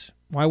for this?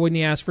 Why wouldn't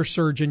he ask for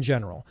Surgeon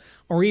General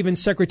or even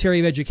Secretary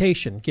of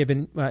Education,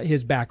 given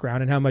his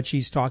background and how much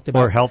he's talked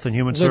about? Or Health and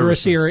Human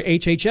literacy Services. Or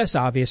HHS,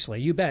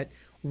 obviously. You bet.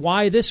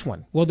 Why this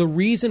one? Well, the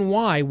reason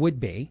why would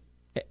be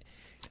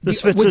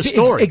this fits his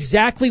story.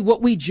 Exactly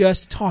what we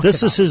just talked about.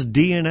 This is his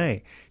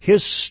DNA.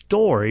 His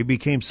story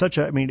became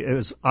it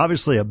was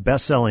obviously a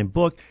best-selling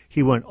book.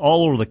 He went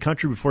all over the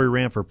country before he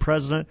ran for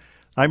president.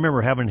 I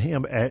remember having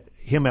him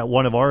at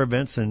one of our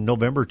events in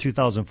November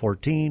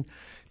 2014,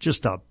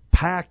 just a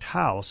packed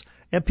house.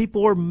 And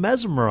people were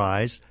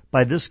mesmerized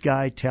by this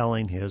guy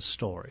telling his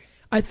story.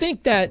 I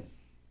think that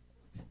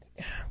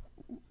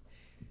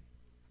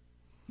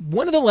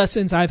one of the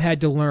lessons I've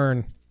had to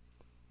learn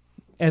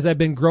as I've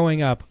been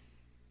growing up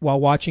while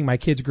watching my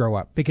kids grow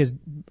up, because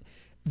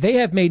they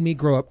have made me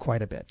grow up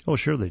quite a bit. Oh,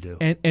 sure they do.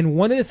 And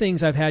one of the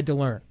things I've had to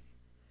learn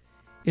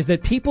is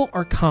that people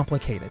are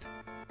complicated.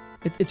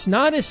 It's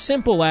not as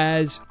simple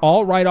as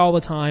all right all the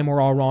time or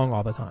all wrong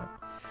all the time.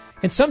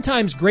 And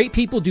sometimes great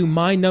people do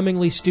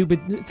mind-numbingly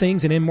stupid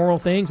things and immoral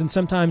things, and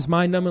sometimes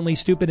mind-numbingly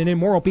stupid and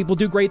immoral people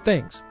do great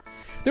things.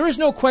 There is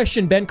no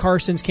question Ben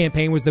Carson's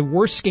campaign was the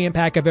worst scam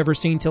pack I've ever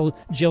seen till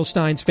Jill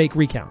Stein's fake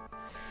recount.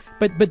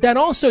 But that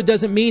also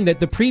doesn't mean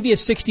that the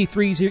previous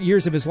 63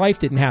 years of his life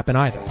didn't happen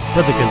either.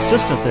 But the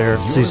consistent there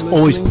is he's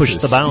always pushed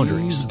the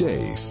boundaries.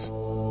 Days.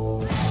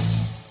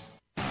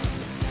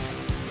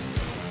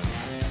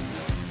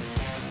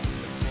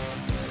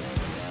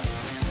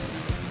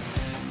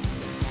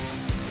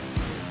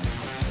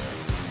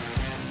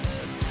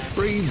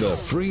 Breathe the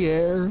free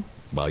air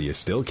while you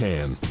still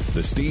can.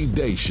 The Steve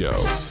Day Show.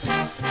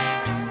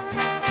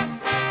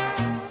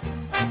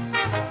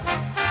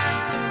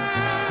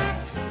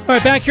 All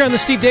right, back here on the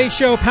Steve Day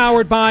Show,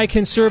 powered by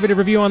Conservative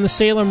Review on the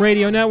Salem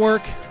Radio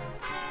Network.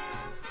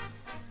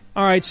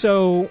 All right,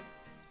 so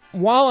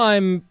while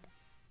I'm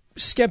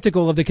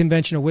skeptical of the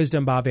conventional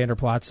wisdom, Bob Vander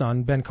Plaats,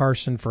 on Ben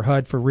Carson for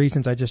HUD for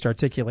reasons I just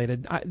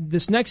articulated, on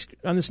this next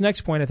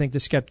point, I think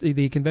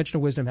the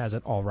conventional wisdom has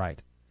it all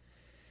right.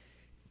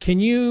 Can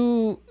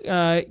you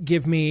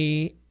give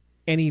me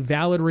any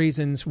valid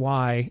reasons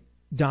why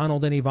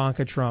Donald and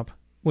Ivanka Trump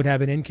would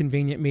have an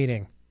inconvenient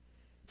meeting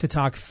to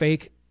talk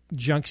fake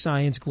junk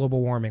science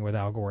global warming with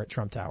Al Gore at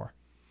Trump Tower?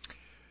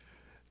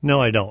 No,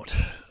 I don't.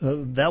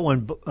 That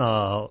one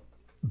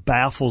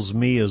baffles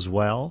me as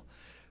well.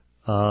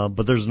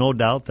 But there's no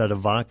doubt that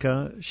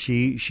Ivanka,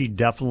 she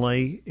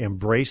definitely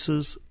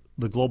embraces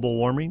the global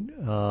warming.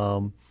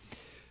 And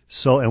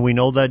we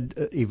know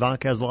that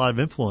Ivanka has a lot of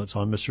influence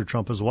on Mr.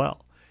 Trump as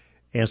well.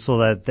 And so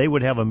that they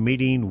would have a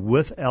meeting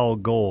with Al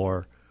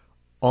Gore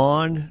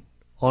on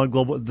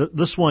global.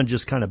 This one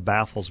just kind of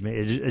baffles me.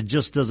 It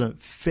just doesn't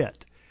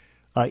fit.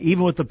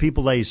 Even with the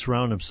people that he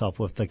surrounded himself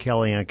with, the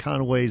Kellyanne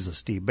Conways, the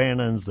Steve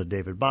Bannons, the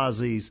David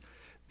Bozzies,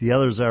 the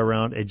others that are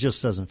around, it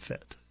just doesn't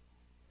fit.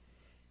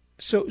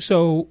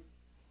 So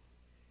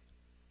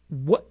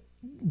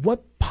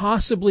what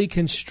possibly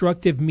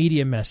constructive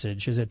media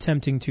message is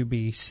attempting to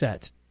be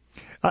set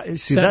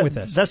with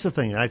this? That's the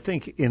thing. I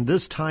think in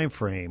this time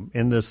frame,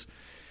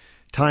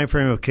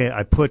 okay,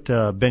 I put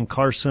Ben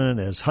Carson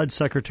as HUD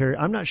secretary.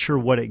 I'm not sure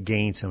what it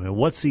gains him. And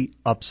what's the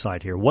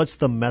upside here? What's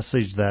the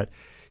message that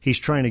he's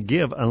trying to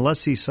give,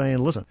 unless he's saying,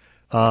 listen,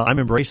 I'm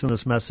embracing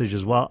this message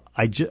as well.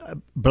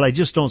 But I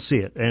just don't see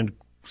it. And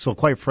so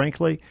quite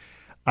frankly,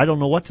 I don't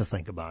know what to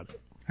think about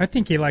it. I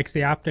think he likes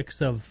the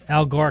optics of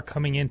Al Gore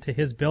coming into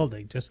his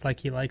building, just like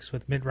he likes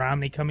with Mitt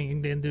Romney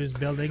coming into his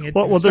building.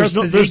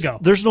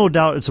 There's no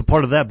doubt it's a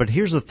part of that. But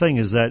here's the thing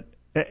is that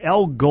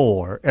Al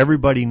Gore,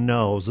 everybody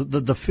knows,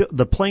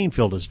 the playing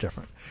field is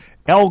different.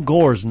 Al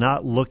Gore is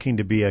not looking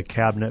to be a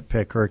cabinet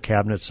picker, a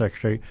cabinet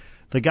secretary.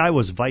 The guy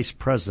was vice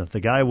president. The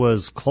guy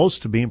was close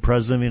to being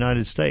president of the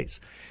United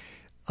States.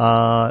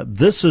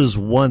 This is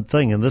one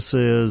thing, and this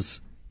is,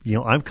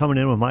 I'm coming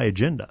in with my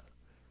agenda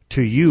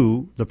to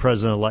you, the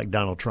president-elect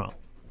Donald Trump.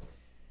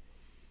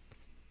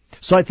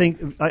 So I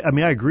think,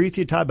 I agree with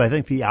you, Todd, but I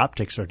think the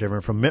optics are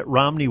different. From Mitt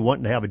Romney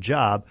wanting to have a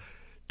job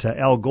to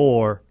Al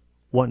Gore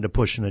wanting to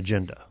push an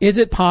agenda. Is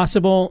it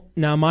possible,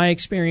 now my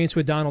experience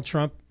with Donald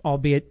Trump,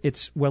 albeit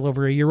it's well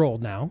over a year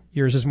old now,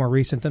 yours is more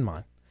recent than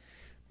mine.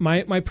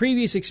 My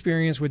previous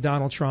experience with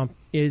Donald Trump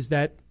is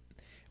that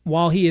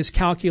while he is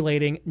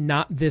calculating,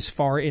 not this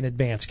far in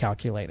advance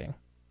calculating.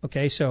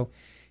 Okay, so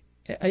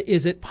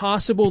is it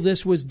possible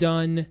this was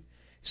done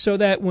so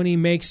that when he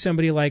makes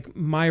somebody like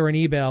Myron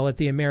Ebell at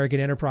the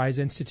American Enterprise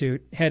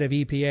Institute, head of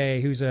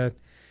EPA, who's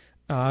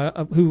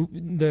who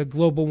the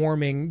global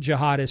warming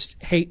jihadists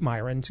hate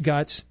Myron's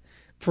guts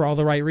for all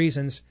the right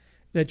reasons,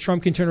 that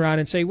Trump can turn around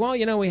and say, well,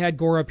 we had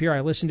Gore up here.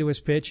 I listened to his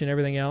pitch and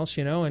everything else,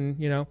 so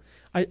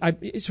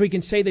he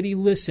can say that he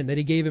listened, that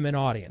he gave him an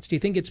audience. Do you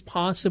think it's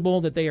possible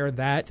that they are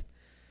that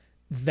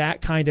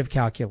kind of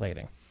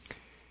calculating?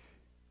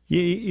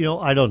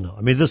 I don't know.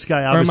 This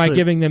guy obviously... Or am I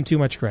giving them too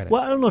much credit?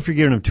 Well, I don't know if you're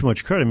giving him too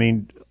much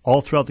credit.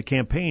 All throughout the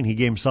campaign, he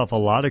gave himself a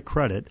lot of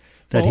credit.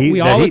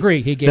 We all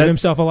agree he gave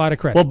himself a lot of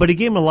credit. Well, but he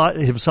gave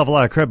himself a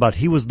lot of credit about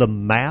he was the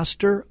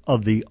master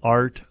of the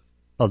art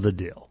of the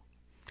deal.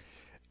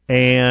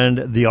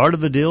 And the art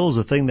of the deal is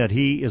a thing that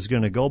he is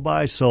going to go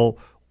by. So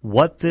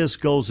what this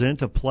goes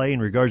into play in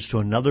regards to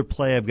another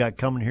play I've got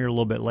coming here a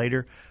little bit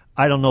later,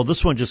 I don't know.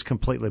 This one just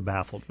completely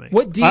baffled me.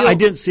 What deal? I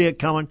didn't see it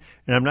coming,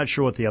 and I'm not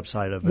sure what the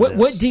upside of it is.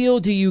 What deal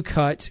do you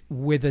cut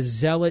with a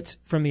zealot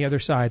from the other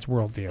side's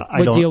worldview?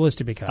 What deal is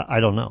to be cut? I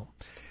don't know.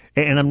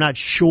 And I'm not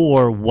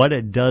sure what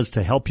it does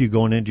to help you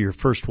going into your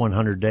first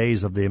 100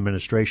 days of the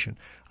administration.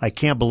 I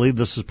can't believe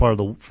this is part of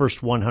the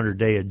first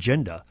 100-day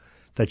agenda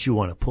that you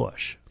want to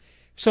push.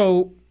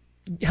 So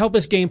help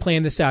us game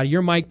plan this out.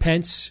 You're Mike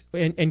Pence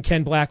and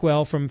Ken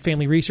Blackwell from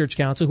Family Research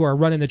Council, who are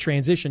running the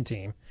transition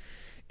team.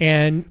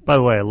 And by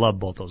the way, I love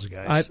both those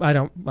guys. I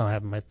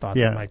have my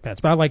thoughts on Mike Pence,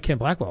 but I like Ken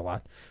Blackwell a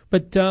lot.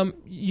 But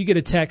you get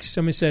a text,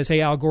 somebody says,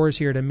 hey, Al Gore's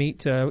here to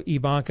meet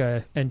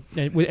Ivanka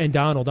and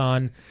Donald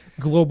on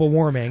global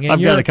warming. And I've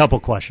got a couple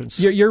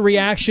questions. Your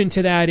reaction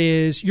to that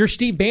is, your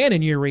Steve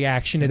Bannon, your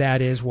reaction to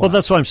that is what? Well,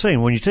 that's what I'm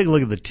saying. When you take a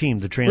look at the team,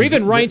 or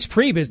even Reince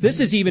Priebus, this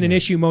is even an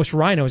issue most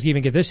rhinos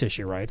even get this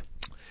issue, right?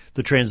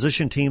 The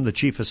transition team, the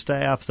chief of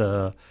staff,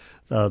 the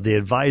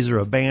advisor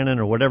of Bannon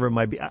or whatever it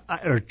might be,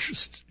 or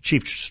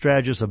chief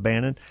strategist of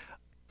Bannon.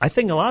 I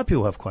think a lot of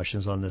people have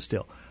questions on this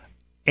deal.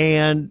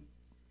 And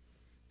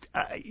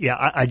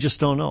I just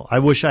don't know. I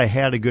wish I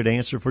had a good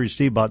answer for you,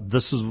 Steve, about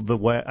this is the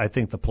way I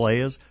think the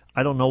play is.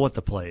 I don't know what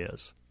the play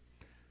is.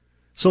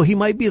 So he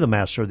might be the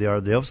master of the art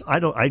of the office.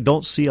 I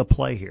don't see a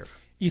play here.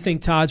 You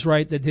think Todd's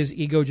right that his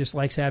ego just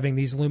likes having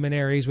these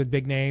luminaries with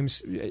big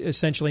names,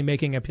 essentially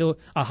making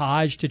a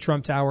Hajj to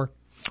Trump Tower?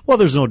 Well,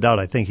 there's no doubt.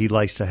 I think he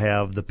likes to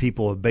have the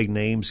people with big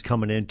names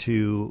coming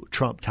into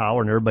Trump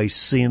Tower and everybody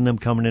seeing them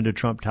coming into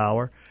Trump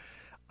Tower.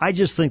 I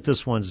just think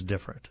this one's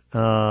different.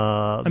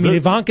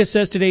 Ivanka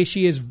says today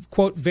she is,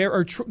 quote,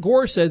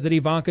 Gore says that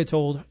Ivanka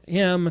told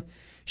him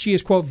she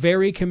is, quote,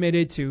 very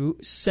committed to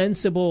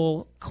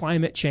sensible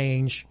climate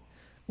change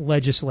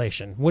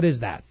legislation. What is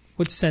that?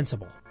 What's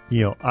sensible?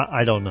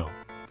 I don't know.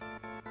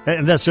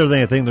 And that's the other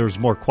thing. I think there's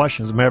more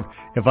questions.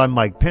 If I'm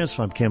Mike Pence, if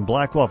I'm Ken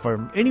Blackwell, if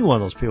I'm any one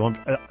of those people,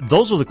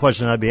 those are the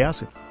questions I'd be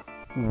asking.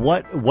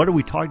 What are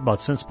we talking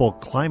about? Sensible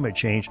climate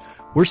change.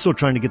 We're still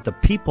trying to get the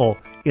people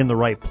in the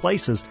right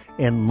places,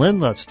 and then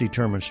let's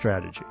determine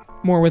strategy.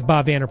 More with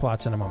Bob Vander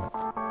Plaats in a moment.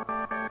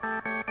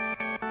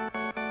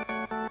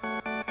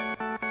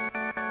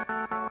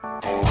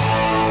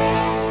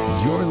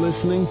 You're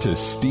listening to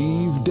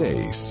Steve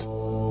Deace.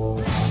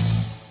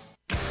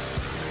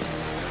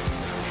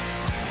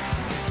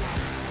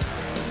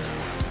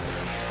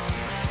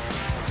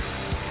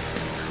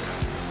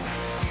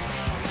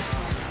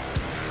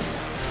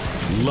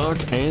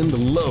 Lock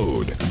and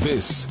load.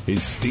 This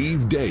is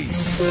Steve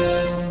Deace.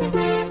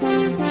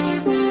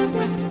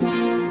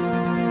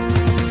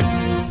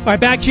 All right,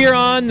 back here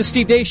on the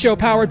Steve Deace Show,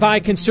 powered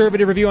by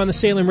Conservative Review on the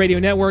Salem Radio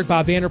Network.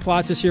 Bob Vander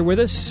Plaats is here with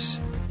us,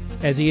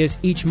 as he is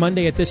each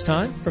Monday at this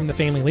time, from the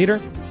Family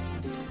Leader.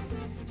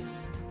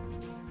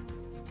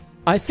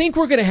 I think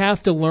we're going to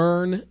have to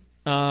learn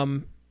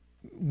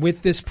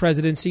with this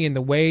presidency and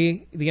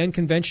the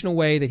unconventional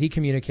way that he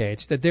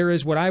communicates, that there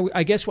is what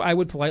I guess what I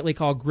would politely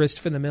call grist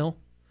for the mill.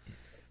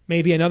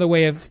 Maybe another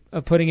way of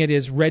putting it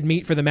is red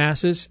meat for the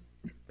masses.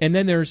 And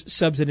then there's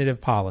substantive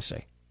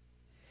policy.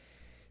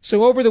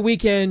 So over the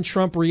weekend,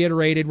 Trump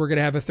reiterated we're going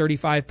to have a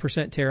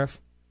 35% tariff.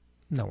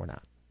 No, we're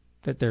not.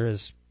 That there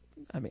is,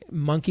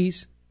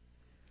 monkeys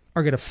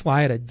are going to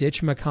fly at a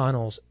Ditch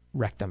McConnell's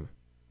rectum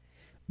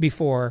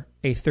before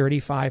a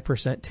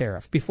 35%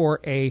 tariff,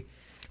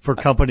 for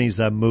companies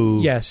that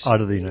move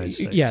out of the United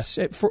States. Yes.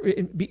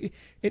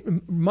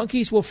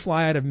 Monkeys will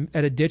fly at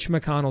a Ditch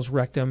McConnell's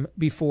rectum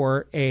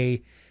before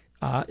a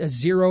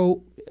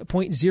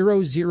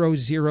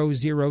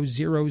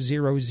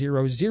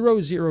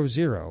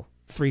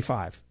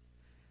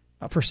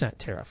 0.00000000035%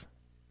 tariff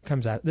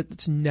comes out.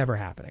 It's never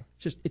happening.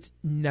 It's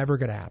never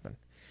going to happen.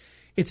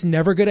 It's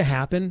never going to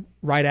happen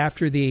right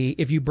after the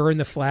if you burn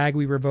the flag,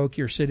 we revoke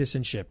your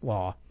citizenship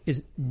law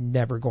is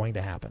never going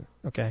to happen.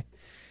 Okay?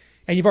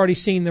 And you've already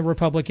seen the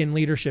Republican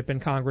leadership in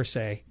Congress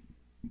say,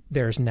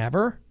 there's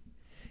never,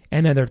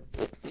 and then they're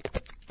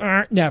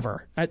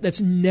never.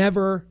 That's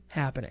never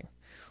happening.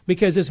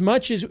 Because as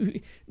much as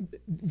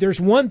there's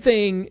one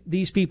thing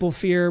these people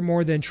fear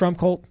more than Trump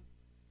cult,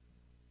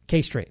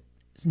 K-Street.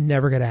 It's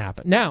never going to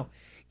happen. Now,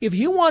 if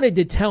you wanted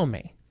to tell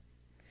me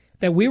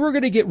that we were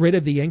going to get rid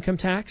of the income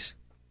tax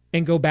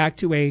and go back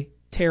to a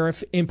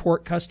tariff,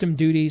 import, custom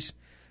duties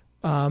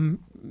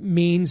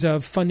means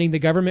of funding the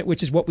government,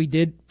 which is what we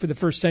did for the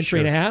first century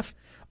and a half,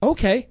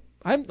 okay,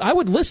 I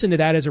would listen to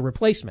that as a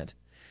replacement.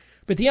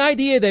 But the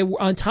idea that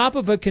on top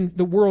of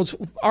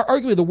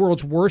arguably the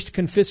world's worst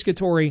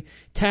confiscatory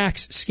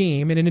tax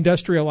scheme in an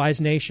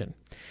industrialized nation,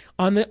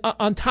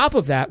 on top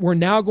of that, we're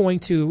now going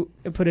to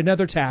put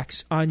another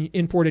tax on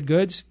imported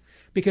goods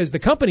because the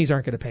companies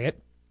aren't going to pay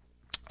it.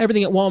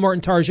 Everything at Walmart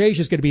and Target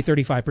is going to be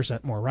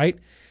 35% more, right?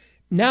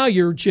 Now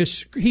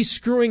he's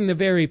screwing the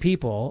very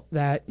people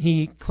that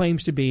he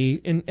claims to be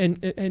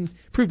and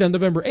proved on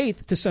November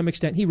 8th to some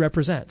extent he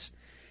represents.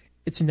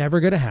 It's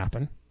never going to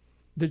happen.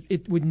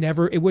 It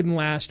wouldn't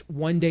last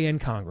one day in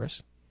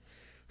Congress.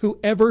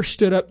 Whoever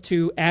stood up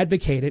to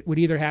advocate it would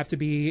either have to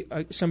be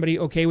somebody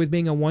okay with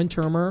being a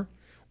one-termer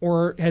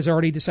or has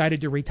already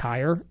decided to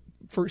retire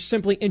for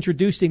simply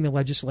introducing the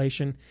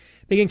legislation.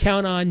 They can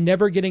count on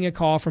never getting a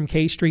call from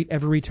K Street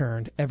ever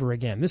returned ever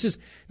again. This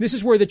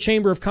is where the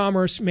Chamber of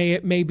Commerce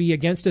may be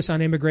against us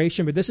on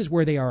immigration, but this is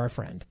where they are our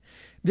friend.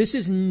 This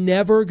is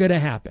never going to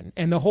happen.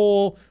 And the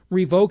whole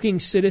revoking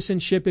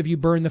citizenship if you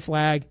burn the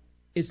flag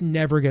is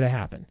never going to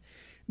happen.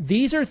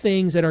 These are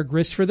things that are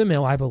grist for the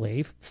mill, I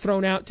believe,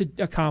 thrown out to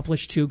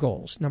accomplish two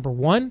goals. Number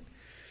one,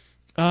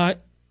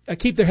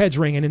 keep their heads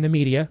ringing in the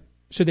media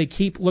so they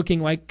keep looking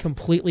like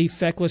completely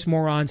feckless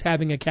morons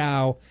having a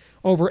cow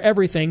over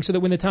everything so that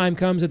when the time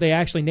comes that they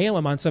actually nail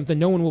them on something,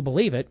 no one will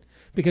believe it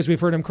because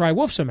we've heard them cry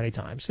wolf so many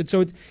times. And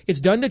so it's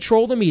done to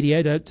troll the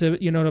media,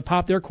 to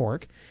pop their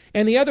cork.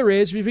 And the other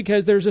is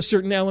because there's a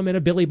certain element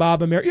of Billy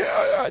Bob America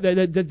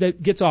that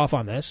gets off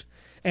on this.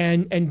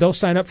 And they'll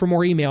sign up for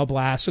more email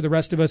blasts so the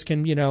rest of us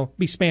can, be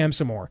spammed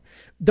some more.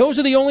 Those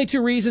are the only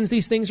two reasons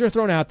these things are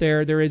thrown out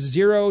there. There is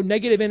zero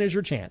negative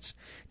integer chance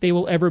they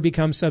will ever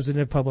become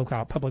substantive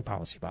public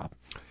policy, Bob.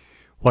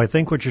 Well, I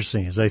think what you're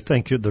saying is I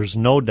think there's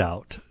no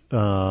doubt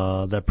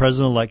that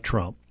President-elect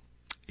Trump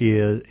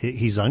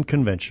he's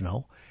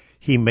unconventional.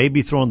 He may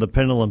be throwing the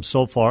pendulum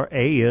so far.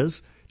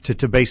 Is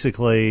to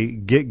basically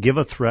give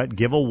a threat,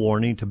 give a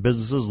warning to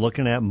businesses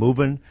looking at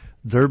moving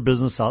their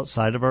business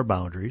outside of our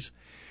boundaries.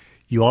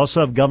 You also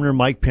have Governor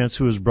Mike Pence,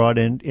 who was brought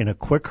in a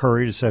quick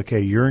hurry to say,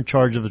 okay, you're in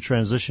charge of the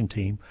transition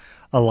team.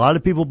 A lot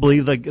of people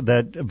believe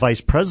that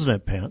Vice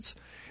President Pence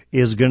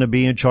is going to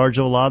be in charge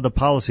of a lot of the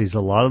policies, a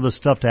lot of the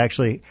stuff to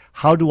actually,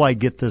 how do I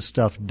get this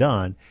stuff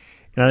done?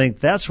 And I think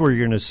that's where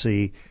you're going to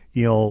see,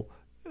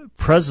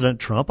 President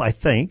Trump, I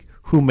think,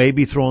 who may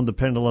be throwing the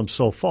pendulum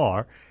so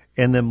far,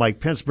 and then Mike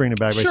Pence bringing it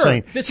back by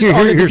saying, this is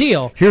part of the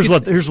deal. Here's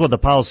what the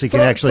policy can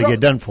actually get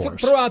done for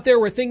us. Throw out there,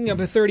 we're thinking of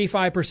a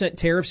 35%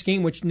 tariff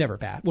scheme, which will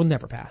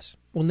never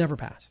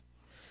pass.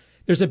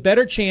 There's a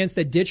better chance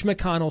that Ditch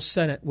McConnell's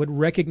Senate would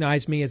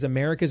recognize me as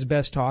America's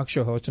best talk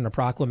show host in a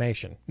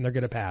proclamation, and they're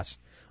going to pass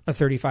a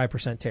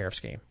 35% tariff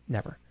scheme.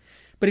 Never.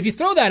 But if you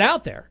throw that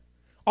out there,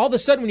 all of a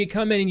sudden when you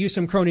come in and use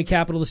some crony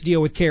capitalist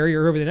deal with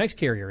carrier, whoever the next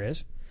carrier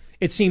is,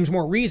 it seems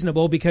more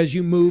reasonable because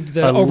you moved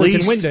the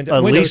Overton window.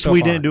 At least so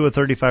we far. Didn't do a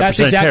 35% That's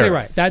exactly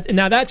tariff. right.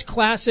 Now that's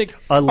classic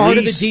art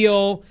of the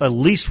deal. At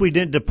least we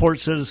didn't deport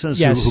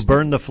citizens who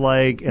burned the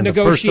flag and the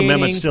First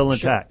Amendment's still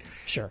intact.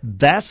 Sure.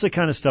 That's the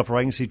kind of stuff where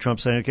I can see Trump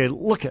saying, okay,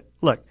 look,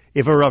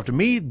 if it were up to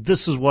me,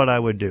 this is what I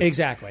would do.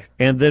 Exactly.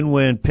 And then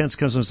when Pence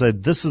comes and says,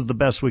 this is the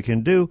best we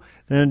can do,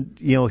 then,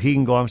 he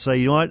can go on and say,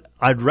 you know what,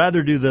 I'd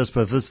rather do this,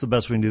 but if this is the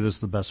best we can do, this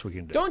is the best we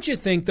can do. Don't you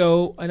think,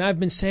 though, and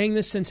I've been saying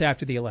this since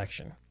after the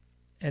election,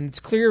 and it's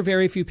clear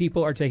very few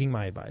people are taking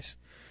my advice.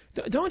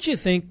 Don't you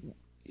think,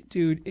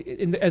 dude,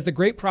 as the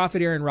great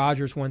prophet Aaron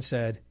Rodgers once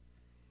said,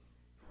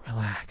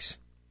 relax.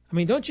 I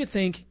mean, don't you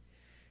think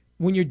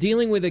when you're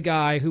dealing with a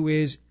guy who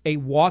is a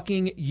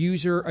walking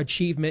user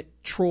achievement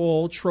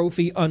troll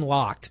trophy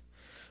unlocked,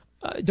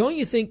 don't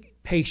you think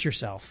pace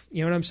yourself?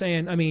 You know what I'm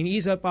saying? I mean,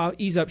 ease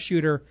up,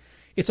 shooter.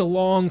 It's a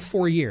long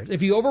 4 years.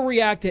 If you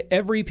overreact to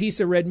every piece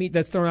of red meat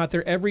that's thrown out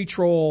there, every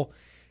troll,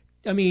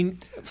 I mean,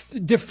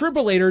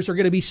 defibrillators are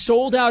going to be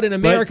sold out in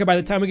America by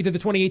the time we get to the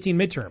 2018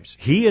 midterms.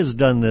 He has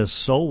done this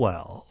so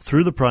well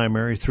through the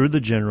primary, through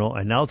the general,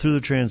 and now through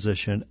the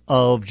transition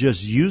of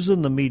just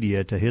using the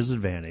media to his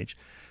advantage.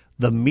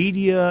 The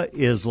media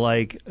is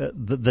like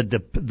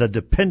the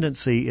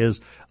dependency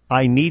is.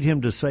 I need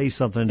him to say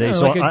something today,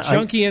 so like a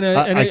junkie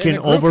I can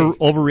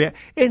overreact,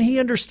 and he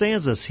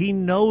understands this. He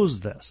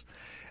knows this.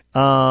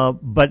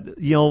 But,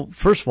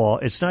 first of all,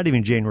 it's not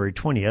even January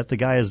 20th. The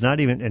guy is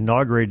not even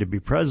inaugurated to be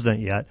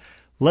president yet.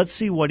 Let's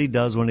see what he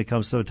does when it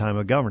comes to the time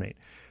of governing.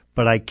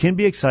 But I can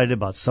be excited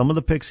about some of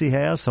the picks he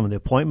has, some of the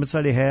appointments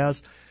that he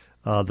has.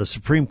 The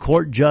Supreme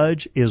Court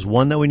judge is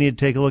one that we need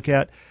to take a look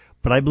at.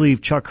 But I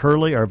believe Chuck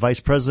Hurley, our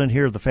vice president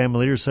here at the Family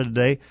Leaders, said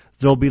today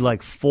there'll be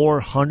like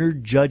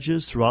 400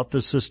 judges throughout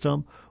the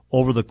system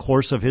over the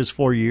course of his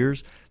 4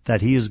 years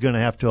that he is going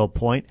to have to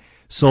appoint.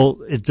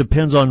 So it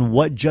depends on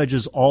what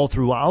judges all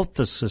throughout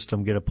the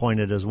system get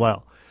appointed as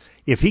well.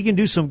 If he can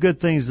do some good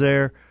things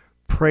there,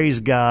 praise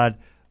God.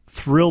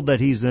 Thrilled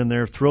that he's in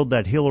there, thrilled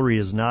that Hillary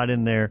is not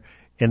in there,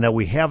 and that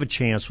we have a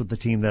chance with the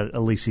team that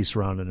at least he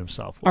surrounded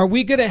himself with. Are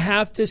we going to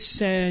have to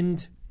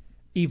send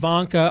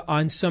Ivanka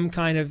on some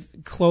kind of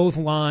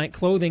clothing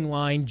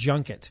line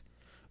junket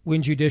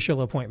when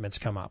judicial appointments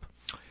come up?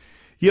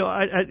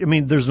 I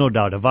mean, there's no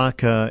doubt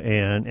Ivanka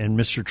and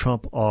Mr.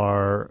 Trump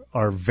are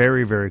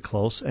very, very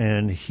close,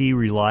 and he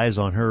relies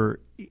on her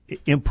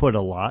input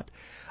a lot.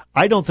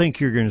 I don't think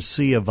you're going to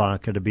see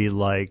Ivanka to be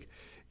like,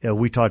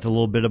 we talked a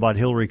little bit about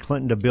Hillary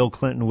Clinton to Bill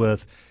Clinton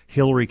with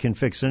Hillary can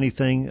fix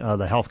anything,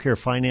 the healthcare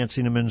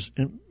financing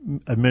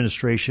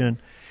administration.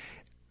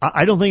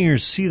 I don't think you're going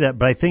to see that,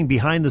 but I think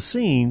behind the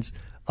scenes,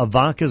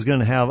 Ivanka is going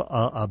to have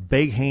a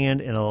big hand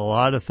in a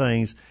lot of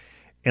things,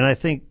 and I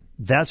think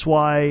that's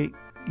why.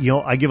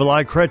 I give a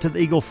lot of credit to the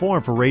Eagle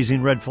Forum for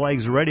raising red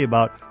flags already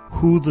about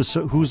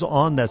who's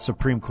on that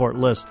Supreme Court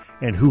list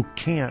and who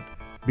can't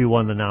be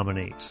one of the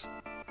nominees.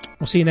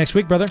 We'll see you next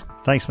week, brother.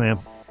 Thanks, man.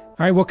 All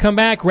right, we'll come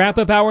back, wrap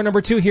up hour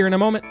number 2 here in a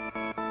moment.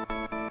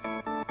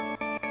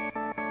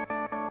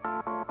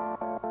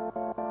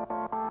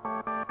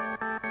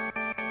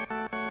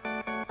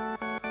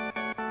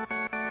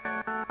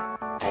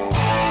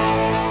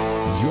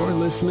 You're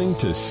listening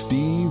to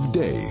Steve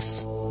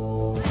Deace.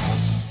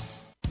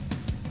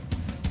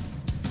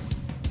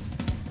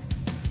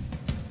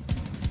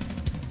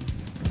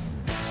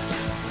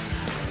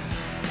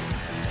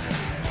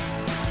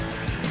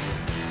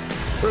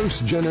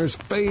 Bruce Jenner's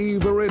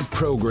favorite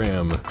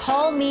program.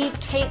 Call me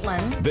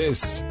Caitlin.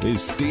 This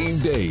is Steve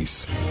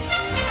Deace.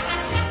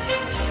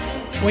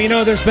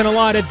 Well, there's been a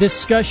lot of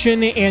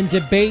discussion and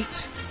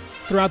debate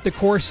throughout the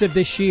course of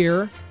this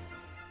year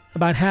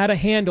about how to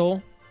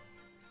handle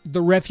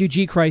the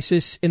refugee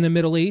crisis in the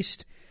Middle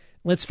East.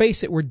 Let's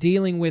face it, we're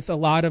dealing with a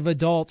lot of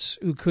adults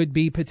who could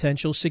be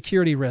potential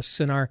security risks,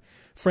 and our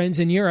friends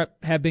in Europe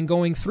have been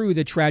going through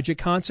the tragic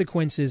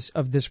consequences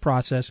of this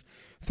process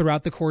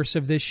throughout the course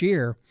of this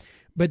year.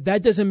 But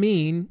that doesn't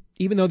mean,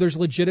 even though there's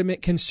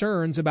legitimate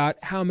concerns about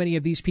how many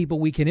of these people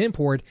we can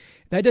import,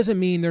 that doesn't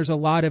mean there's a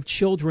lot of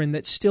children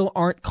that still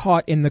aren't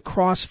caught in the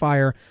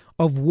crossfire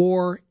of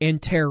war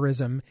and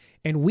terrorism.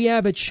 And we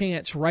have a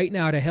chance right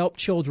now to help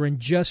children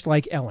just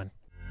like Ellen.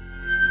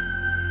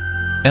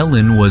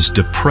 Ellen was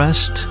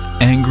depressed,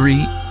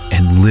 angry,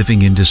 and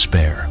living in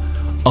despair,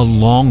 a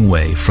long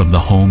way from the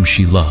home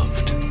she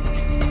loved.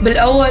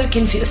 بالأول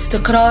كان في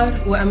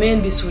استقرار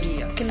وأمان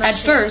بسوريا. At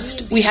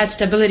first, we had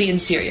stability in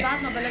Syria.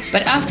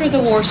 But after the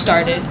war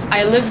started,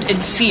 I lived in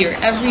fear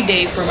every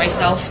day for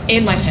myself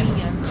and my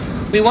family.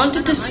 We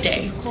wanted to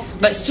stay,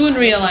 but soon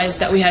realized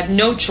that we had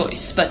no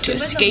choice but to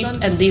escape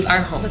and leave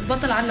our home.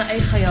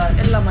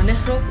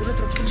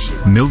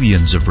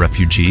 Millions of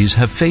refugees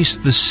have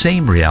faced the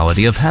same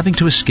reality of having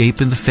to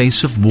escape in the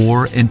face of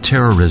war and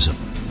terrorism.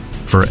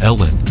 For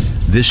Ellen,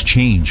 this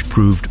change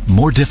proved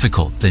more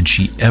difficult than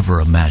she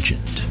ever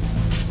imagined.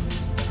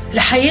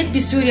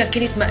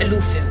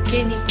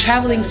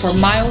 Traveling for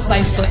miles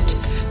by foot,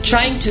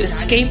 trying to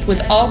escape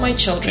with all my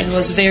children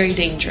was very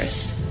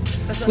dangerous.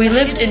 We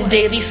lived in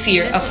daily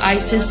fear of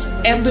ISIS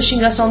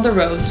ambushing us on the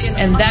roads,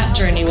 and that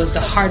journey was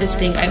the hardest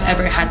thing I've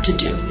ever had to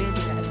do.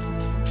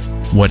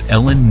 What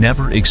Ellen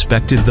never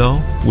expected,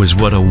 though, was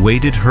what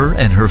awaited her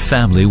and her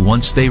family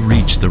once they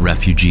reached the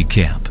refugee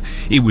camp.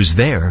 It was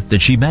there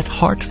that she met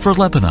Heart for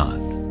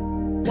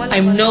Lebanon.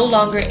 I'm no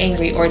longer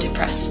angry or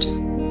depressed.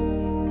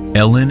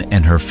 Ellen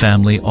and her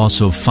family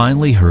also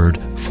finally heard,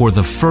 for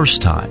the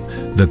first time,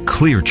 the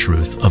clear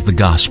truth of the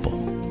gospel.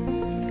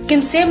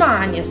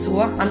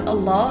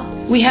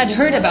 We had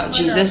heard about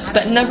Jesus,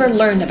 but never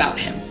learned about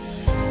him.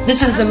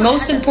 This is the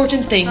most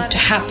important thing to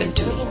happen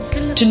to me,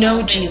 to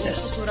know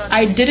Jesus.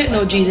 I didn't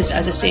know Jesus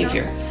as a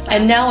Savior,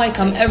 and now I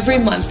come every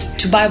month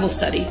to Bible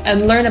study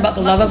and learn about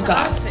the love of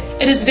God.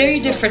 It is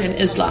very different in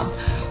Islam.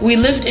 We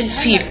lived in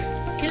fear.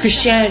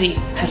 Christianity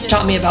has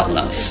taught me about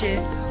love.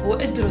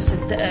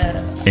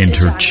 And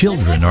her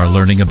children are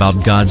learning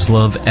about God's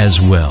love as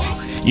well.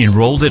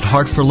 Enrolled at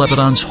Heart for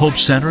Lebanon's Hope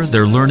Center,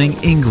 they're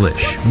learning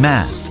English,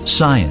 math,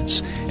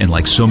 science, and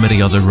like so many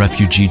other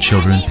refugee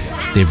children,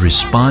 they've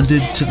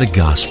responded to the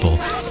gospel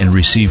and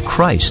received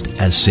Christ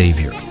as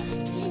Savior.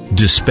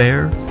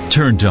 Despair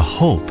turned to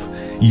hope.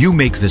 You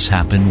make this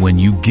happen when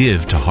you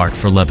give to Heart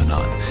for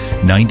Lebanon.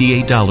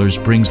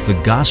 $98 brings the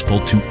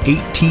gospel to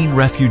 18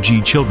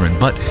 refugee children,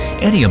 but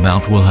any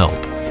amount will help.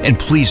 And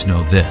please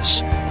know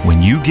this,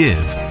 when you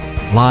give,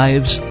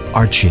 lives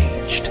are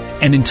changed,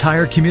 and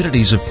entire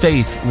communities of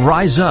faith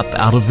rise up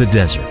out of the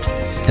desert.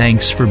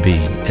 Thanks for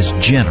being as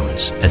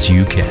generous as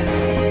you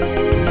can.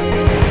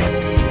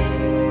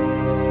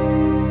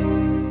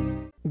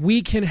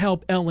 We can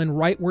help Ellen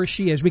right where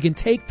she is. We can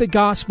take the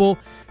gospel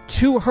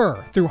to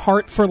her through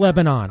Heart for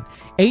Lebanon.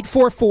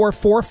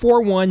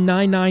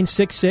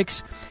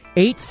 844-441-9966,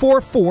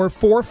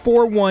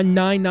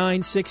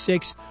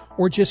 844-441-9966,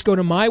 or just go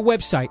to my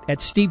website at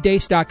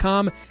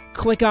stevedeace.com,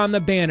 click on the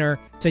banner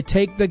to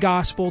take the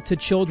gospel to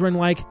children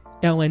like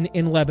Ellen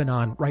in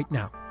Lebanon right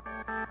now.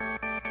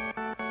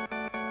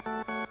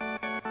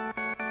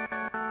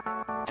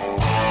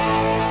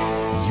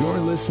 You're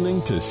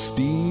listening to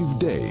Steve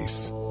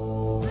Deace.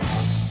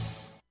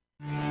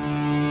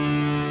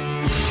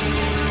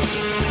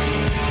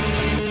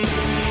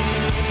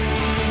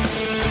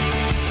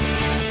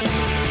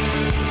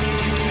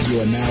 You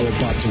are now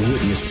about to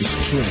witness the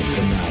strength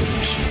of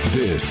knowledge.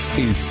 This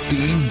is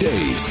Steve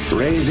Deace.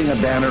 Raising a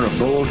banner of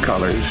bold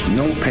colors,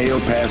 no pale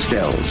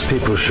pastels.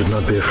 People should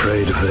not be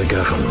afraid of their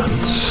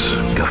governments.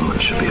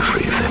 Governments should be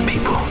afraid of their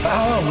people.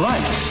 Our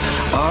rights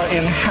are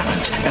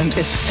inherent and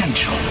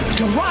essential,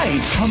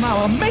 derived from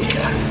our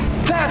Maker.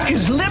 That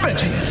is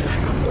liberty.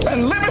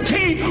 And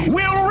liberty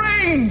will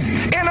reign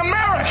in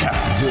America.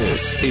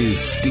 This is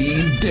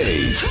Steve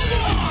Deace.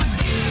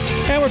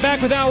 And we're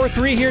back with Hour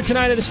 3 here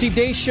tonight at the Steve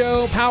Deace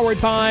Show, powered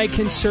by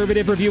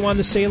Conservative Review on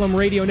the Salem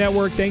Radio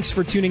Network. Thanks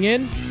for tuning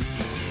in.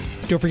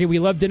 Don't forget, we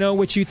love to know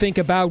what you think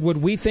about what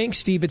we think.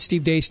 Steve at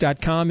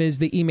stevedeace.com is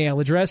the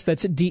email address.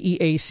 That's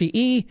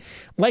DEACE.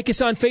 Like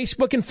us on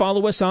Facebook and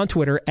follow us on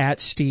Twitter at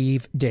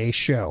Steve Deace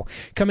Show.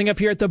 Coming up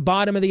here at the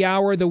bottom of the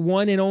hour, the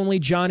one and only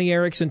Joni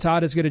Eareckson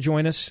Tada is going to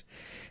join us,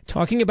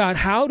 talking about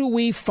how do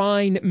we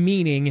find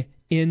meaning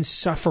in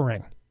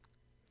suffering.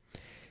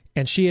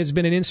 And she has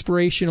been an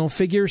inspirational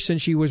figure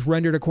since she was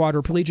rendered a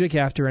quadriplegic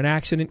after an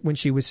accident when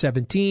she was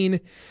 17.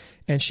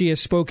 And she has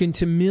spoken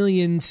to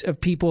millions of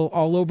people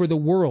all over the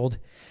world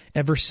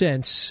ever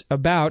since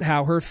about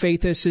how her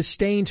faith has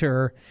sustained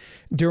her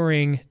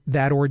during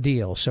that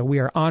ordeal. So we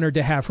are honored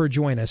to have her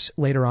join us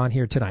later on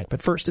here tonight.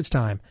 But first, it's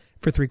time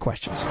for 3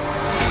 questions.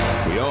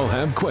 We all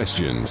have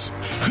questions.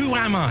 Who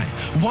am I?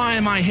 Why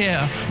am I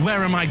here?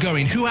 Where am I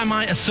going? Who am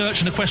I? A search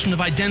and a question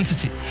of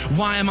identity.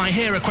 Why am I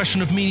here? A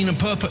question of meaning and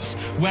purpose.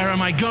 Where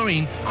am I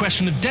going?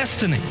 Question of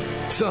destiny.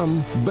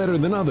 some better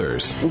than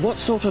others. What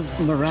sort of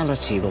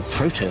morality or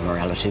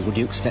proto-morality would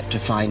you expect to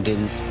find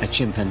in a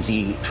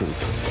chimpanzee troop?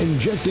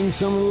 Injecting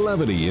some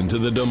levity into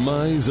the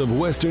demise of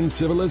Western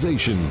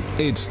civilization.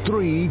 It's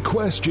 3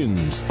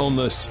 Questions on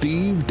the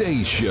Steve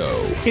Deace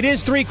Show. It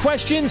is 3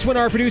 Questions when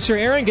our producer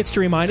Aaron gets to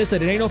remind us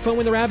that it ain't no fun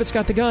when the rabbit's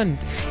got the gun.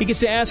 He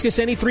gets to ask us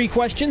any 3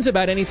 questions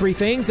about any 3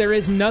 things. There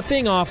is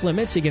nothing off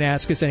limits. He can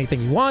ask us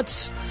anything he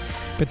wants.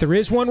 But there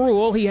is one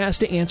rule. He has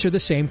to answer the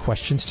same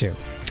questions, too.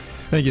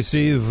 Thank you,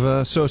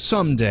 Steve. So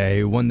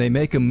someday, when they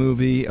make a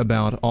movie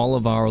about all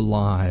of our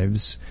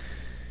lives,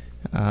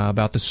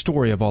 about the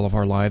story of all of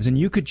our lives, and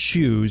you could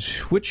choose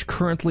which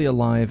currently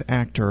alive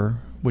actor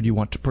would you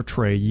want to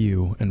portray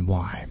you and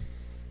why?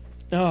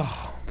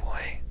 Oh,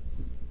 boy.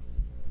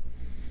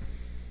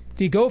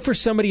 Do you go for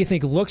somebody you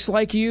think looks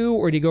like you,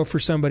 or do you go for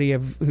somebody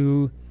of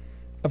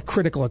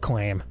critical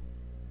acclaim?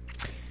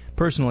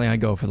 Personally, I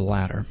go for the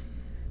latter.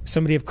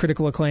 Somebody of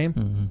critical acclaim?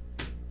 Mm-hmm.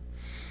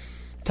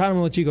 Todd, I'm going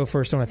to let you go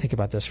first. I want to think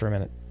about this for a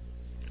minute.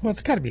 Well,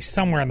 it's got to be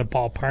somewhere in the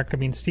ballpark. I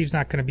mean, Steve's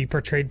not going to be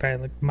portrayed by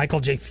like Michael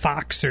J.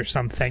 Fox or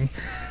something.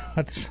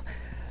 Let's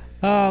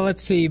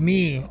see,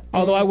 me.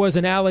 Although I was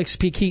an Alex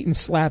P. Keaton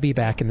slabby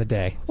back in the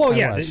day. Well,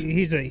 yeah,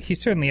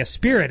 he's certainly a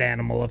spirit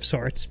animal of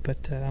sorts.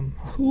 But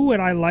who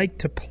would I like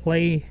to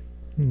play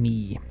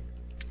me?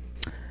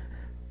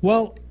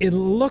 Well,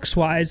 in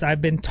looks-wise,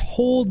 I've been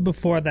told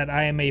before that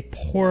I am a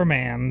poor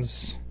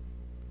man's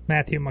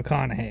Matthew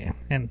McConaughey,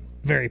 and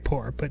very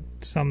poor, but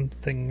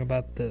something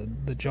about the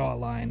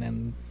jawline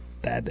and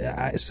that.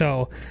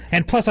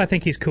 And plus, I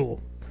think he's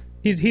cool.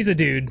 He's a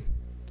dude.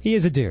 He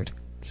is a dude.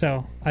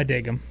 So I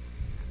dig him.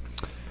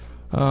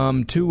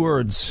 2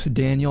 words: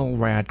 Daniel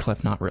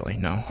Radcliffe. Not really.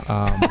 No.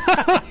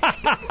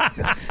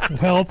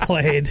 Well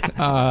played.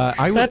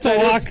 That's a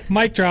lock.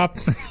 Mic drop.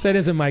 That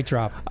is a mic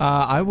drop.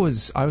 I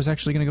was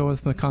actually going to go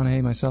with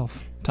McConaughey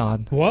myself,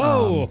 Todd.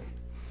 Whoa.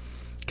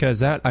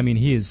 Because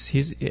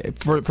he's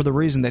for the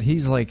reason that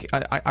he's like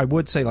I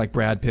would say like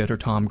Brad Pitt or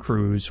Tom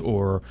Cruise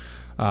or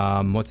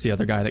what's the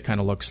other guy that kind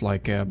of looks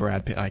like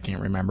Brad Pitt? I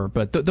can't remember.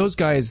 But those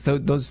guys,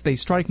 they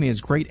strike me as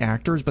great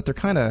actors, but they're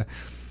kind of,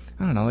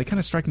 I don't know, they kind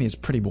of strike me as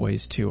pretty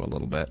boys too a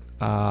little bit.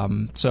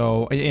 And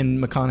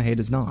McConaughey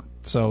does not.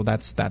 So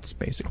that's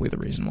basically the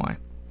reason why.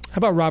 How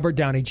about Robert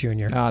Downey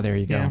Jr.? There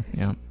you go.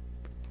 Yeah.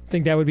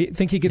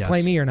 Think he could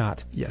play me or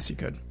not? Yes, he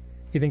could.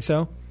 You think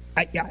so?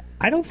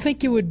 I don't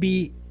think it would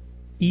be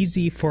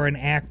easy for an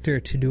actor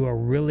to do a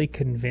really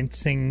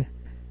convincing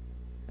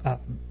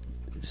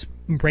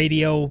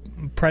radio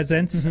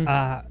presence.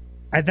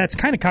 Mm-hmm. That's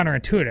kind of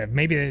counterintuitive.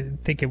 Maybe they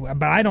think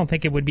but I don't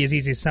think it would be as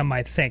easy as some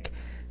might think,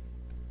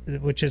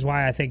 which is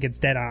why I think it's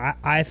dead on.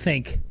 I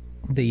think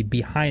the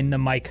behind the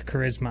mic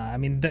charisma. I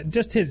mean,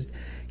 just his.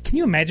 Can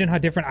you imagine how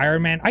different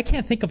Iron Man? I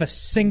can't think of a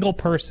single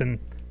person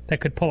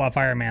that could pull off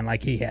Iron Man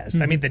like he has.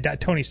 Mm-hmm. I mean,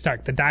 Tony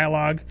Stark, the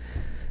dialogue.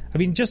 I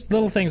mean, just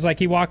little things like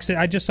he walks in.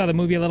 I just saw the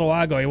movie a little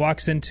while ago. He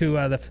walks into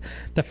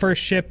the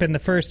first ship in the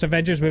first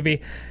Avengers movie.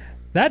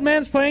 That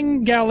man's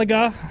playing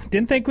Galaga.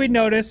 Didn't think we'd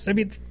notice. I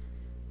mean,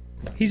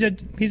 he's a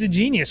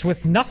genius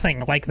with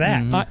nothing like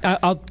that.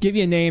 Mm-hmm. I'll give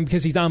you a name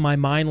because he's on my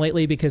mind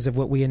lately because of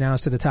what we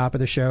announced at the top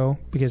of the show.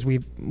 Because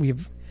we've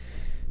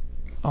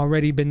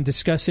already been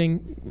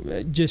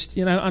discussing. Just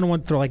I don't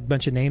want to throw like a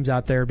bunch of names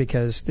out there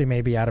because they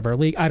may be out of our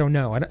league. I don't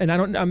know, I'm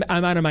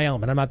out of my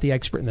element. I'm not the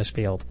expert in this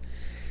field.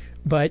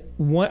 But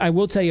I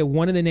will tell you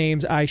one of the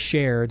names I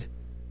shared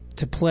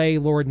to play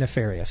Lord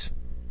Nefarious,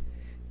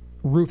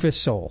 Rufus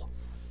Soul.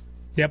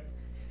 Yep.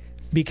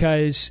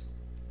 Because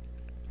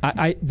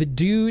the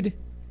dude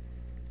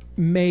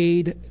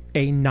made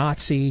a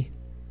Nazi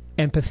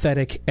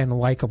empathetic and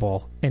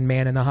likable in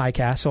Man in the High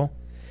Castle.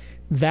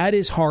 That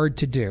is hard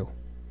to do.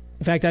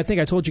 In fact, I think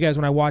I told you guys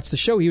when I watched the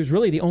show, he was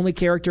really the only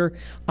character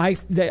I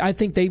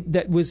think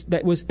that was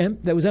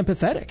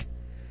empathetic,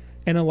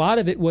 and a lot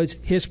of it was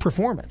his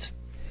performance.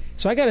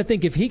 So I got to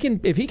think if he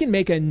can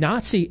make a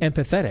Nazi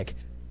empathetic,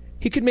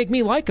 he could make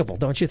me likable,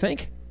 don't you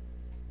think?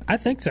 I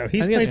think so.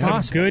 He's played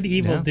some good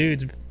evil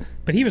dudes,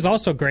 but he was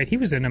also great. He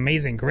was in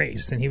Amazing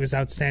Grace, and he was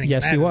outstanding.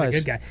 Yes, he was a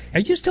good guy. Are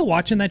you still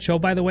watching that show,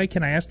 by the way?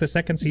 Can I ask the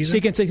second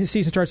season? Second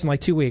season starts in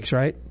like 2 weeks,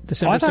 right?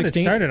 December 16th? I thought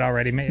it started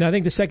already. No, I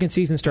think the second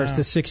season starts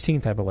the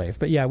 16th, I believe.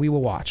 But yeah, we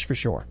will watch for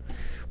sure.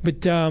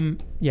 But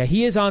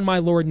he is on my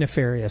Lord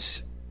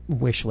Nefarious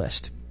wish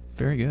list.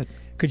 Very good.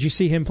 Could you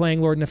see him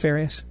playing Lord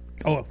Nefarious?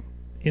 Oh,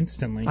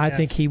 instantly. I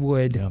think he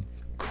would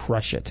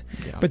crush it.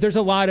 Yeah. But there's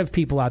a lot of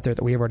people out there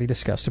that we have already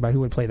discussed about who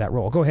would play that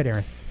role. Go ahead,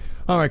 Aaron.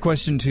 All right,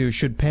 question 2.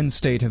 Should Penn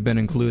State have been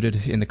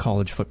included in the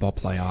college football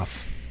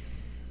playoff?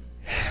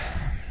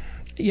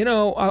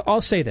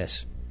 I'll say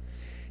this.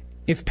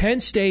 If Penn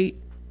State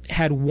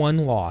had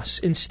one loss,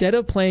 instead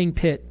of playing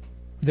Pitt,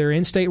 their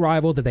in-state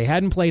rival that they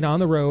hadn't played on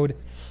the road,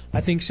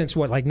 I think since,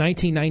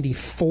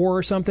 1994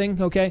 or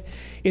something, okay?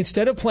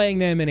 Instead of playing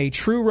them in a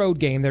true road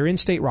game, their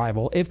in-state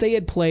rival, if they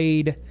had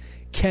played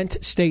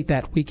Kent State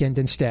that weekend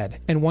instead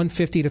and won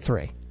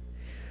 50-3,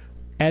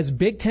 as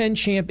Big Ten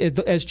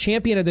as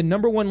champion of the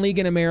number one league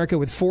in America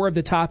with 4 of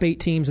the top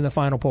 8 teams in the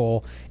final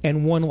poll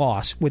and 1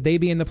 loss, would they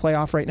be in the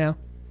playoff right now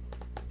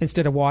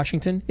instead of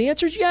Washington? The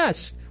answer is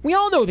yes. We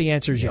all know the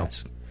answer is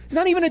yes. It's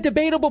not even a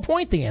debatable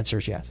point. The answer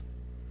is yes.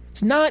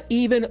 It's not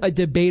even a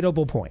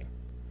debatable point.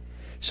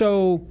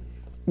 So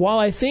while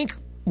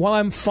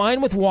I'm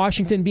fine with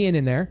Washington being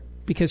in there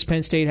because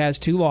Penn State has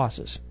 2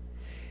 losses,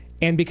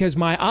 and because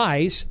my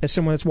eyes, as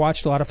someone that's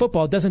watched a lot of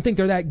football, doesn't think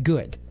they're that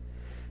good.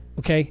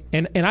 Okay?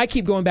 And I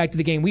keep going back to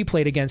the game we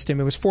played against him.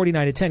 It was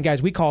 49-10.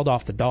 Guys, we called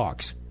off the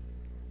dogs,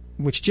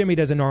 which Jimmy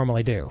doesn't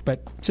normally do.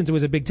 But since it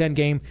was a Big Ten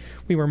game,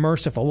 we were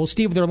merciful. Well,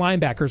 Steve, their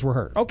linebackers were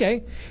hurt.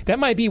 Okay. That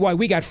might be why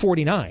we got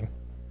 49.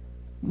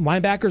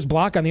 Linebackers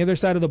block on the other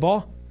side of the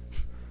ball.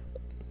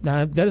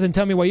 That doesn't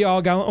tell me why you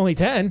all got only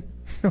 10.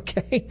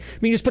 Okay? I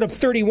mean, you just put up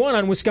 31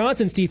 on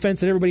Wisconsin's defense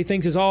that everybody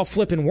thinks is all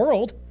flipping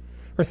world.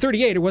 Or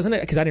 38, wasn't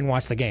it? Because I didn't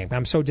watch the game.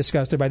 I'm so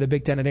disgusted by the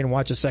Big Ten I didn't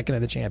watch a second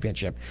of the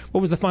championship. What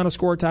was the final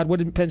score, Todd? What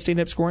did Penn State end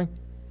up scoring?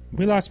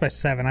 We lost by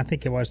 7. I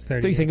think it was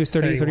 30. You think it was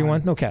 30,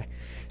 31? Okay.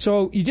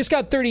 So you just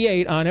got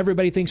 38 on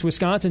everybody thinks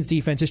Wisconsin's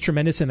defense is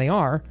tremendous, and they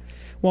are.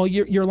 Well,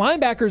 your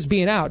linebackers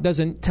being out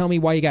doesn't tell me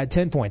why you got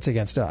 10 points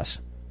against us.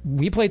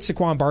 We played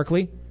Saquon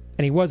Barkley,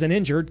 and he wasn't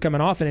injured,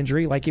 coming off an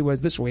injury like he was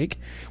this week.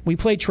 We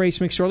played Trace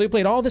McSorley. We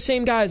played all the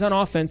same guys on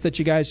offense that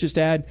you guys just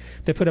had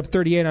that put up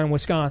 38 on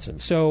Wisconsin.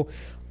 So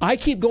I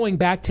keep going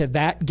back to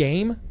that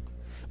game.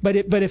 But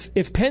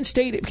if Penn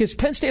State, because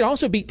Penn State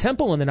also beat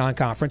Temple in the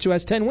non-conference, who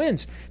has 10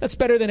 wins. That's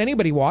better than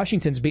anybody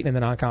Washington's beaten in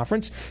the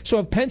non-conference. So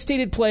if Penn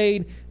State had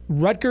played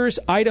Rutgers,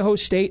 Idaho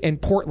State,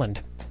 and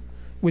Portland,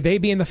 would they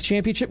be in the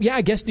championship? Yeah,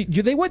 I guess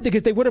they would,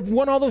 because they would have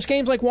won all those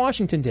games like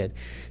Washington did.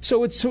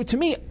 So to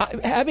me,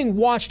 having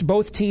watched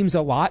both teams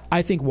a lot,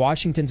 I think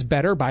Washington's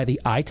better by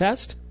the eye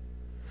test.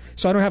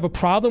 So I don't have a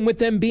problem with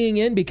them being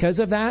in because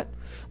of that.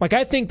 Like,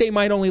 I think they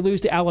might only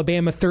lose to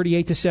Alabama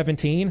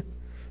 38-17,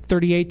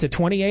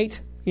 38-28.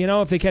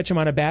 If they catch them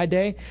on a bad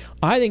day.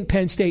 I think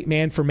Penn State,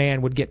 man for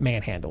man, would get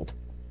manhandled.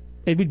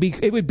 It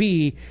would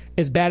be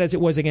as bad as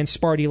it was against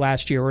Sparty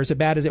last year, or as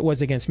bad as it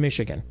was against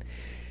Michigan.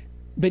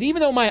 But even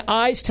though my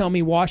eyes tell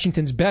me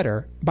Washington's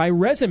better, by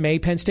resume,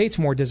 Penn State's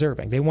more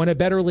deserving. They won a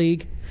better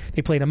league.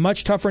 They played a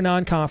much tougher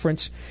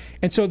non-conference,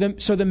 and so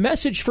the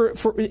message for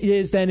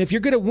is then if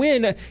you're going to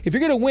win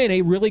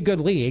a really good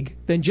league,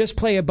 then just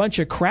play a bunch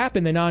of crap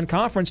in the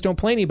non-conference. Don't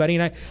play anybody.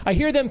 And I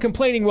hear them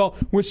complaining. Well,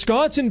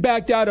 Wisconsin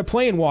backed out of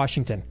playing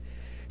Washington,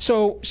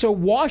 so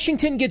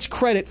Washington gets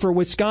credit for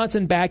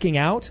Wisconsin backing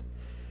out.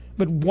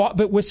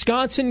 But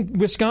Wisconsin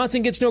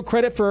gets no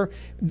credit for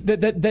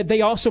that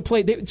they also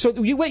play.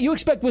 So you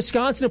expect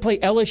Wisconsin to play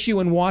LSU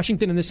and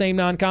Washington in the same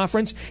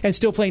non-conference and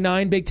still play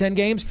 9 Big Ten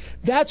games?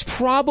 That's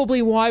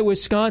probably why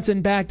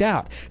Wisconsin backed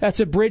out.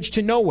 That's a bridge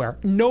to nowhere.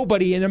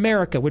 Nobody in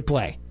America would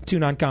play 2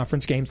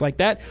 non-conference games like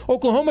that.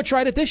 Oklahoma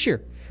tried it this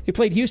year. They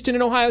played Houston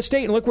and Ohio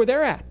State, and look where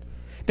they're at.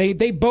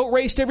 They boat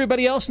raced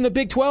everybody else in the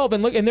Big 12,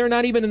 and they're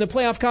not even in the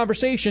playoff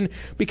conversation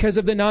because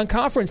of the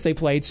non-conference they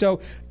played.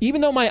 So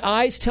even though my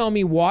eyes tell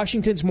me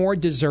Washington's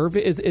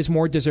is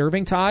more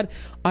deserving, Todd,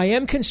 I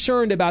am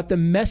concerned about the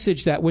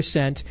message that was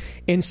sent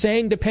in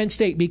saying to Penn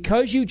State,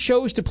 because you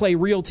chose to play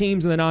real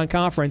teams in the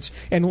non-conference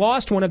and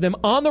lost one of them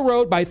on the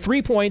road by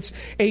 3 points,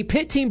 a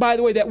Pitt team, by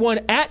the way, that won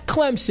at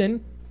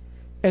Clemson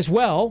as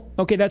well.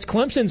 Okay, that's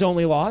Clemson's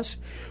only loss.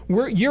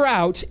 You're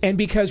out, and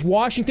because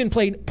Washington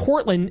played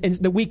Portland and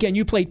the weekend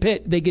you played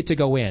Pitt, they get to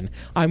go in.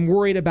 I'm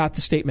worried about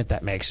the statement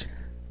that makes.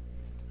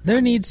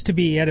 There needs to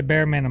be, at a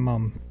bare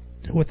minimum,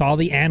 with all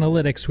the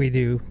analytics we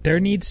do, there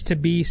needs to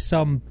be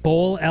some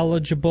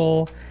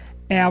bowl-eligible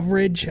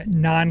average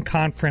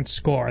non-conference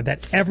score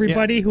that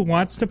everybody who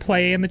wants to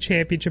play in the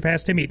championship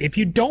has to meet. If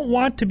you don't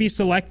want to be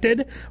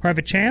selected or have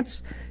a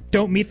chance,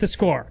 don't meet the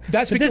score.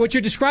 That's because what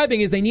you're describing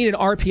is they need an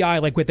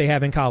RPI like what they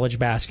have in college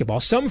basketball.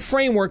 Some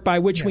framework by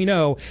which we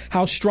know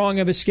how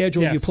strong of a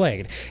schedule you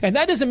played. And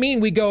that doesn't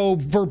mean we go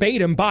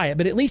verbatim by it,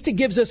 but at least it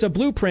gives us a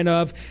blueprint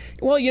of,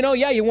 well,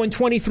 you won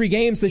 23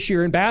 games this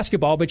year in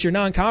basketball, but your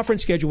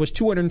non-conference schedule was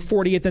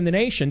 240th in the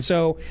nation.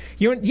 So,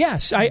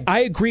 I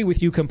agree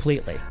with you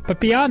completely.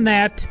 But beyond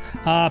that,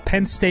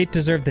 Penn State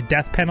deserved the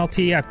death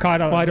penalty. I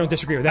don't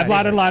disagree with that. I've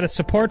got a lot of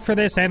support for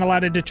this and a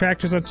lot of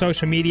detractors on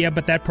social media,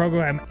 but that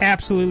program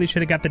absolutely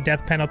should have got the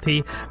death penalty,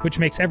 which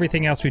makes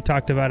everything else we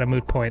talked about a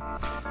moot point.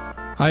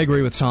 I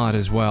agree with Todd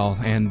as well,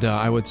 and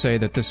I would say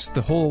that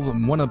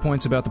one of the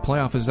points about the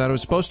playoff is that it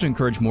was supposed to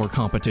encourage more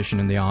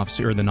competition in the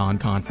the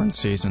non-conference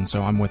season.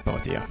 So I'm with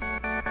both of you.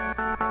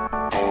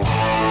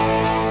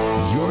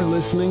 You're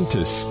listening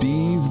to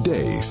Steve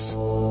Deace.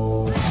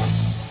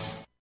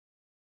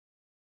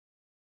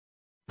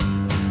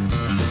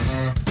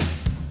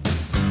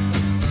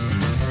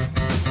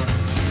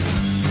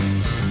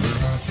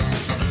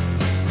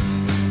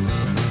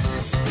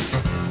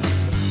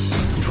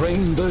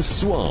 Drain the the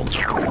swamp.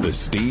 The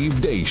Steve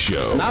Day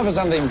Show. Now for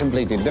something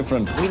completely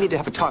different. We need to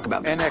have a talk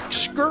about an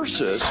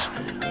excursus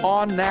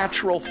on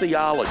natural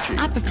theology.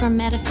 I prefer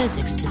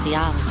metaphysics to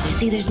theology.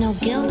 See, there's no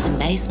guilt in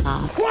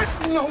baseball. What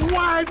in the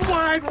wide,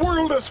 wide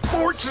world of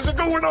sports is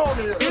going on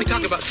here? Can we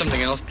talk about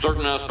something else?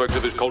 Certain aspects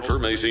of his culture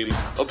may seem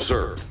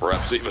absurd,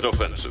 perhaps even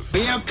offensive.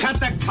 Will you cut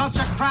the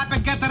culture crap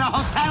and get to the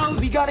hotel?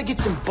 We gotta get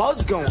some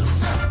buzz going.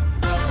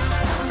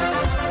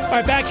 All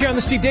right, back here on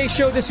the Steve Day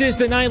Show, this is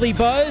the Nightly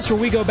Buzz, where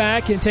we go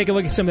back and take a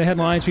look at some of the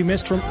headlines we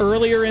missed from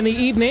earlier in the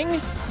evening.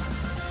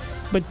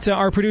 But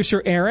our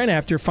producer, Aaron,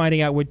 after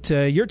finding out what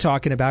you're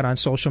talking about on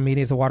social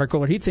media at the water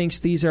cooler, he thinks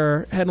these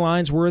are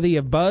headlines worthy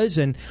of buzz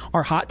and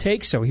are hot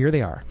takes, so here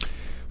they are.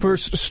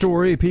 First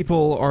story,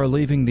 people are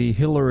leaving the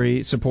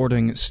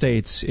Hillary-supporting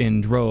states in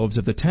droves.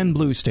 Of the 10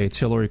 blue states,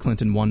 Hillary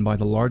Clinton won by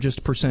the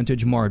largest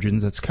percentage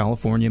margins. That's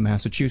California,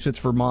 Massachusetts,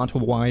 Vermont,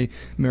 Hawaii,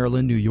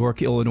 Maryland, New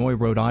York, Illinois,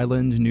 Rhode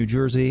Island, New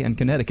Jersey, and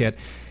Connecticut.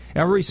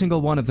 Every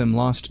single one of them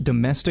lost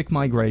domestic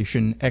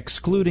migration,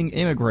 excluding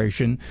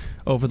immigration,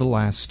 over the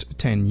last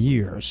 10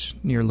 years.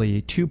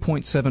 Nearly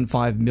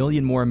 2.75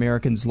 million more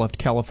Americans left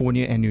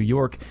California and New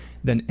York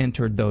than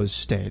entered those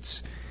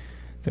states.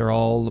 They're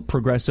all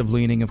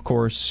progressive-leaning, of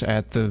course,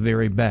 at the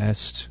very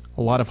best.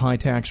 A lot of high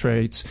tax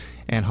rates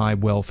and high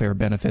welfare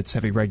benefits,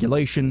 heavy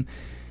regulation,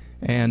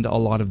 and a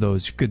lot of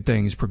those good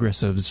things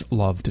progressives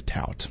love to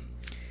tout.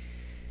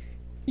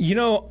 You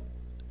know,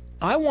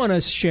 I want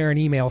to share an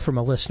email from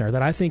a listener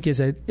that I think is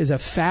a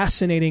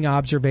fascinating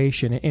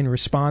observation in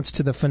response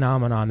to the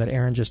phenomenon that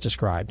Aaron just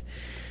described.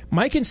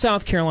 Mike in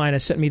South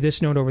Carolina sent me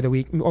this note over the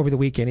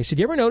weekend. He said,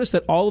 "You ever notice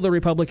that all of the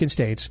Republican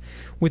states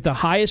with the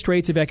highest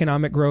rates of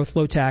economic growth,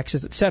 low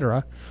taxes,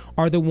 etc.,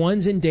 are the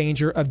ones in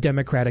danger of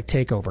Democratic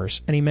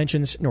takeovers?" And he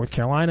mentions North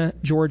Carolina,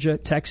 Georgia,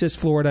 Texas,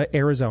 Florida,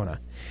 Arizona.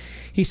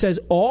 He says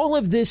all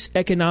of this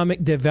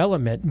economic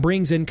development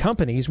brings in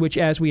companies which,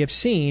 as we have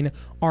seen,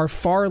 are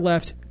far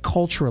left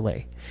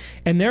culturally.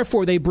 And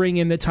therefore they bring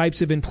in the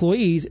types of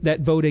employees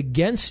that vote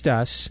against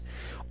us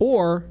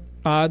or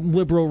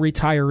liberal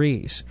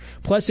retirees.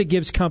 Plus, it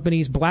gives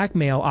companies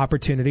blackmail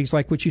opportunities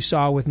like what you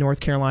saw with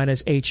North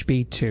Carolina's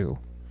HB2.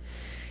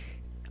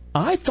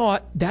 I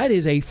thought that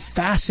is a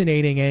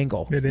fascinating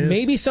angle. It is.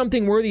 Maybe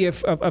something worthy of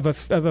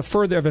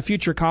a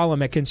future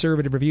column at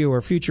Conservative Review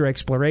or future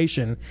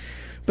exploration.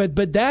 But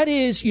that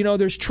is, you know,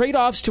 there's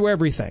trade-offs to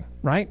everything,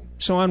 right?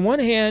 So on one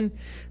hand,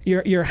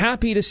 you're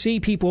happy to see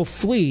people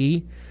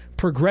flee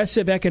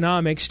progressive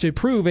economics to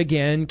prove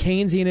again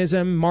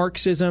Keynesianism,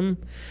 Marxism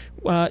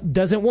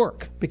doesn't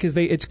work because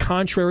it's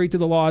contrary to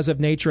the laws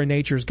of nature and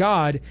nature's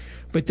God.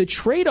 But the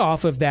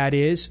trade-off of that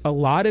is a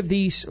lot of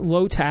these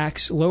low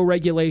tax, low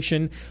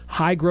regulation,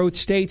 high growth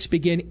states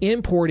begin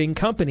importing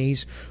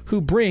companies who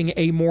bring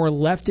a more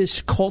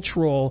leftist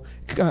cultural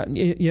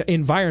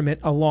environment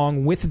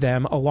along with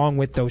them, along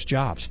with those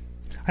jobs.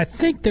 I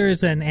think there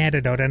is an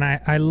antidote, and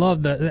I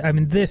love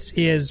this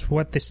is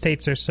what the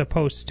states are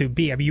supposed to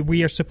be. I mean,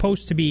 we are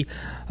supposed to be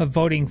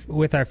voting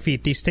with our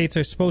feet. These states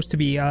are supposed to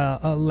be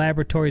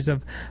laboratories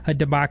of a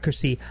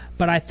democracy.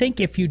 But I think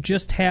if you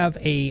just have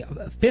a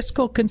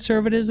fiscal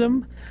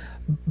conservatism,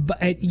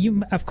 but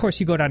of course,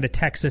 you go down to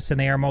Texas, and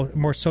they are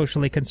more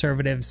socially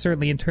conservative,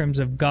 certainly in terms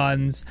of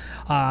guns,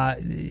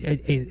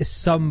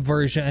 some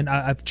version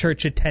of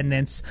church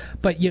attendance.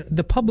 But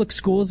the public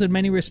schools, in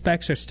many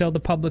respects, are still the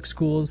public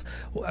schools.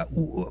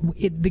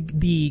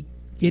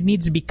 It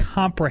needs to be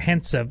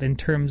comprehensive in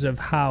terms of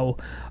how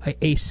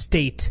a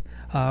state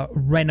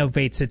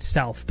renovates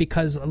itself,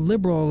 because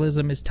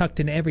liberalism is tucked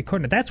into every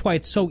corner. That's why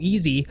it's so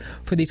easy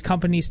for these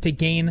companies to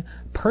gain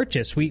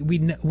purchase. We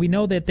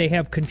know that they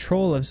have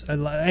control of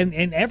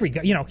and every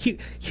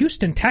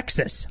Houston,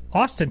 Texas,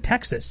 Austin,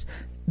 Texas.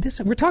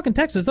 We're talking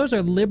Texas. Those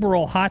are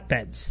liberal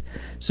hotbeds.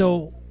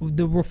 So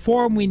the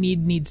reform we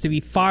need needs to be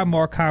far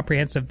more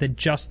comprehensive than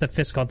just the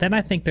fiscal. Then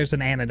I think there's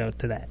an antidote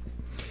to that.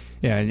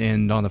 Yeah,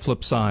 and on the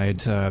flip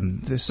side,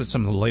 this is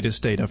some of the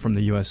latest data from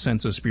the U.S.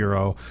 Census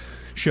Bureau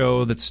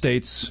show that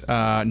states,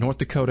 North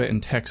Dakota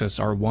and Texas,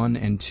 are 1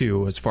 and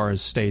 2 as far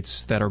as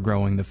states that are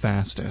growing the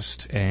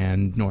fastest.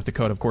 And North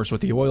Dakota, of course,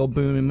 with the oil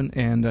boom,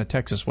 and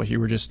Texas, what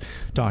you were just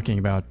talking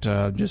about,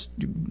 just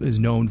is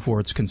known for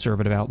its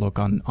conservative outlook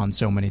on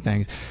so many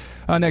things.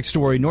 Next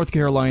story, North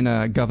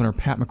Carolina Governor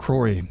Pat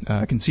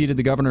McCrory conceded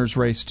the governor's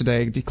race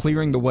today,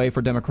 clearing the way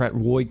for Democrat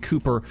Roy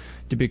Cooper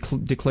to be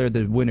declared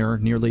the winner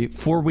nearly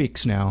 4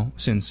 weeks now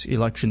since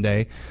Election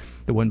Day.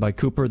 The win by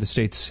Cooper, the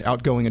state's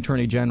outgoing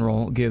attorney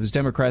general, gives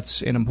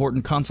Democrats an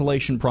important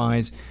consolation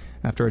prize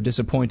after a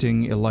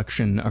disappointing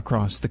election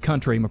across the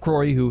country.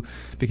 McCrory, who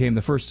became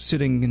the first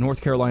sitting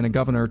North Carolina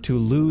governor to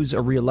lose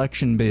a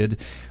re-election bid,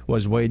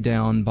 was weighed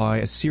down by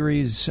a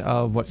series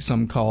of what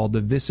some call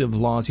divisive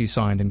laws he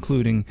signed,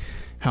 including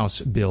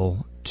House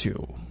Bill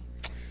 2.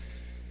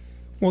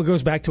 Well, it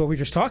goes back to what we were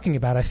just talking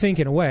about, I think,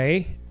 in a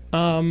way.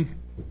 I'm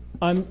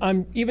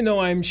even though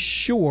I'm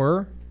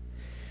sure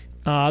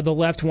the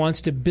left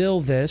wants to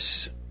bill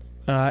this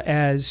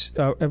as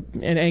an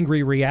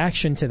angry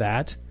reaction to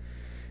that,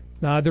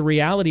 The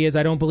reality is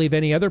I don't believe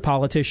any other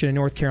politician in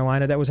North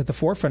Carolina that was at the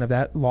forefront of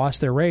that lost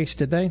their race,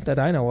 did they? That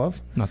I know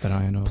of. Not that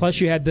I know of. Plus,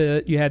 you had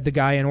the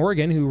guy in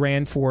Oregon who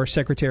ran for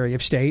Secretary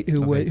of State,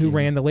 who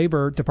ran the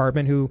Labor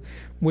Department, who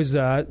was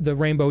the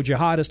rainbow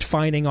jihadist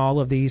finding all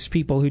of these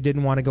people who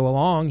didn't want to go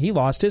along. He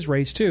lost his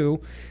race,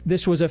 too.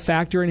 This was a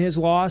factor in his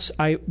loss.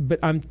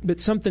 But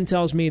something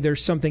tells me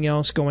there's something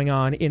else going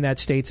on in that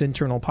state's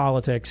internal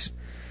politics.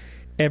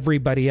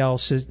 Everybody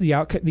else is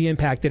the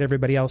impact that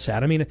everybody else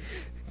had. I mean,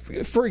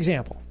 for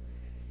example,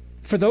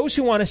 for those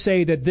who want to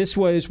say that this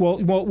was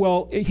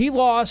McCrory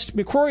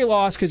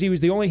lost because he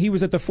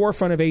was at the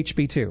forefront of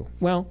HB2.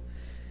 Well,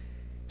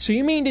 so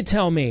you mean to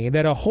tell me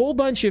that a whole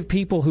bunch of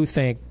people who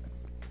think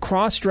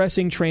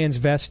cross-dressing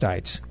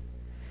transvestites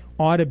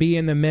ought to be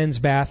in the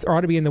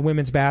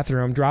women's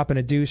bathroom dropping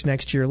a deuce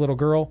next to your little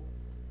girl, all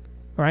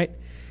right?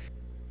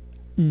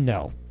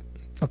 No.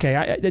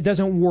 Okay, it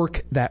doesn't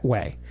work that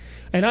way.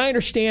 And I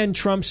understand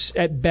Trump's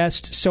at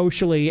best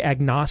socially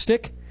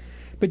agnostic,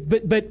 but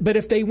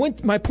if they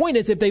went, my point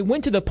is, if they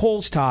went to the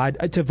polls, Todd,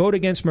 to vote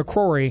against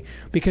McCrory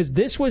because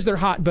this was their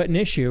hot button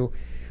issue,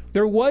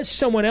 there was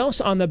someone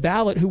else on the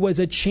ballot who was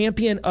a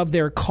champion of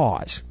their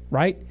cause,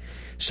 right?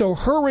 So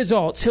her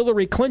results,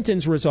 Hillary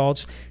Clinton's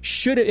results,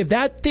 if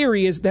that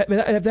theory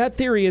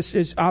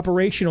is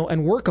operational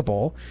and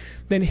workable,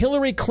 then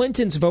Hillary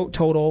Clinton's vote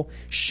total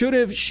should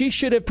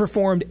have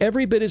performed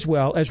every bit as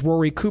well as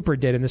Rory Cooper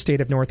did in the state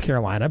of North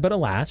Carolina, but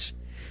alas,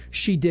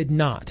 she did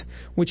not,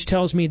 which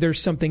tells me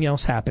there's something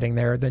else happening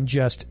there than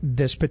just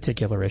this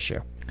particular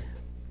issue.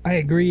 I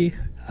agree.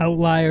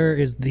 Outlier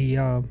is the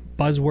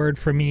buzzword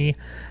for me.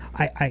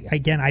 I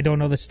don't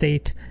know the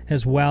state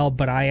as well,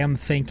 but I am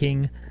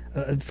thinking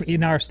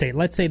in our state.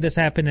 Let's say this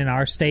happened in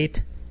our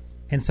state,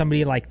 and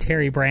somebody like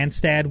Terry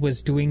Branstad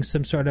was doing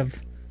some sort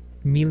of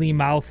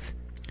mealy-mouth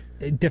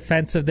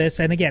defense of this.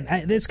 And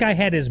again, this guy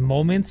had his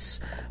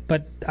moments,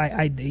 but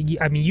I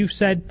mean,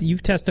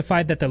 you've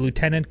testified that the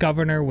lieutenant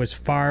governor was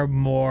far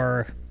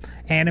more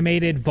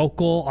animated,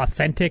 vocal,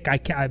 authentic. I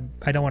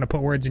don't want to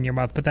put words in your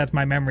mouth, but that's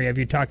my memory of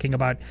you talking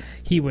about.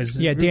 He was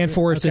Dan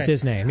Forrest is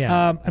his name.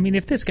 Yeah. I mean,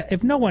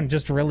 if no one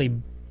just really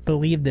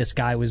believed this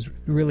guy was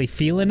really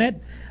feeling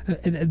it,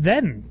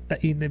 then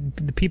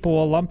the people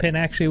will lump in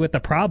actually with the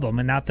problem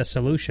and not the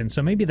solution.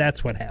 So maybe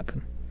that's what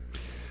happened.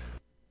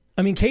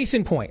 I mean, case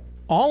in point,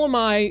 all of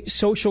my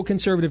social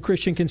conservative,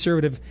 Christian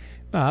conservative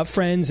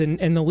friends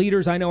and the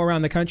leaders I know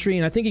around the country,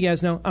 and I think you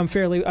guys know,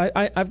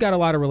 I've got a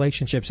lot of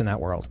relationships in that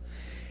world.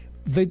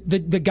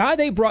 The guy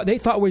they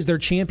thought was their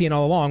champion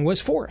all along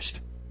was Forrest.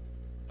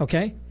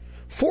 Okay?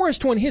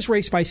 Forrest won his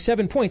race by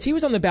 7 points. He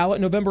was on the ballot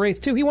November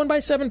 8th, too. He won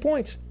by 7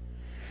 points.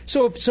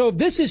 So if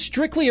this is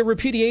strictly a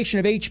repudiation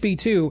of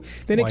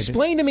HB2, then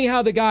explain to me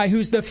how the guy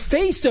who's the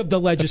face of the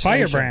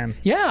legislation... The firebrand.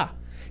 Yeah.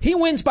 He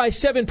wins by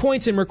 7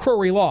 points and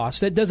McCrory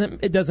lost. It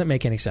doesn't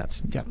make any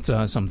sense.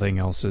 Yeah, something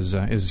else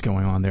is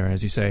going on there,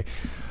 as you say.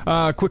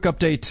 Quick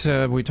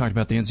update. We talked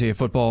about the NCAA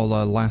football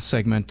last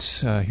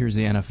segment. Here's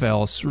the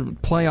NFL.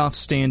 Playoff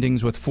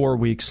standings with 4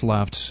 weeks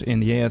left. In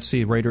the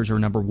AFC, Raiders are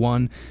number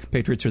 1.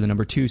 Patriots are the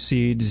number 2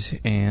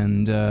 seed.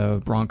 And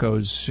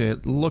Broncos,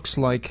 it looks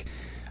like...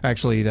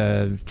 Actually,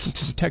 the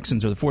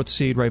Texans are the 4th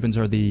seed, Ravens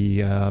are the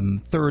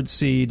 3rd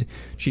seed,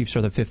 Chiefs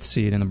are the 5th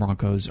seed, and the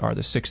Broncos are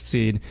the 6th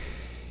seed.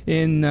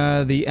 In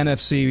the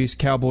NFC,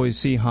 Cowboys,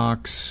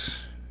 Seahawks,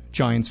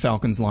 Giants,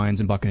 Falcons,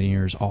 Lions, and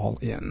Buccaneers all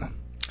in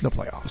the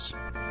playoffs.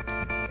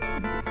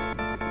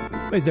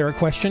 Is there a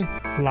question?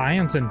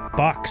 Lions and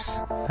Bucks.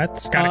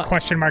 That's got a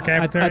question mark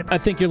after it. I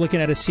think you're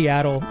looking at a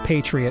Seattle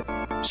Patriot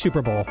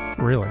Super Bowl.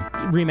 Really?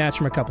 Rematch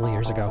from a couple of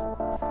years ago.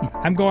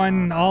 I'm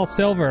going all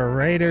silver.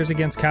 Raiders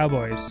against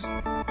Cowboys.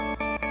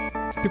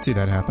 Could see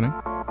that happening.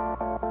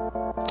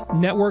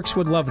 Networks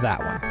would love that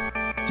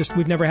one. Just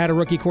we've never had a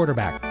rookie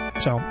quarterback,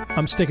 so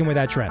I'm sticking with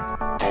that trend.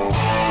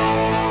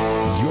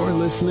 You're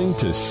listening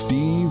to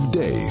Steve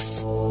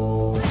Deace.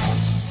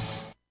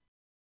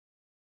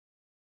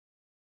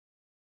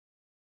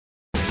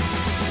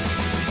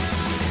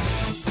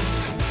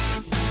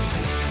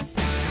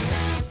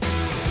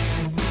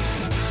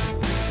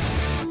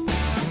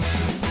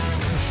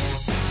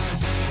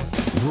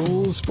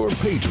 Rules for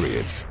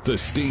Patriots, the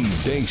Steve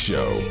Deace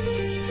Show.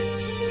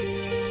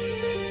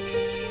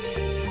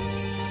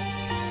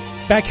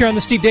 Back here on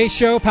the Steve Deace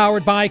Show,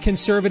 powered by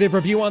Conservative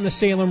Review on the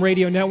Salem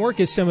Radio Network,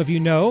 as some of you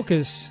know,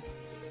 because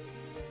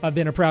I've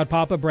been a proud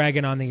papa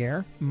bragging on the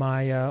air.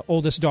 My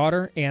oldest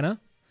daughter, Anna,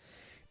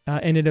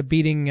 ended up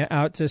beating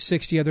out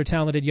 60 other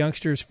talented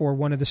youngsters for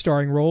one of the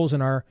starring roles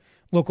in our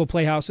local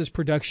Playhouse's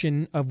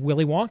production of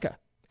Willy Wonka.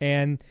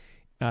 And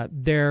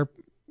their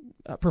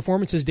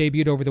performances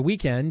debuted over the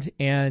weekend,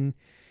 and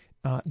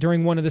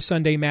during one of the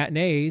Sunday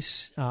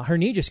matinees, her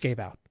knee just gave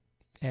out.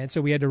 And so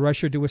we had to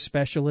rush her to a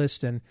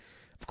specialist, and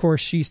of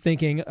course, she's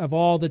thinking of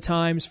all the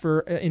times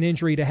for an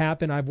injury to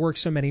happen. I've worked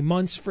so many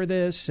months for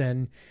this,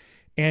 and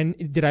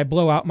did I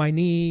blow out my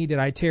knee? Did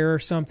I tear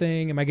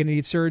something? Am I going to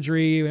need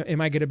surgery?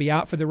 Am I going to be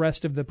out for the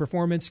rest of the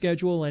performance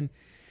schedule? And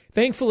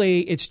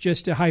Thankfully, it's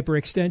just a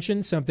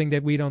hyperextension, something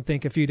that we don't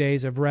think a few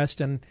days of rest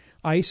and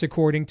ice,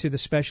 according to the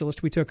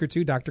specialist we took her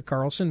to, Dr.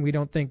 Carlson. We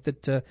don't think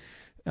that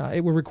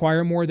it will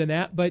require more than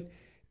that. But,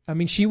 I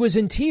mean, she was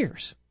in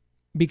tears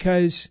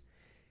because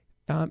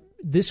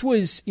this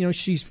was,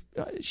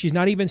 she's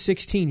not even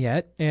 16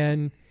 yet,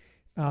 and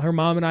her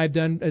mom and I have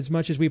done as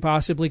much as we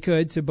possibly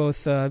could to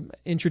both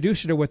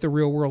introduce her to what the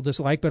real world is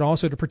like, but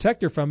also to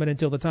protect her from it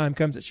until the time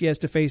comes that she has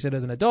to face it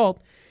as an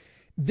adult.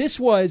 This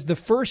was the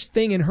first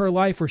thing in her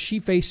life where she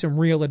faced some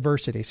real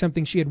adversity,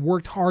 something she had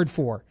worked hard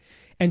for,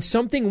 and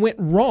something went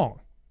wrong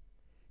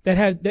that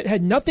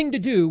had nothing to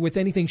do with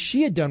anything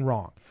she had done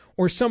wrong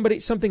or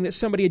something that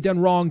somebody had done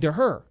wrong to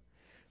her.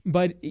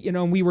 But,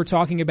 we were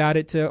talking about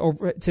it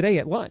today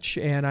at lunch,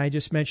 and I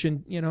just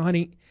mentioned,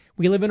 honey,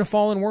 we live in a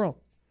fallen world.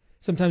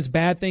 Sometimes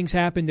bad things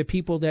happen to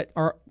people that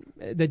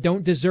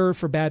don't deserve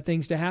for bad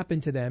ththings to happen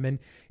to them. And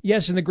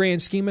yes, in the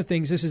grand scheme of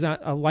things, this is not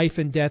a life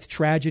and death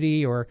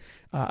tragedy or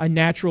a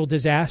natural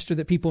disaster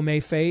that people may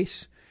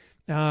face,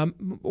 and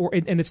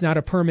it's not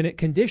a permanent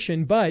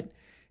condition. But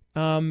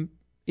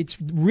it's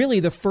really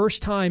the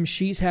first time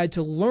she's had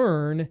to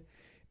learn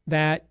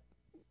that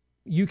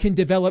you can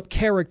develop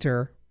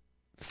character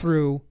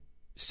through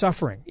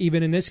suffering,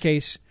 even in this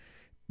case,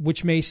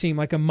 which may seem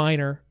like a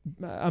minor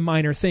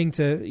thing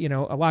to,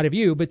 a lot of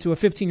you, but to a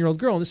 15-year-old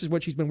girl, and this is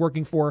what she's been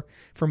working for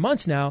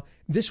months now,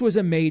 this was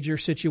a major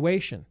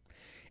situation.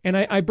 And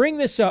I bring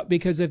this up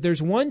because if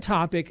there's one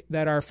topic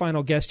that our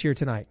final guest here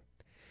tonight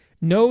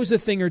knows a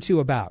thing or two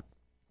about,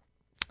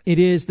 it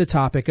is the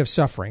topic of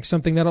suffering,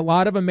 something that a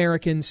lot of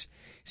Americans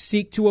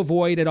seek to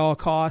avoid at all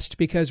costs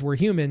because we're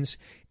humans,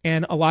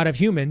 and a lot of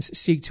humans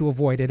seek to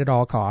avoid it at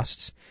all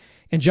costs.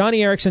 And Joni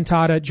Eareckson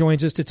Tada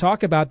joins us to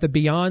talk about the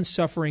Beyond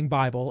Suffering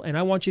Bible. And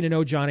I want you to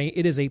know, Joni,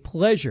 it is a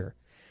pleasure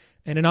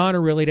and an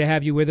honor, really, to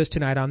have you with us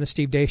tonight on the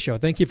Steve Day Show.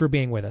 Thank you for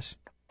being with us.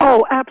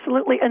 Oh,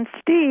 absolutely. And,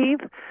 Steve,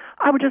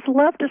 I would just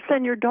love to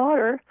send your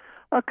daughter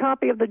a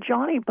copy of the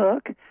Joni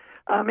book.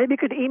 Maybe you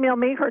could email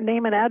me her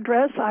name and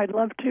address. I'd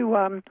love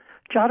to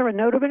jot her a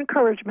note of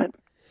encouragement.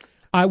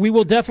 We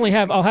will definitely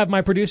I'll have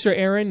my producer,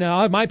 Aaron,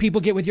 I'll have my people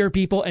get with your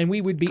people, and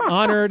we would be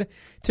honored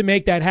to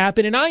make that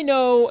happen. And I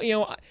know,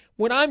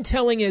 what I'm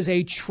telling is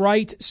a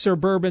trite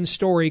suburban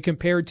story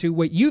compared to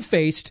what you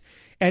faced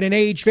at an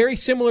age very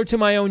similar to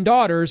my own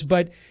daughter's.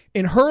 But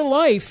in her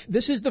life,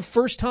 this is the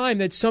first time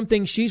that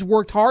something she's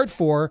worked hard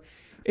for,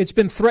 it's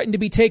been threatened to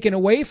be taken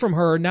away from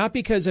her, not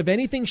because of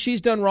anything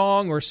she's done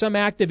wrong or some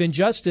act of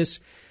injustice,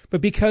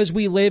 but because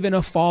we live in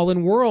a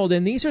fallen world.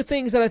 And these are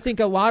things that I think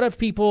a lot of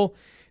people,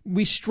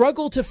 we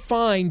struggle to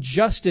find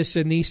justice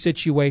in these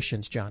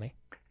situations, Joni.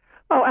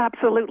 Oh,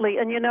 absolutely.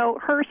 And,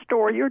 her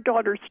story, your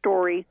daughter's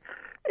story,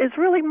 is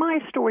really my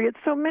story. It's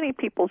so many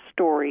people's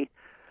story.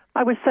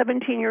 I was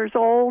 17 years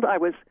old. I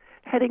was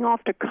heading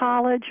off to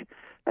college.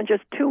 And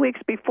just 2 weeks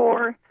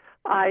before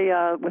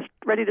I was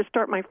ready to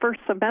start my first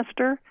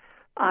semester,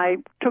 I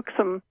took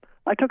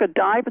a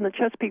dive in the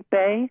Chesapeake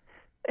Bay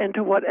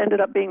into what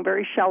ended up being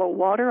very shallow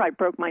water. I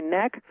broke my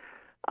neck.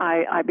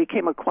 I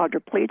became a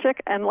quadriplegic.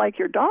 And like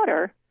your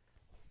daughter,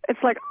 it's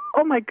like,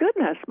 oh, my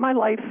goodness, my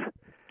life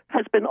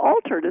has been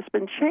altered, has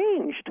been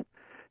changed.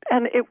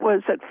 And it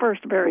was at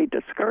first very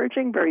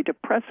discouraging, very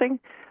depressing,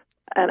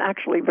 and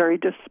actually very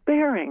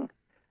despairing.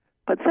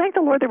 But thank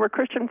the Lord there were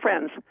Christian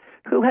friends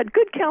who had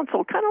good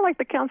counsel, kind of like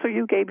the counsel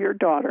you gave your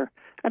daughter,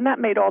 and that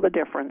made all the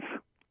difference.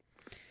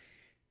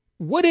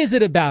 What is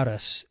it about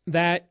us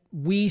that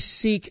we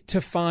seek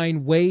to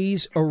find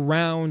ways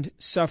around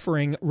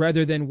suffering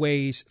rather than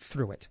ways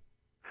through it?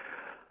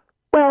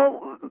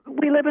 Well,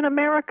 we live in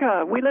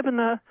America. We live in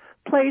a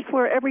place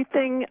where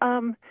everything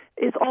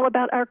is all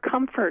about our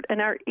comfort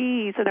and our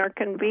ease and our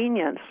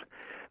convenience.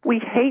 We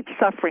hate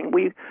suffering.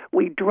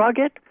 We drug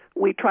it.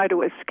 We try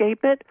to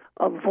escape it,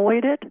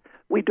 avoid it.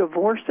 We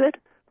divorce it.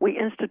 We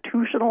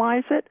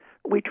institutionalize it.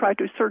 We try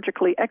to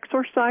surgically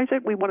exorcise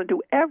it. We want to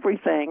do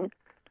everything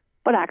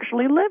but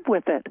actually live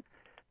with it.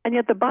 And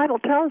yet the Bible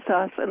tells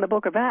us in the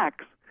book of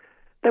Acts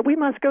that we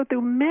must go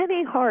through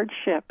many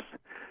hardships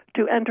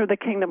to enter the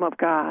kingdom of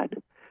God.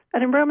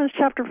 And in Romans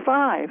chapter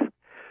 5,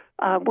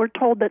 we're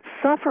told that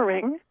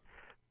suffering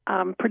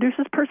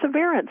produces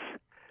perseverance.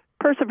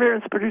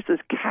 Perseverance produces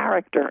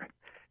character,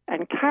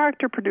 and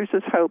character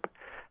produces hope.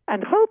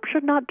 And hope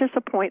should not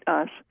disappoint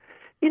us.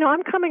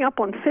 I'm coming up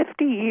on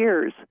 50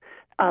 years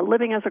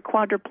living as a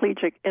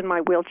quadriplegic in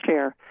my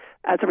wheelchair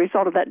as a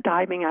result of that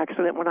diving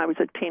accident when I was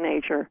a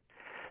teenager.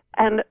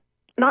 And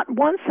not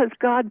once has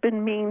God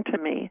been mean to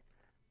me.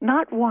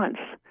 Not once.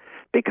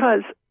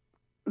 Because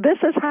this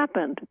has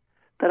happened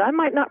that I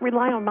might not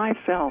rely on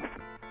myself,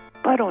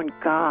 but on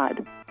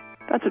God.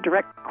 That's a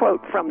direct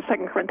quote from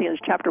 2 Corinthians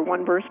chapter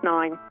 1, verse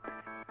 9.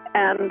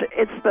 And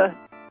it's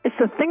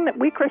the thing that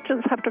we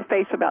Christians have to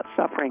face about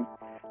suffering.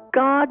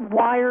 God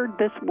wired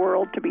this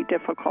world to be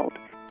difficult.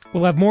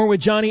 We'll have more with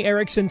Joni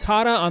Eareckson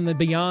Tada on the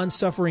Beyond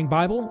Suffering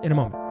Bible in a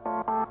moment.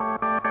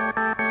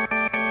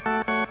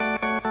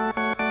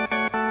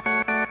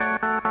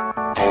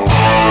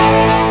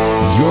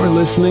 You're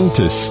listening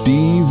to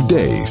Steve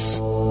Deace.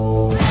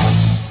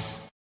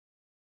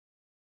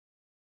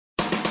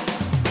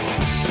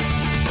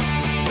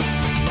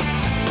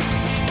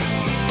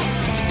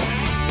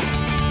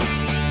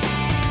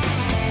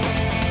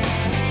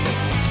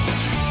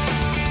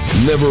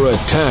 Never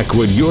attack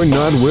what you're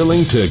not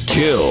willing to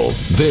kill.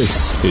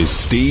 This is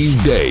Steve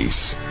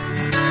Deace.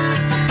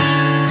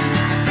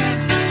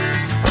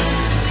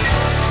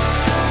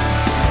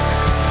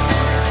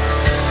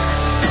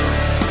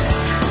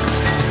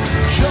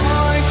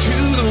 Joy to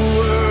the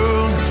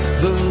world,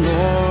 the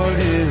Lord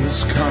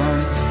is come.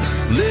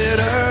 Let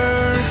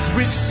earth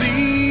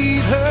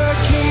receive her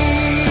King.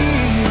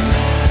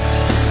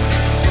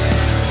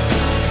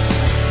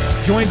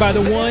 Joined by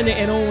the one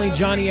and only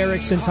Joni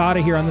Eareckson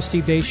Tada here on the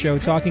Steve Deace Show,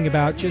 talking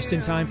about Just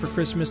in Time for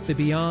Christmas, the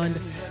Beyond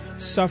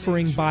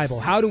Suffering Bible.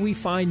 How do we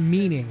find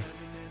meaning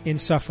in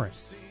suffering?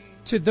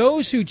 To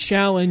those who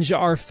challenge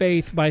our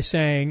faith by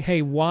saying,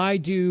 hey, why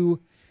do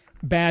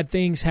bad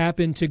things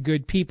happen to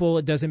good people?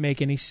 It doesn't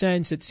make any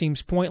sense. It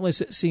seems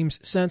pointless. It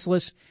seems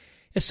senseless.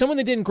 As someone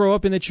that didn't grow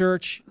up in the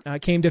church,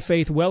 came to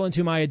faith well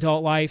into my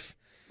adult life,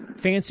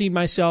 fancied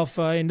myself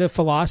into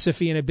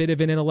philosophy and a bit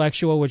of an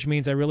intellectual, which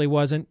means I really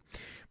wasn't.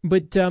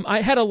 But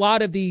I had a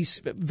lot of these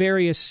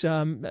various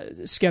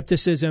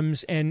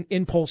skepticisms and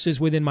impulses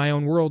within my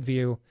own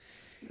worldview.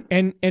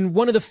 And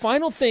one of the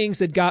final things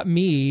that got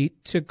me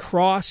to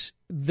cross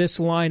this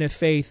line of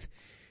faith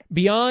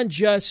beyond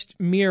just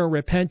mere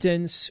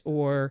repentance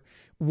or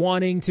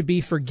wanting to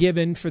be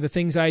forgiven for the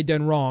things I had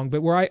done wrong,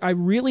 but where I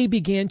really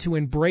began to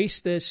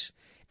embrace this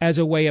as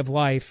a way of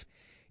life,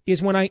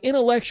 is when I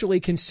intellectually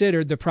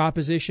considered the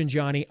proposition,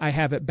 Johnny, I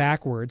have it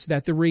backwards,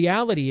 that the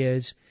reality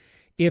is,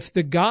 if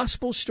the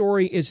gospel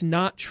story is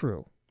not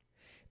true,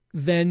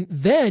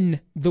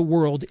 then the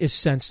world is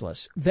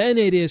senseless. Then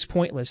it is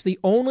pointless. The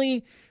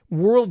only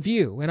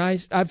worldview, and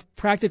I've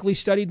practically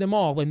studied them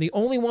all, and the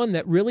only one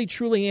that really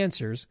truly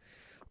answers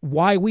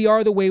why we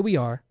are the way we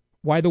are,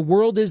 why the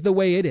world is the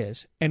way it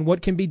is, and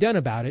what can be done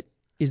about it,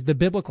 is the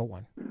biblical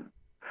one.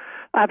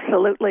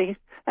 Absolutely.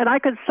 And I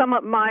could sum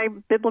up my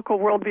biblical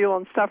worldview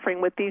on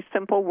suffering with these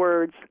simple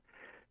words.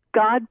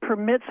 God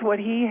permits what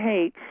he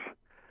hates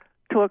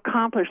to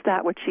accomplish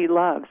that which he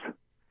loves.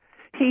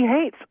 He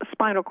hates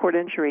spinal cord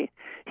injury.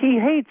 He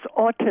hates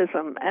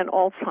autism and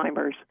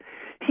Alzheimer's.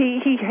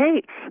 He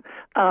hates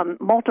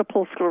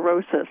multiple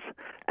sclerosis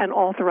and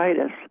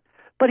arthritis.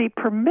 But he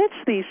permits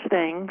these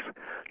things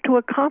to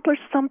accomplish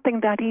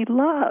something that he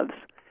loves,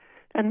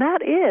 and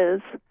that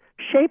is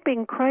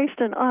shaping Christ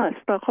in us,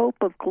 the hope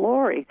of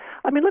glory.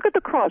 I mean, look at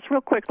the cross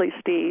real quickly,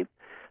 Steve.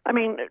 I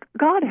mean,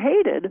 God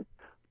hated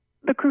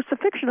the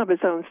crucifixion of his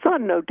own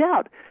son, no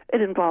doubt.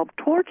 It involved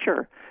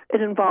torture.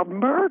 It involved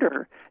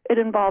murder. It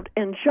involved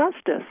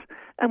injustice.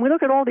 And we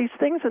look at all these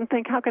things and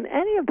think, how can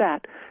any of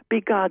that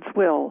be God's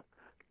will?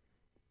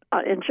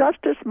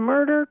 Injustice,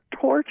 murder,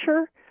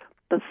 torture,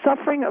 the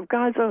suffering of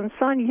God's own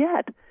son.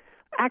 Yet,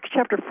 Acts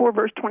chapter 4,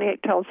 verse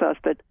 28 tells us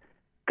that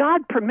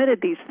God permitted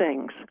these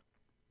things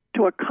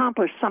to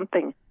accomplish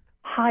something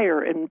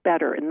higher and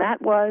better, and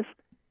that was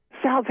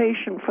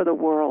salvation for the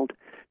world.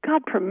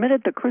 God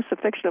permitted the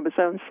crucifixion of his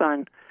own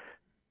son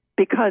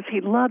because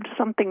he loved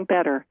something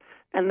better,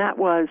 and that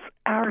was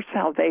our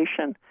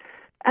salvation.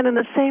 And in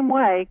the same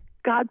way,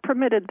 God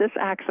permitted this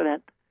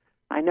accident.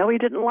 I know he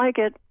didn't like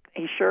it.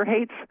 He sure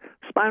hates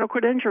spinal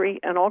cord injury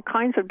and all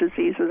kinds of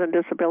diseases and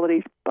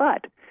disabilities,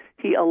 but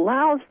he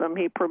allows them,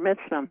 he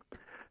permits them,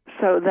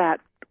 so that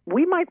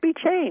we might be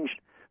changed,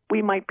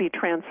 we might be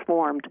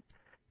transformed.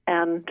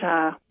 And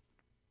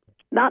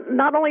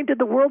not only did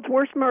the world's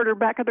worst murder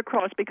back at the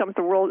cross become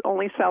the world's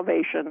only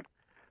salvation,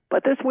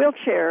 but this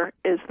wheelchair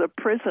is the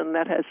prison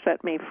that has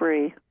set me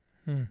free.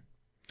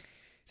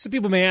 So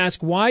people may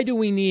ask, why do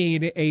we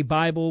need a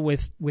Bible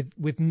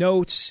with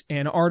notes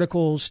and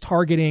articles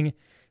targeting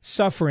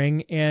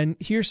suffering? And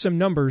here's some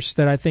numbers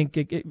that I think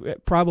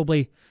it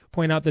probably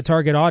point out the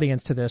target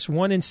audience to this.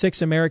 1 in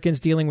 6 Americans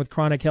dealing with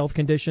chronic health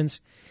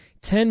conditions.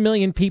 10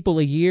 million people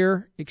a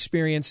year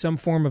experience some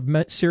form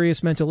of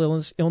serious mental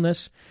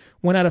illness.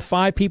 1 out of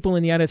 5 people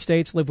in the United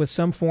States live with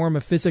some form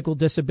of physical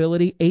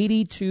disability.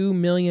 82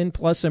 million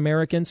plus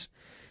Americans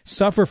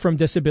suffer from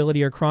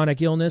disability or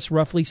chronic illness.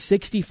 Roughly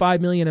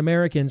 65 million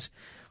Americans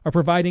are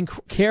providing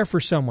care for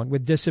someone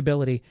with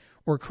disability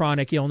or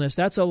chronic illness.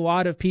 That's a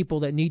lot of people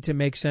that need to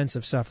make sense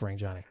of suffering,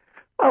 Johnny.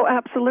 Oh,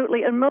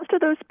 absolutely. And most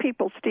of those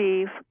people,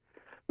 Steve,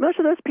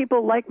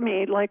 like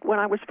me, like when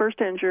I was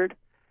first injured,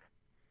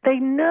 they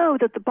know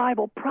that the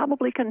Bible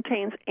probably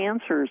contains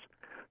answers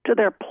to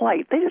their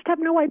plight. They just have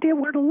no idea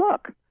where to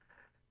look.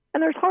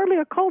 And there's hardly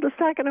a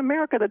cul-de-sac in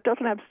America that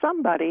doesn't have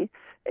somebody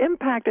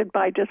impacted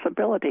by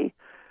disability,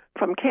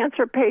 from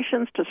cancer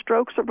patients to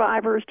stroke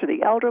survivors to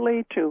the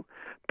elderly to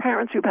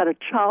parents who've had a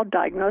child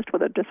diagnosed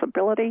with a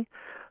disability.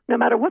 No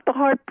matter what the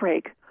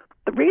heartbreak,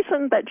 the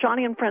reason that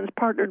Joni and Friends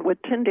partnered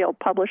with Tyndale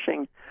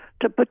Publishing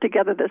to put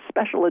together this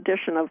special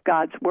edition of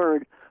God's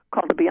Word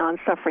called the Beyond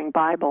Suffering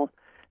Bible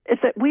is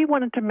that we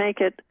wanted to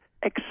make it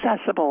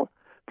accessible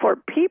for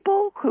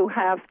people who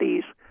have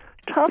these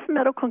tough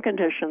medical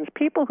conditions,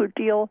 people who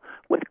deal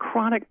with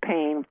chronic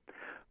pain.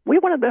 We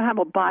wanted to have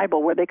a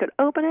Bible where they could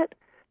open it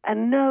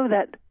and know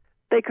that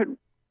they could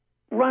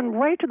run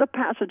right to the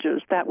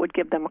passages that would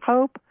give them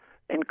hope,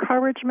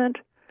 encouragement,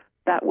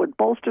 that would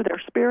bolster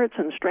their spirits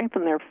and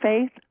strengthen their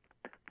faith,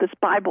 This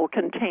Bible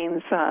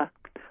contains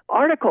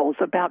articles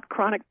about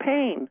chronic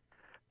pain,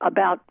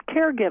 about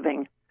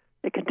caregiving.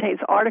 It contains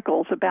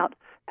articles about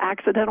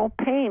accidental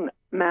pain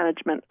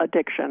management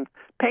addiction,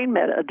 pain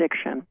med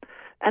addiction.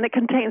 And it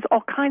contains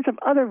all kinds of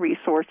other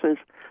resources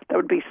that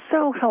would be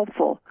so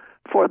helpful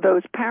for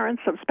those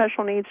parents of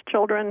special needs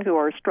children who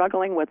are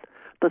struggling with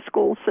the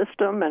school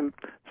system and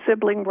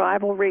sibling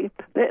rivalry.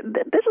 This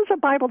is a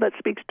Bible that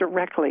speaks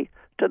directly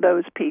to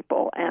those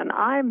people, and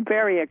I'm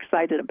very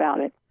excited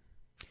about it.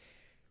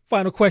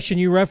 Final question.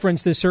 You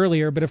referenced this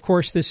earlier, but of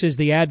course this is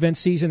the Advent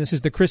season. This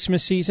is the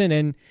Christmas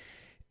season,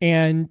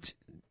 and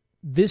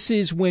this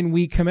is when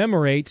we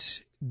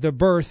commemorate the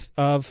birth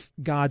of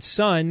God's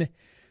Son,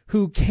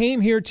 who came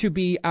here to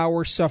be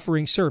our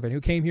suffering servant, who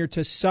came here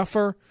to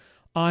suffer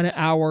on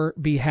our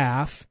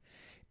behalf.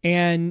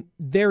 And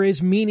there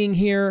is meaning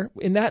here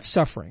in that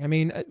suffering. I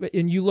mean,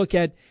 and you look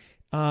at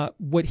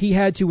what he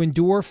had to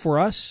endure for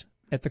us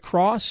at the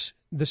cross,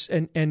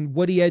 and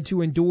what he had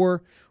to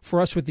endure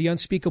for us with the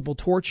unspeakable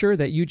torture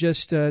that you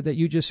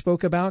just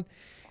spoke about.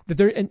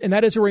 And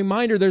that is a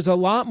reminder. There's a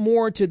lot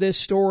more to this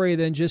story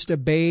than just a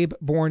babe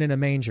born in a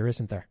manger,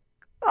 isn't there?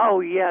 Oh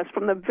yes,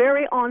 from the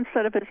very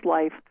onset of his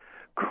life,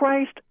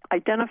 Christ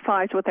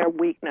identifies with our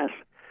weakness.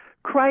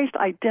 Christ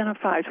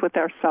identifies with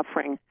our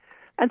suffering.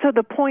 And so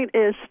the point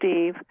is,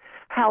 Steve,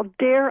 how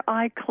dare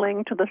I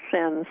cling to the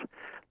sins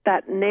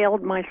that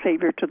nailed my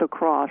Savior to the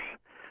cross?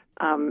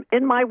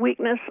 In my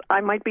weakness,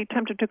 I might be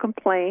tempted to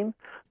complain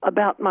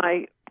about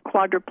my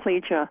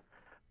quadriplegia,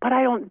 but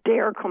I don't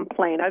dare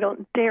complain. I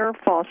don't dare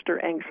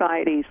foster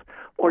anxieties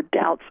or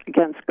doubts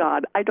against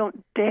God. I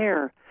don't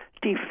dare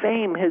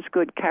defame his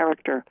good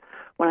character.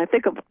 When I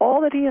think of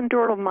all that he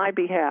endured on my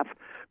behalf,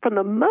 from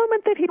the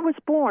moment that he was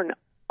born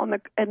in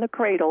the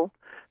cradle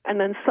and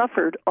then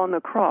suffered on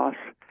the cross,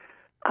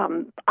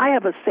 I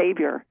have a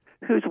Savior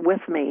who's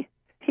with me.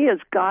 He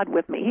is God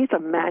with me. He's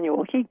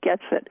Emmanuel. He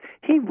gets it.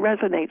 He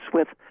resonates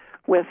with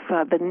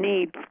the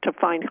need to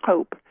find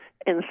hope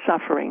in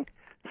suffering.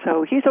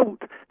 So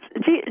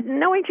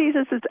knowing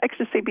Jesus is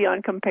ecstasy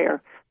beyond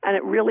compare, and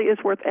it really is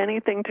worth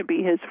anything to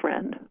be his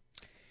friend.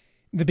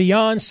 The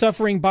Beyond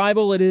Suffering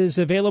Bible, it is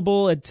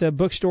available at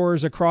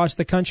bookstores across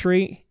the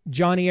country.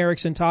 Joni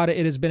Eareckson Tada,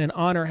 it has been an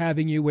honor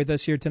having you with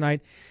us here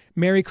tonight.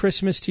 Merry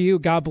Christmas to you.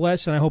 God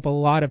bless, and I hope a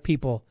lot of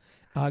people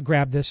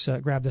grab this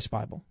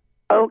Bible.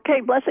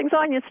 Okay, blessings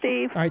on you,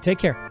 Steve. All right, take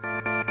care.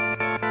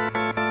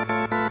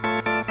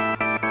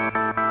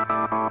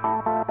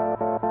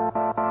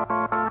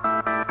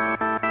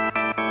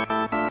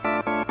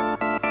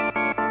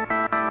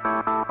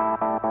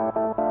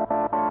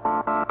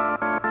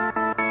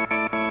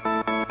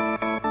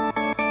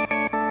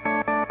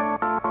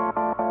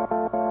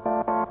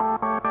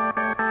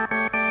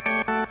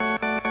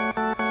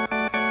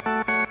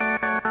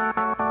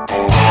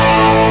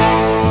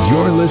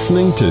 You're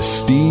listening to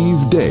Steve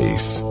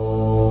Deace.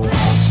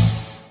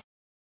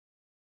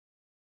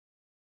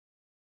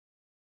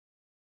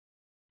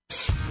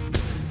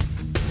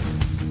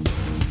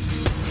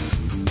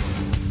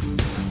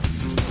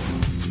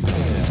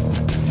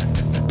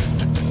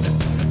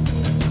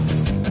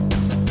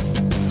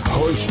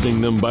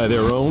 Hoisting them by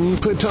their own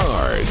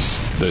petards.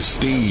 The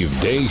Steve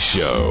Deace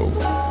Show.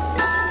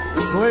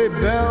 Sleigh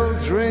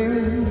bells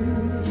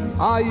ring.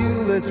 Are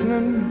you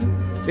listening?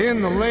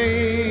 In the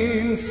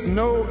lane,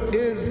 snow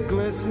is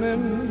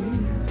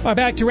glistening. All right,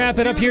 back to wrap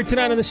it up here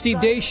tonight on the Steve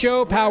Deace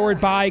Show,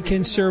 powered by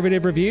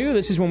Conservative Review.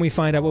 This is when we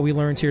find out what we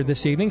learned here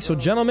this evening. So,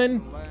 gentlemen,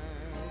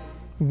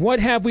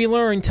 what have we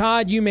learned?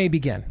 Todd, you may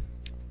begin.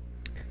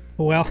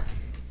 Well,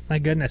 my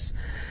goodness.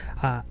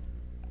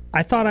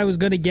 I thought I was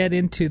going to get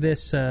into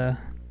this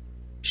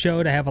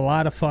show to have a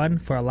lot of fun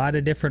for a lot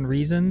of different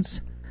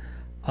reasons.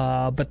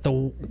 But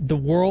the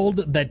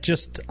world that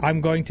just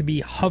I'm going to be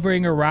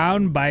hovering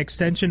around by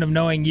extension of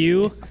knowing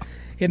you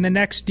in the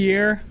next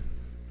year,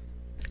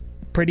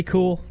 pretty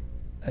cool.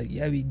 I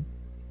mean,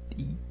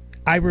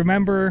 I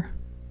remember,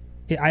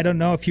 I don't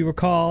know if you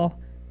recall,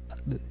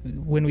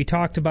 when we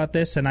talked about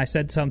this and I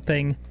said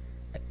something,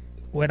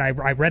 when I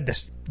read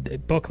this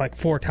book like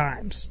 4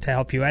 times to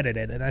help you edit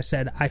it, and I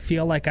said, I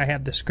feel like I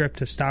have the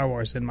script of Star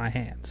Wars in my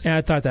hands. And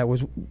I thought that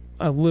was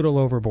a little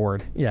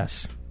overboard,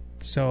 yes.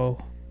 So...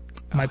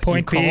 my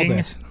point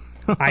being,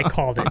 I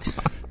called it.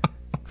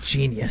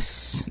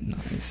 Genius.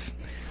 Nice.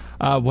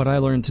 What I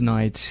learned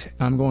tonight,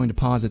 I'm going to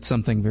posit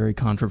something very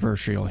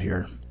controversial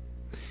here.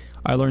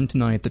 I learned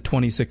tonight that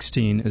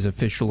 2016 is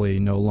officially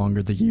no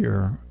longer the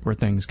year where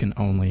things can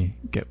only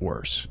get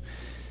worse.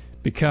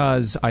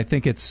 Because I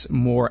think it's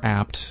more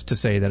apt to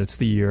say that it's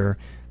the year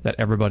that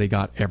everybody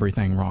got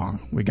everything wrong.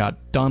 We got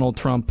Donald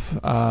Trump.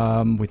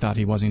 We thought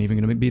he wasn't even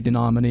going to be the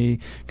nominee.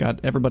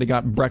 Everybody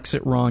got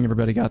Brexit wrong.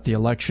 Everybody got the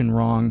election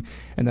wrong.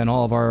 And then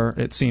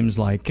it seems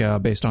like,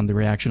 based on the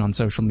reaction on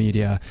social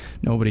media,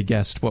 nobody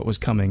guessed what was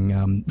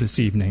coming this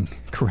evening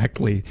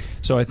correctly.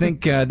 So I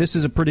think this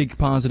is a pretty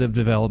positive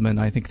development.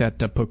 I think that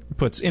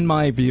puts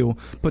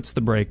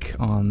the brake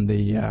on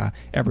the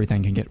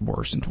everything can get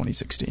worse in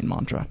 2016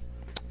 mantra.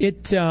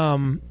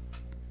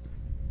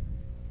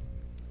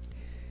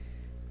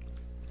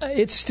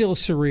 It's still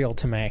surreal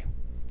to me.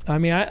 I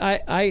mean,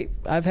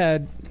 I've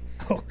had...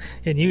 Oh,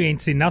 and you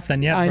ain't seen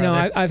nothing yet, I know.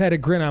 brother. I've had a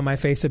grin on my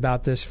face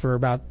about this for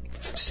about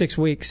 6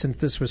 weeks since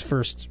this was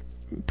first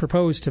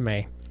proposed to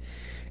me.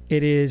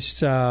 It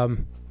is...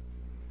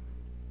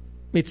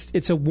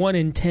 It's a 1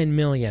 in 10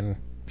 million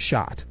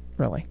shot,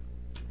 really.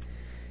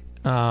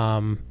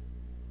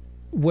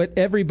 What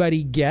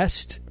everybody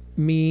guessed,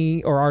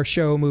 me or our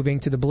show moving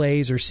to the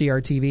Blaze or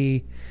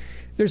CRTV,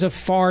 there's a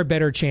far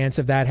better chance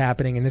of that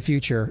happening in the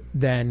future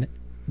than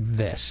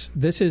this.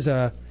 This is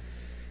Han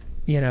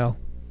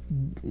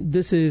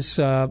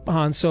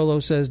Solo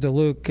says to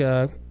Luke,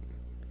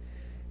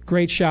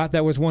 great shot,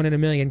 that was 1 in a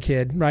million,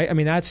 kid, right? I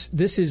mean,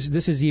 this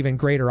is even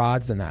greater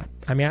odds than that.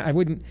 I mean, I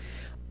wouldn't,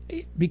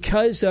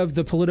 because of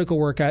the political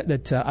work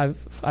that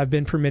I've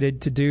been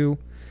permitted to do,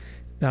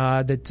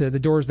 the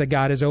doors that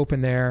God has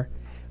opened there.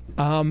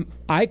 I'm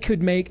a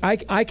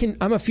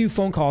few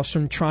phone calls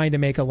from trying to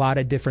make a lot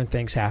of different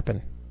things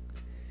happen.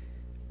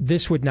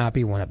 This would not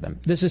be one of them.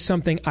 This is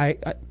something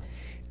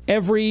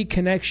every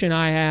connection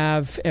I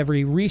have,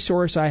 every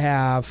resource I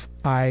have,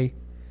 I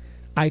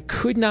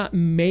could not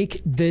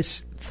make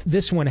this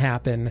one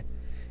happen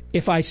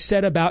if I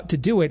set about to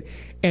do it,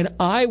 and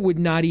I would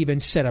not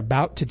even set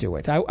about to do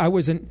it. I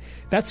wasn't.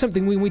 That's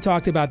something when we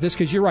talked about this,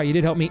 because you're right, you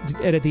did help me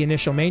edit the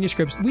initial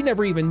manuscripts. We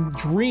never even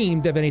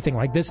dreamed of anything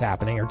like this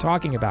happening or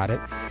talking about it.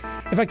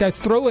 In fact, I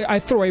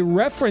throw a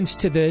reference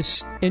to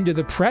this into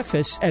the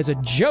preface as a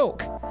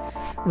joke,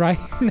 right?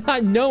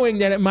 Not knowing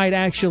that it might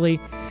actually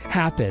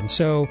happen.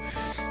 So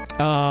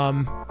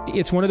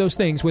it's one of those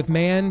things. With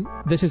man,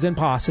 this is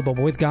impossible,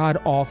 but with God,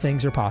 all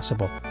things are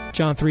possible.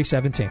 John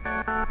 3:17.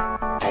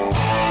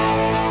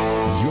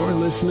 You're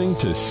listening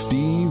to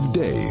Steve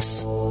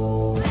Deace.